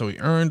tournament, so he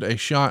earned a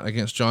shot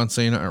against John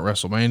Cena at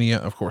WrestleMania.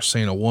 Of course,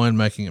 Cena won,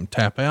 making him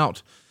tap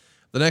out.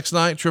 The next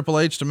night, Triple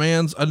H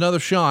demands another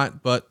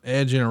shot, but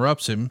Edge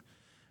interrupts him,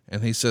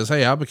 and he says,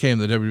 hey, I became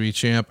the WWE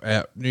champ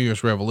at New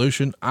Year's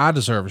Revolution. I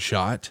deserve a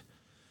shot.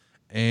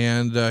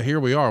 And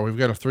here we are. We've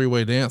got a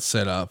three-way dance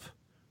set up.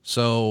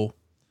 So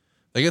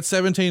they get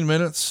 17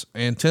 minutes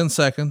and 10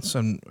 seconds.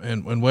 And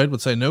when Wade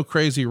would say no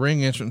crazy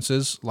ring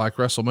entrances like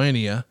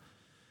WrestleMania,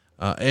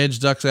 Edge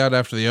ducks out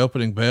after the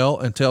opening bell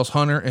and tells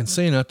Hunter and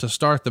Cena to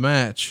start the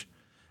match.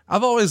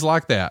 I've always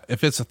liked that.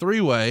 If it's a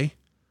three-way,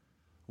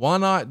 why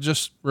not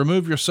just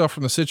remove yourself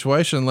from the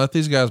situation and let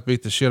these guys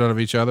beat the shit out of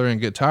each other and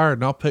get tired,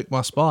 and I'll pick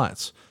my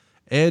spots.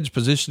 Edge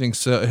positioning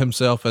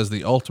himself as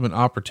the ultimate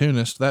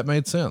opportunist. That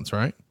made sense,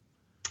 right?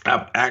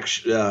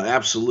 Actually,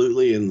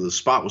 absolutely. And the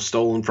spot was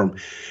stolen from,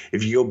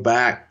 if you go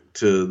back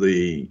to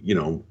the,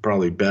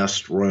 probably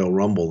best Royal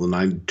Rumble, the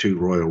 92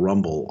 Royal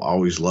Rumble, I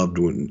always loved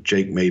when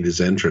Jake made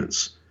his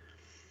entrance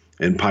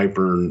and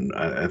Piper, and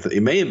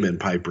it may have been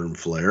Piper and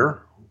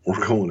Flair were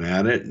going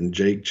at it, and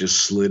Jake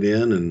just slid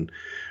in and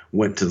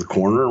went to the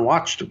corner and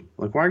watched him.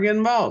 Like, why get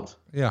involved?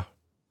 Yeah.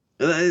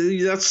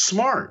 That's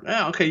smart.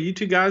 Yeah. Okay. You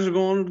two guys are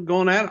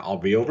going at it. I'll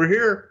be over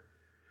here.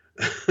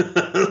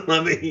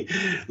 let me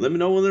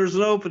know when there's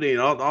an opening.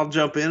 I'll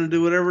jump in and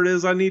do whatever it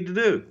is I need to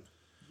do.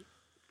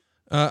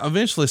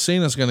 Eventually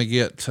Cena's going to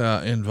get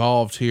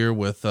involved here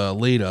with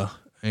Lita,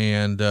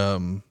 and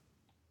there's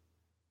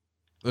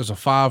a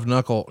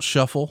 5-knuckle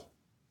shuffle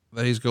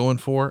that he's going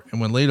for.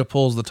 And when Lita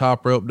pulls the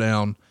top rope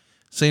down,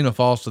 Cena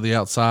falls to the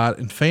outside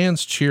and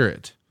fans cheer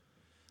it.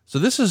 So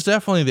this is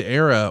definitely the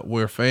era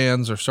where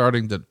fans are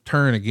starting to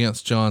turn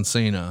against John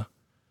Cena.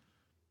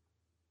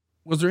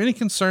 Was there any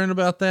concern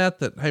about that,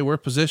 hey, we're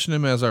positioning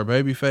him as our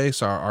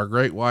babyface, our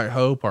great white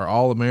hope, our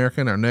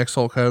All-American, our next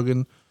Hulk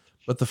Hogan,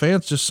 but the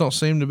fans just don't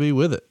seem to be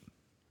with it?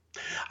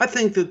 I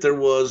think that there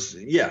was,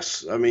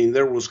 yes. I mean,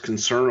 there was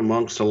concern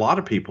amongst a lot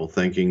of people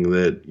thinking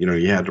that,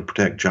 you had to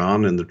protect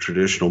John in the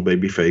traditional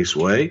babyface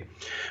way,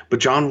 but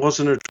John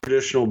wasn't a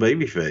traditional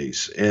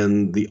babyface,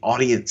 and the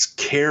audience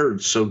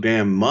cared so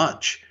damn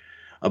much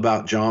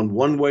about John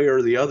one way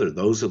or the other.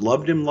 Those that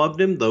loved him.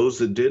 Those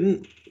that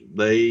didn't,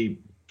 they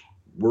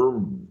were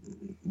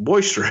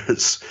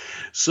boisterous.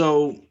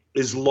 So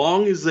as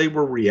long as they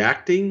were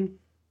reacting,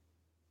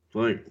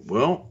 like,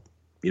 well,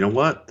 you know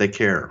what? They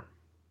care.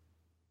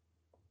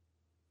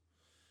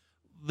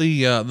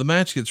 The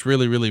match gets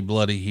really, really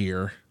bloody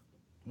here.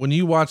 When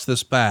you watch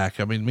this back,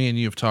 I mean, me and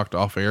you have talked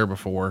off air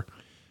before,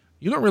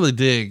 you don't really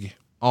dig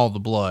all the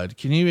blood.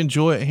 Can you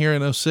enjoy it here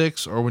in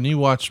 06, or when you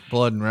watch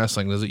blood in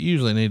wrestling, does it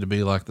usually need to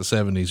be like the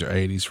 70s or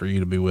 80s for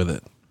you to be with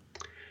it?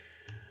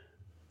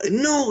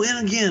 No.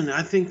 And again,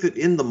 I think that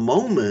in the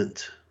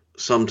moment,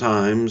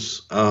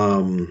 sometimes,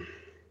 the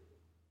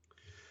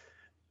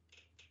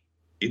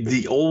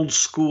old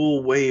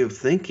school way of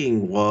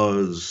thinking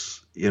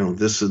was,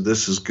 this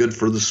is good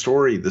for the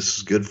story. This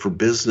is good for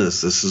business.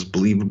 This is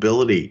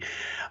believability.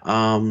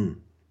 And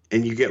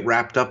you get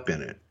wrapped up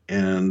in it.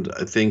 And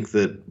I think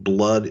that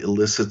blood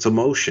elicits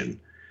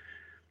emotion.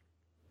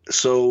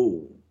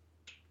 So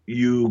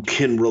you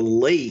can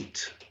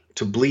relate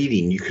to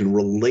bleeding. You can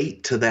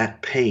relate to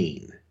that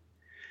pain.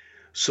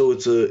 So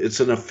it's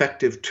an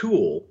effective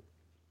tool.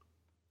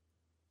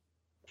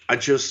 I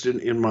just,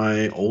 in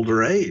my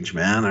older age,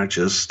 man, I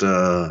just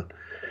kind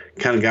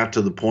of got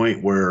to the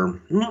point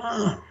where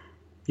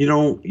you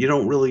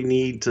don't really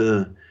need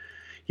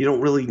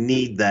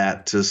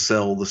that to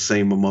sell the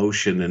same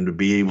emotion and to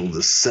be able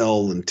to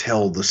sell and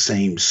tell the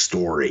same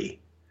story.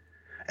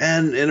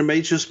 And it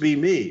may just be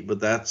me, but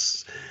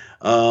that's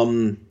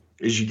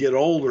as you get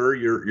older,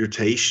 your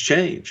tastes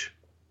change.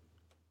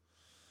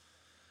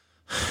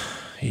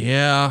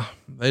 Yeah,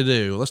 they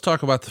do. Let's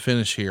talk about the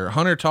finish here.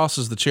 Hunter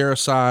tosses the chair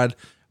aside,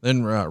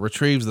 then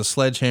retrieves the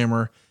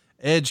sledgehammer.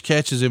 Edge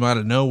catches him out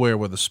of nowhere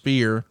with a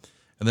spear,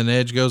 and then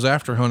Edge goes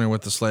after Hunter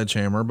with the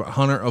sledgehammer, but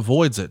Hunter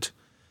avoids it.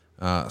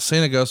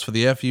 Cena goes for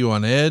the FU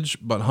on Edge,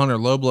 but Hunter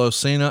low blows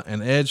Cena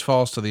and Edge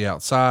falls to the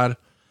outside.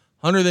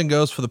 Hunter then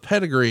goes for the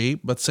pedigree,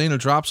 but Cena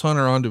drops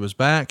Hunter onto his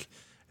back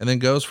and then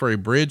goes for a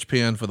bridge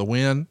pin for the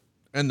win,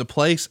 and the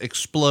place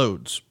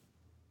explodes.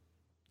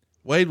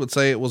 Wade would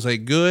say it was a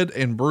good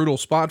and brutal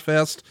spot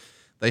fest.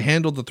 They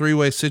handled the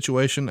three-way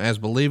situation as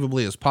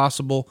believably as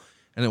possible,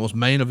 and it was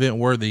main event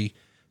worthy.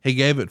 He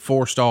gave it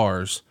 4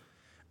 stars.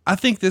 I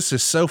think this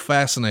is so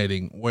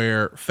fascinating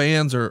where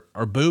fans are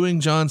booing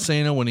John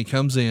Cena when he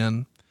comes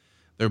in.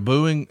 They're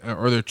booing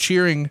or they're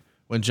cheering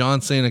when John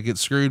Cena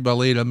gets screwed by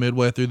Lita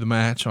midway through the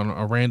match on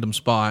a random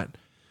spot.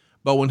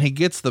 But when he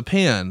gets the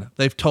pin,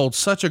 they've told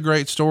such a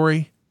great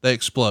story, they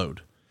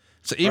explode.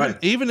 So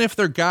even if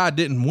their guy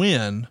didn't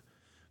win,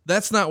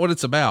 that's not what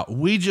it's about.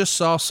 We just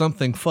saw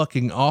something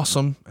fucking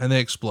awesome and they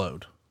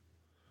explode.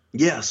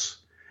 Yes.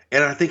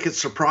 And I think it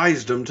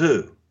surprised them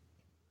too.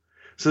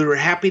 So they were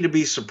happy to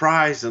be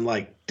surprised and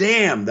like,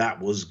 damn,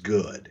 that was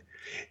good.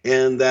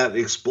 And that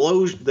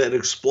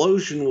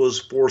explosion was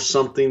for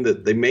something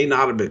that they may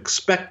not have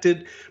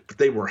expected, but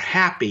they were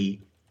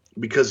happy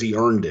because he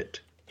earned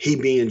it. He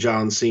being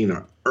John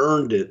Cena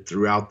earned it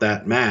throughout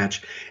that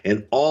match.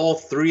 And all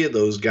 3 of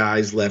those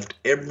guys left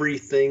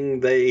everything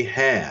they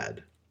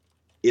had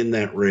in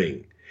that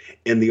ring.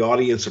 And the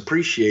audience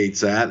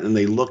appreciates that, and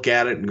they look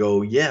at it and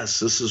go, yes,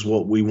 this is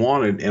what we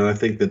wanted. And I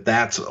think that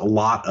that's a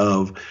lot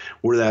of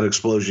where that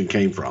explosion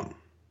came from.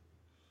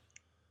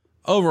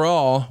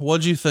 Overall,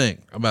 what'd you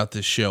think about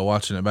this show,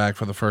 watching it back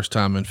for the first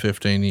time in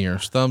 15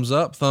 years? Thumbs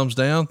up, thumbs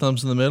down,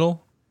 thumbs in the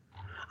middle?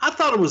 I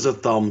thought it was a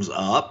thumbs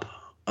up.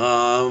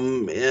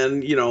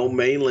 And, you know,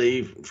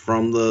 mainly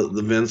from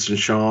the Vince and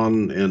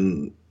Shawn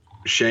and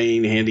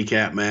Shane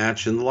handicap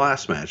match and the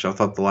last match. I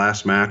thought the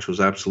last match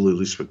was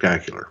absolutely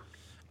spectacular.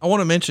 I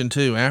want to mention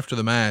too, after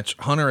the match,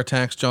 Hunter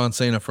attacks John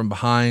Cena from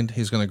behind.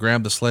 He's going to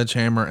grab the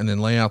sledgehammer and then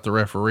lay out the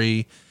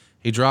referee.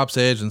 He drops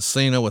Edge and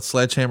Cena with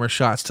sledgehammer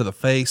shots to the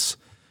face.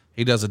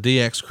 He does a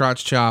DX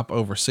crotch chop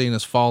over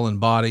Cena's fallen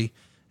body,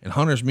 and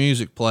Hunter's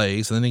music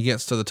plays. And then he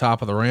gets to the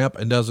top of the ramp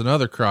and does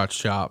another crotch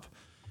chop.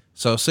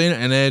 So Cena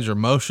and Edge are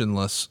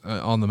motionless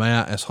on the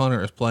mat as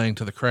Hunter is playing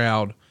to the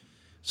crowd.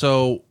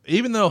 So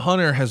even though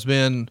Hunter has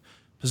been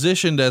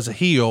positioned as a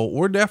heel,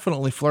 we're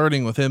definitely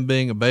flirting with him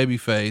being a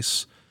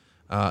babyface.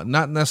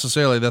 Not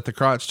necessarily that the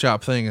crotch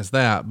chop thing is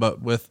that,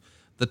 but with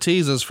the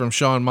teases from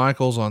Shawn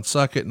Michaels on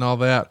Suck It and all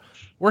that,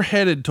 we're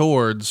headed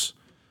towards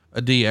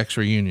a DX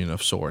reunion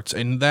of sorts.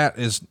 And that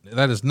is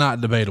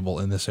not debatable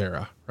in this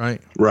era,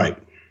 right? Right.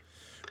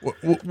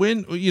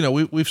 When, you know,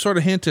 we've sort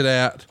of hinted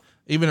at,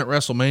 even at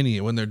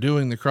WrestleMania, when they're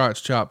doing the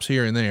crotch chops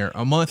here and there,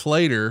 a month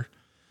later,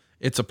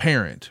 it's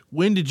apparent.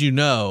 When did you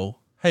know,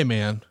 hey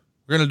man,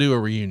 we're going to do a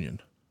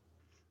reunion?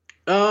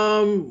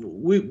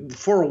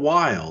 For a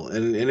while,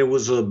 and it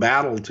was a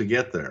battle to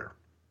get there.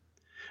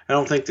 I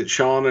don't think that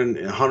Shawn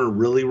and Hunter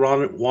really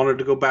wanted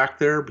to go back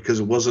there because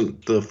it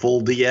wasn't the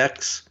full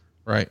DX.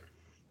 Right.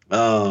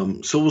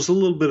 So it was a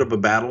little bit of a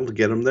battle to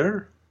get them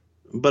there,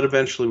 but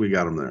eventually we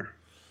got them there.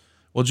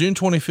 Well, June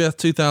 25th,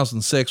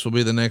 2006 will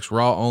be the next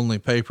Raw only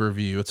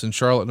pay-per-view. It's in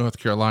Charlotte, North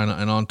Carolina.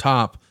 And on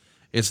top,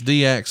 it's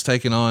DX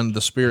taking on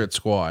the Spirit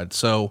Squad.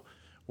 So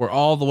we're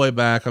all the way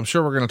back. I'm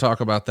sure we're going to talk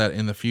about that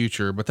in the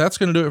future, but that's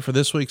going to do it for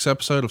this week's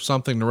episode of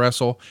Something to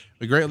Wrestle.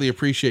 We greatly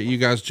appreciate you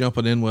guys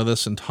jumping in with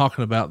us and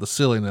talking about the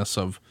silliness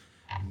of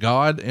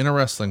God in a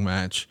wrestling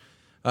match.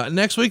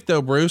 Next week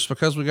though, Bruce,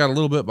 because we got a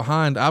little bit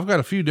behind, I've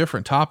got a few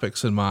different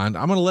topics in mind.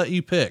 I'm going to let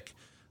you pick.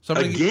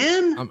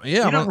 Again?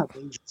 Yeah. You know how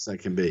dangerous that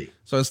can be.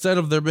 So instead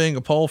of there being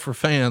a poll for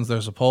fans,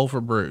 there's a poll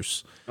for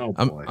Bruce. Oh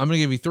boy. I'm going to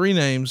give you 3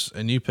 names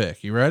and you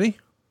pick. You ready?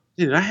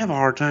 Dude, I have a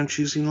hard time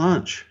choosing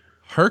lunch.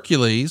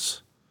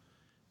 Hercules,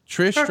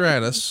 Trish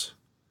Stratus,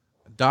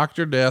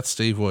 Dr. Death,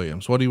 Steve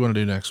Williams. What do you want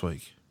to do next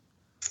week?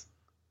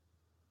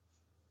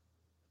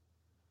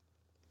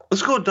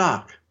 Let's go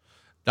Doc.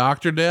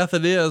 Dr. Death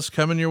it is,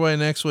 coming your way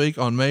next week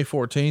on May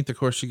 14th. Of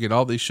course, you get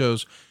all these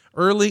shows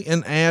early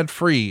and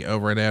ad-free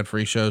over at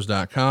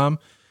adfreeshows.com.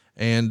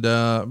 And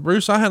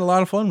Bruce, I had a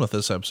lot of fun with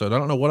this episode. I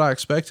don't know what I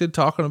expected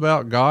talking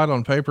about God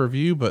on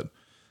pay-per-view, but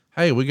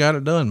hey, we got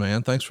it done,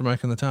 man. Thanks for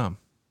making the time.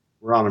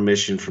 We're on a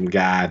mission from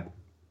God.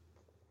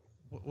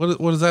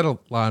 What is that a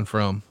line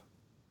from?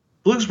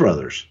 Blues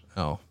Brothers.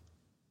 Oh.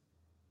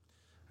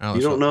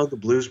 You don't know the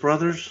Blues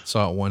Brothers?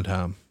 Saw it one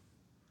time.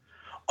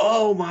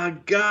 Oh my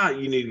God.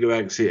 You need to go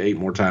back and see it 8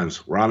 more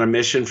times. We're on a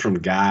mission from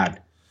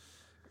God.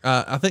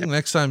 I think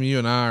next time you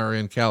and I are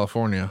in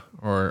California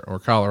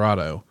or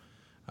Colorado,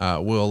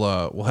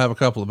 we'll have a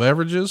couple of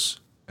beverages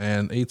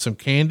and eat some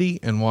candy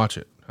and watch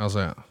it. How's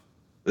that?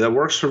 That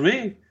works for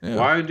me. Yeah.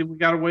 Why did we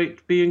got to wait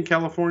to be in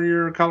California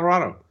or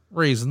Colorado?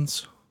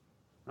 Reasons.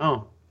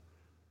 Oh,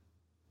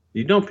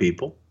 you know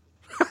people.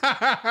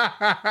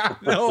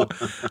 No,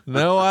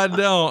 I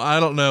don't. I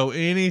don't know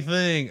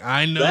anything.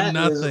 I know that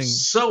nothing.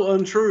 Is so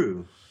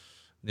untrue.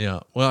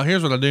 Yeah. Well,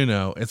 here's what I do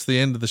know. It's the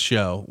end of the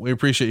show. We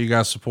appreciate you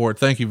guys' support.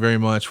 Thank you very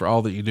much for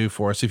all that you do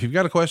for us. If you've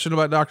got a question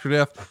about Dr.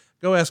 Death,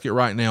 go ask it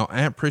right now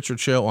at Pritchard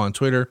Show on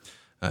Twitter.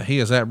 He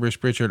is at Bruce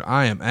Pritchard.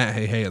 I am at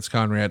Hey, it's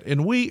Conrad,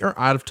 and we are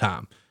out of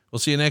time. We'll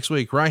see you next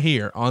week right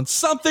here on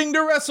Something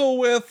to Wrestle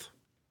With.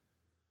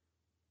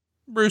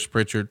 Bruce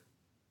Pritchard.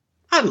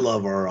 I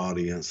love our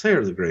audience. They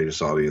are the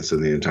greatest audience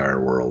in the entire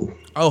world.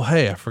 Oh,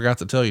 hey, I forgot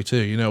to tell you too.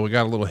 You know, we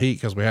got a little heat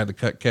because we had to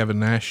cut Kevin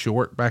Nash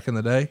short back in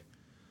the day.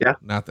 Yeah.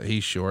 Not that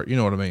he's short. You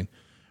know what I mean?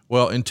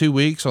 Well, in 2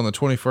 weeks on the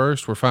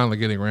 21st, we're finally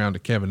getting around to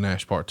Kevin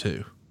Nash part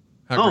 2.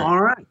 All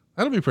right.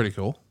 That'll be pretty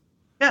cool.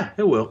 Yeah,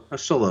 it will. I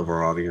still love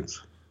our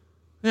audience.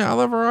 Yeah, I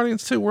love our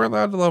audience too. We're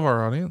allowed to love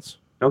our audience.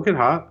 Don't get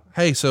hot.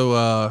 Hey,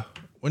 so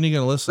when are you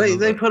going to listen?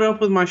 They put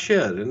up with my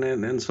shit,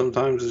 and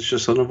sometimes it's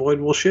just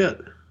unavoidable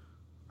shit.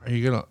 Are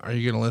you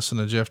gonna listen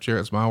to Jeff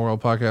Jarrett's My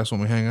World podcast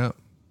when we hang up?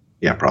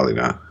 Yeah, probably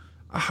not.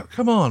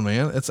 Come on,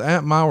 man. It's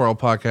at My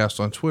World Podcast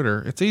on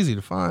Twitter. It's easy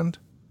to find.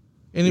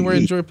 Anywhere you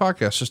enjoy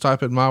podcasts, just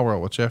type in My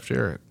World with Jeff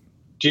Jarrett.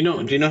 Do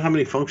you know how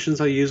many functions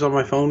I use on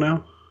my phone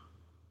now?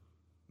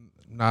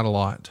 Not a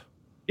lot.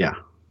 Yeah.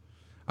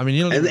 I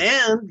mean,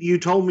 and you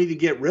told me to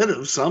get rid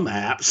of some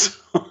apps.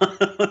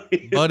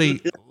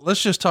 Buddy,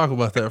 let's just talk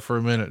about that for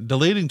a minute.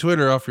 Deleting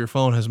Twitter off your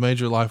phone has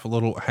made your life a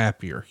little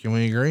happier. Can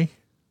we agree?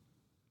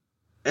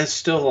 It's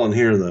still on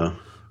here though.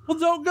 Well,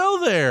 don't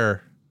go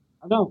there.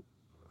 I don't.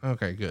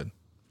 Okay, good.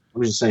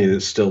 I'm just saying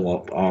it's still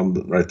up on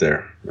right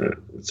there.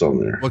 It's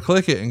on there. Well,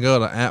 click it and go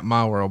to at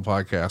My World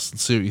Podcast and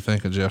see what you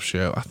think of Jeff's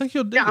show. I think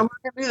you'll do. Yeah, I'm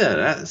gonna do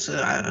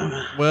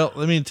that. Well,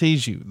 let me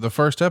tease you. The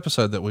first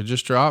episode that we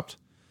just dropped,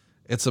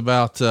 it's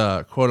about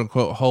quote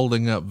unquote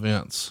holding up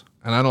Vince,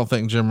 and I don't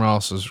think Jim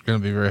Ross is going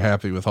to be very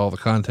happy with all the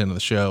content of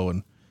the show.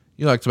 And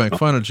you like to make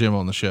fun of Jim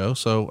on the show,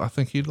 so I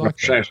think you'd like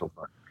that.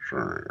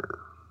 Sure.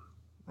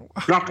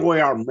 Not the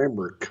way I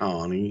remember it,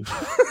 Connie.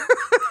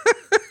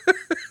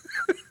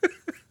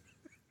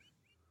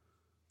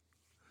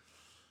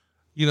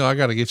 You know, I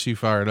got to get you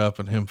fired up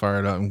and him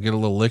fired up and get a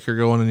little liquor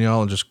going in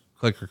y'all and just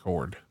click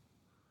record.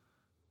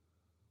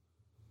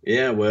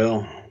 Yeah,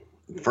 well,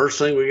 first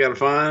thing we got to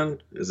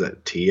find is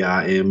that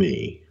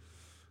TIME.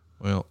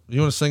 Well, you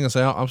want to sing us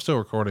out? I'm still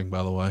recording,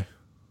 by the way.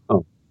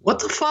 Oh, what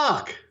the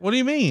fuck? What do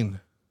you mean?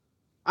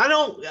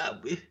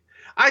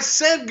 I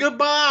said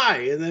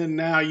goodbye, and then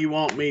now you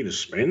want me to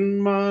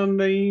spend my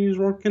days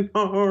working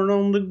hard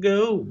on the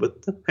go,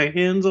 but the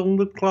hands on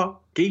the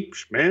clock keep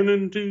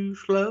spinning too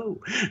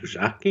slow. 'Cause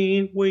I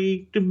can't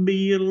wait to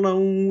be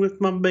alone with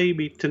my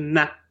baby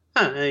tonight.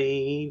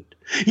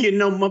 You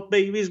know my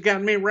baby's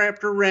got me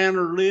wrapped around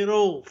her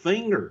little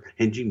finger,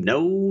 and you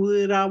know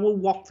that I will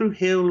walk through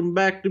hell and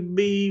back to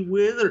be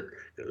with her.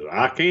 'Cause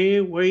I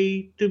can't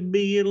wait to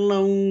be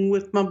alone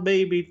with my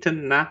baby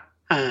tonight.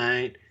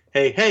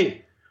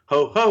 Hey.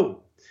 Ho,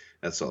 ho.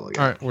 That's all I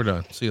got. All right, we're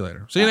done. See you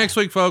later. See you next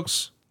week,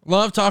 folks.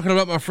 Love talking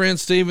about my friend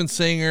Steven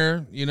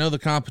Singer. You know, the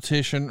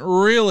competition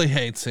really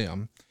hates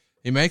him.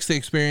 He makes the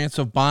experience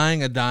of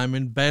buying a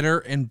diamond better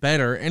and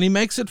better, and he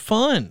makes it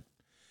fun.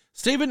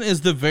 Steven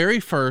is the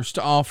very first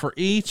to offer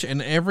each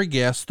and every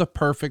guest the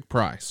perfect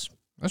price.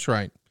 That's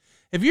right.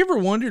 Have you ever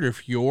wondered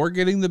if you're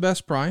getting the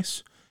best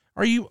price?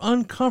 Are you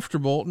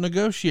uncomfortable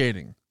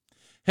negotiating?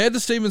 Head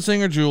to Steven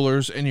Singer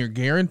Jewelers and you're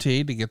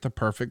guaranteed to get the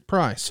perfect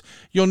price.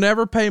 You'll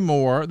never pay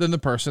more than the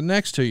person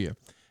next to you.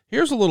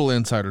 Here's a little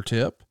insider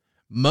tip.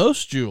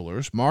 Most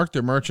jewelers mark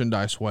their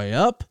merchandise way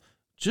up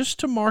just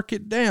to mark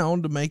it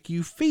down to make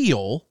you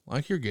feel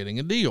like you're getting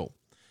a deal.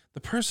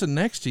 The person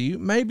next to you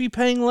may be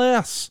paying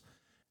less.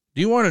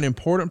 Do you want an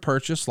important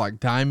purchase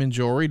like diamond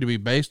jewelry to be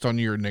based on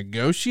your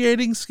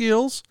negotiating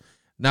skills?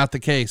 Not the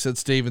case at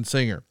Steven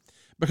Singer.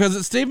 Because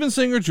at Steven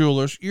Singer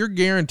Jewelers, you're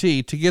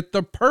guaranteed to get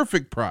the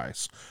perfect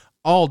price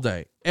all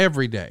day,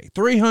 every day,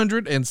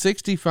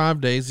 365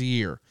 days a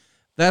year.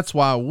 That's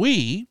why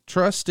we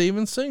trust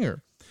Steven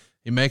Singer.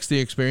 He makes the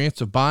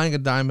experience of buying a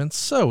diamond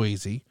so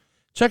easy.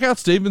 Check out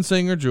Steven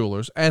Singer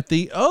Jewelers at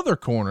the other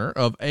corner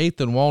of 8th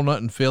and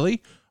Walnut in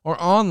Philly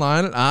or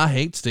online at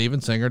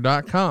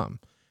IHateStevenSinger.com.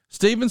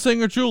 Steven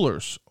Singer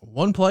Jewelers,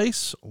 one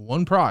place,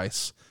 one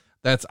price.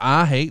 That's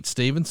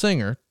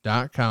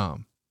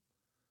IHateStevenSinger.com.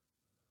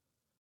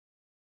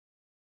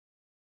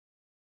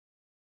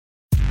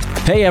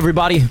 Hey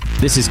everybody,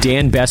 this is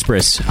Dan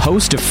Bespris,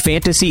 host of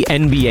Fantasy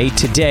NBA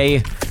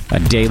Today, a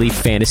daily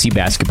fantasy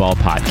basketball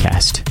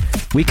podcast.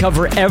 We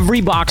cover every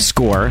box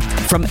score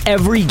from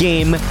every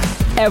game,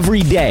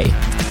 every day.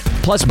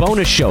 Plus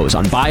bonus shows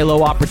on buy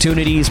low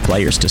opportunities,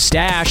 players to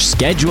stash,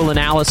 schedule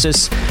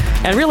analysis,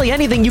 and really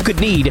anything you could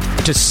need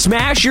to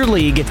smash your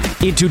league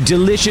into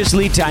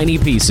deliciously tiny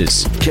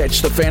pieces.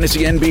 Catch the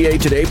Fantasy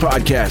NBA Today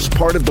podcast,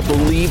 part of the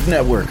Believe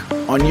Network,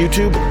 on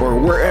YouTube or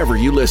wherever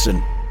you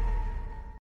listen.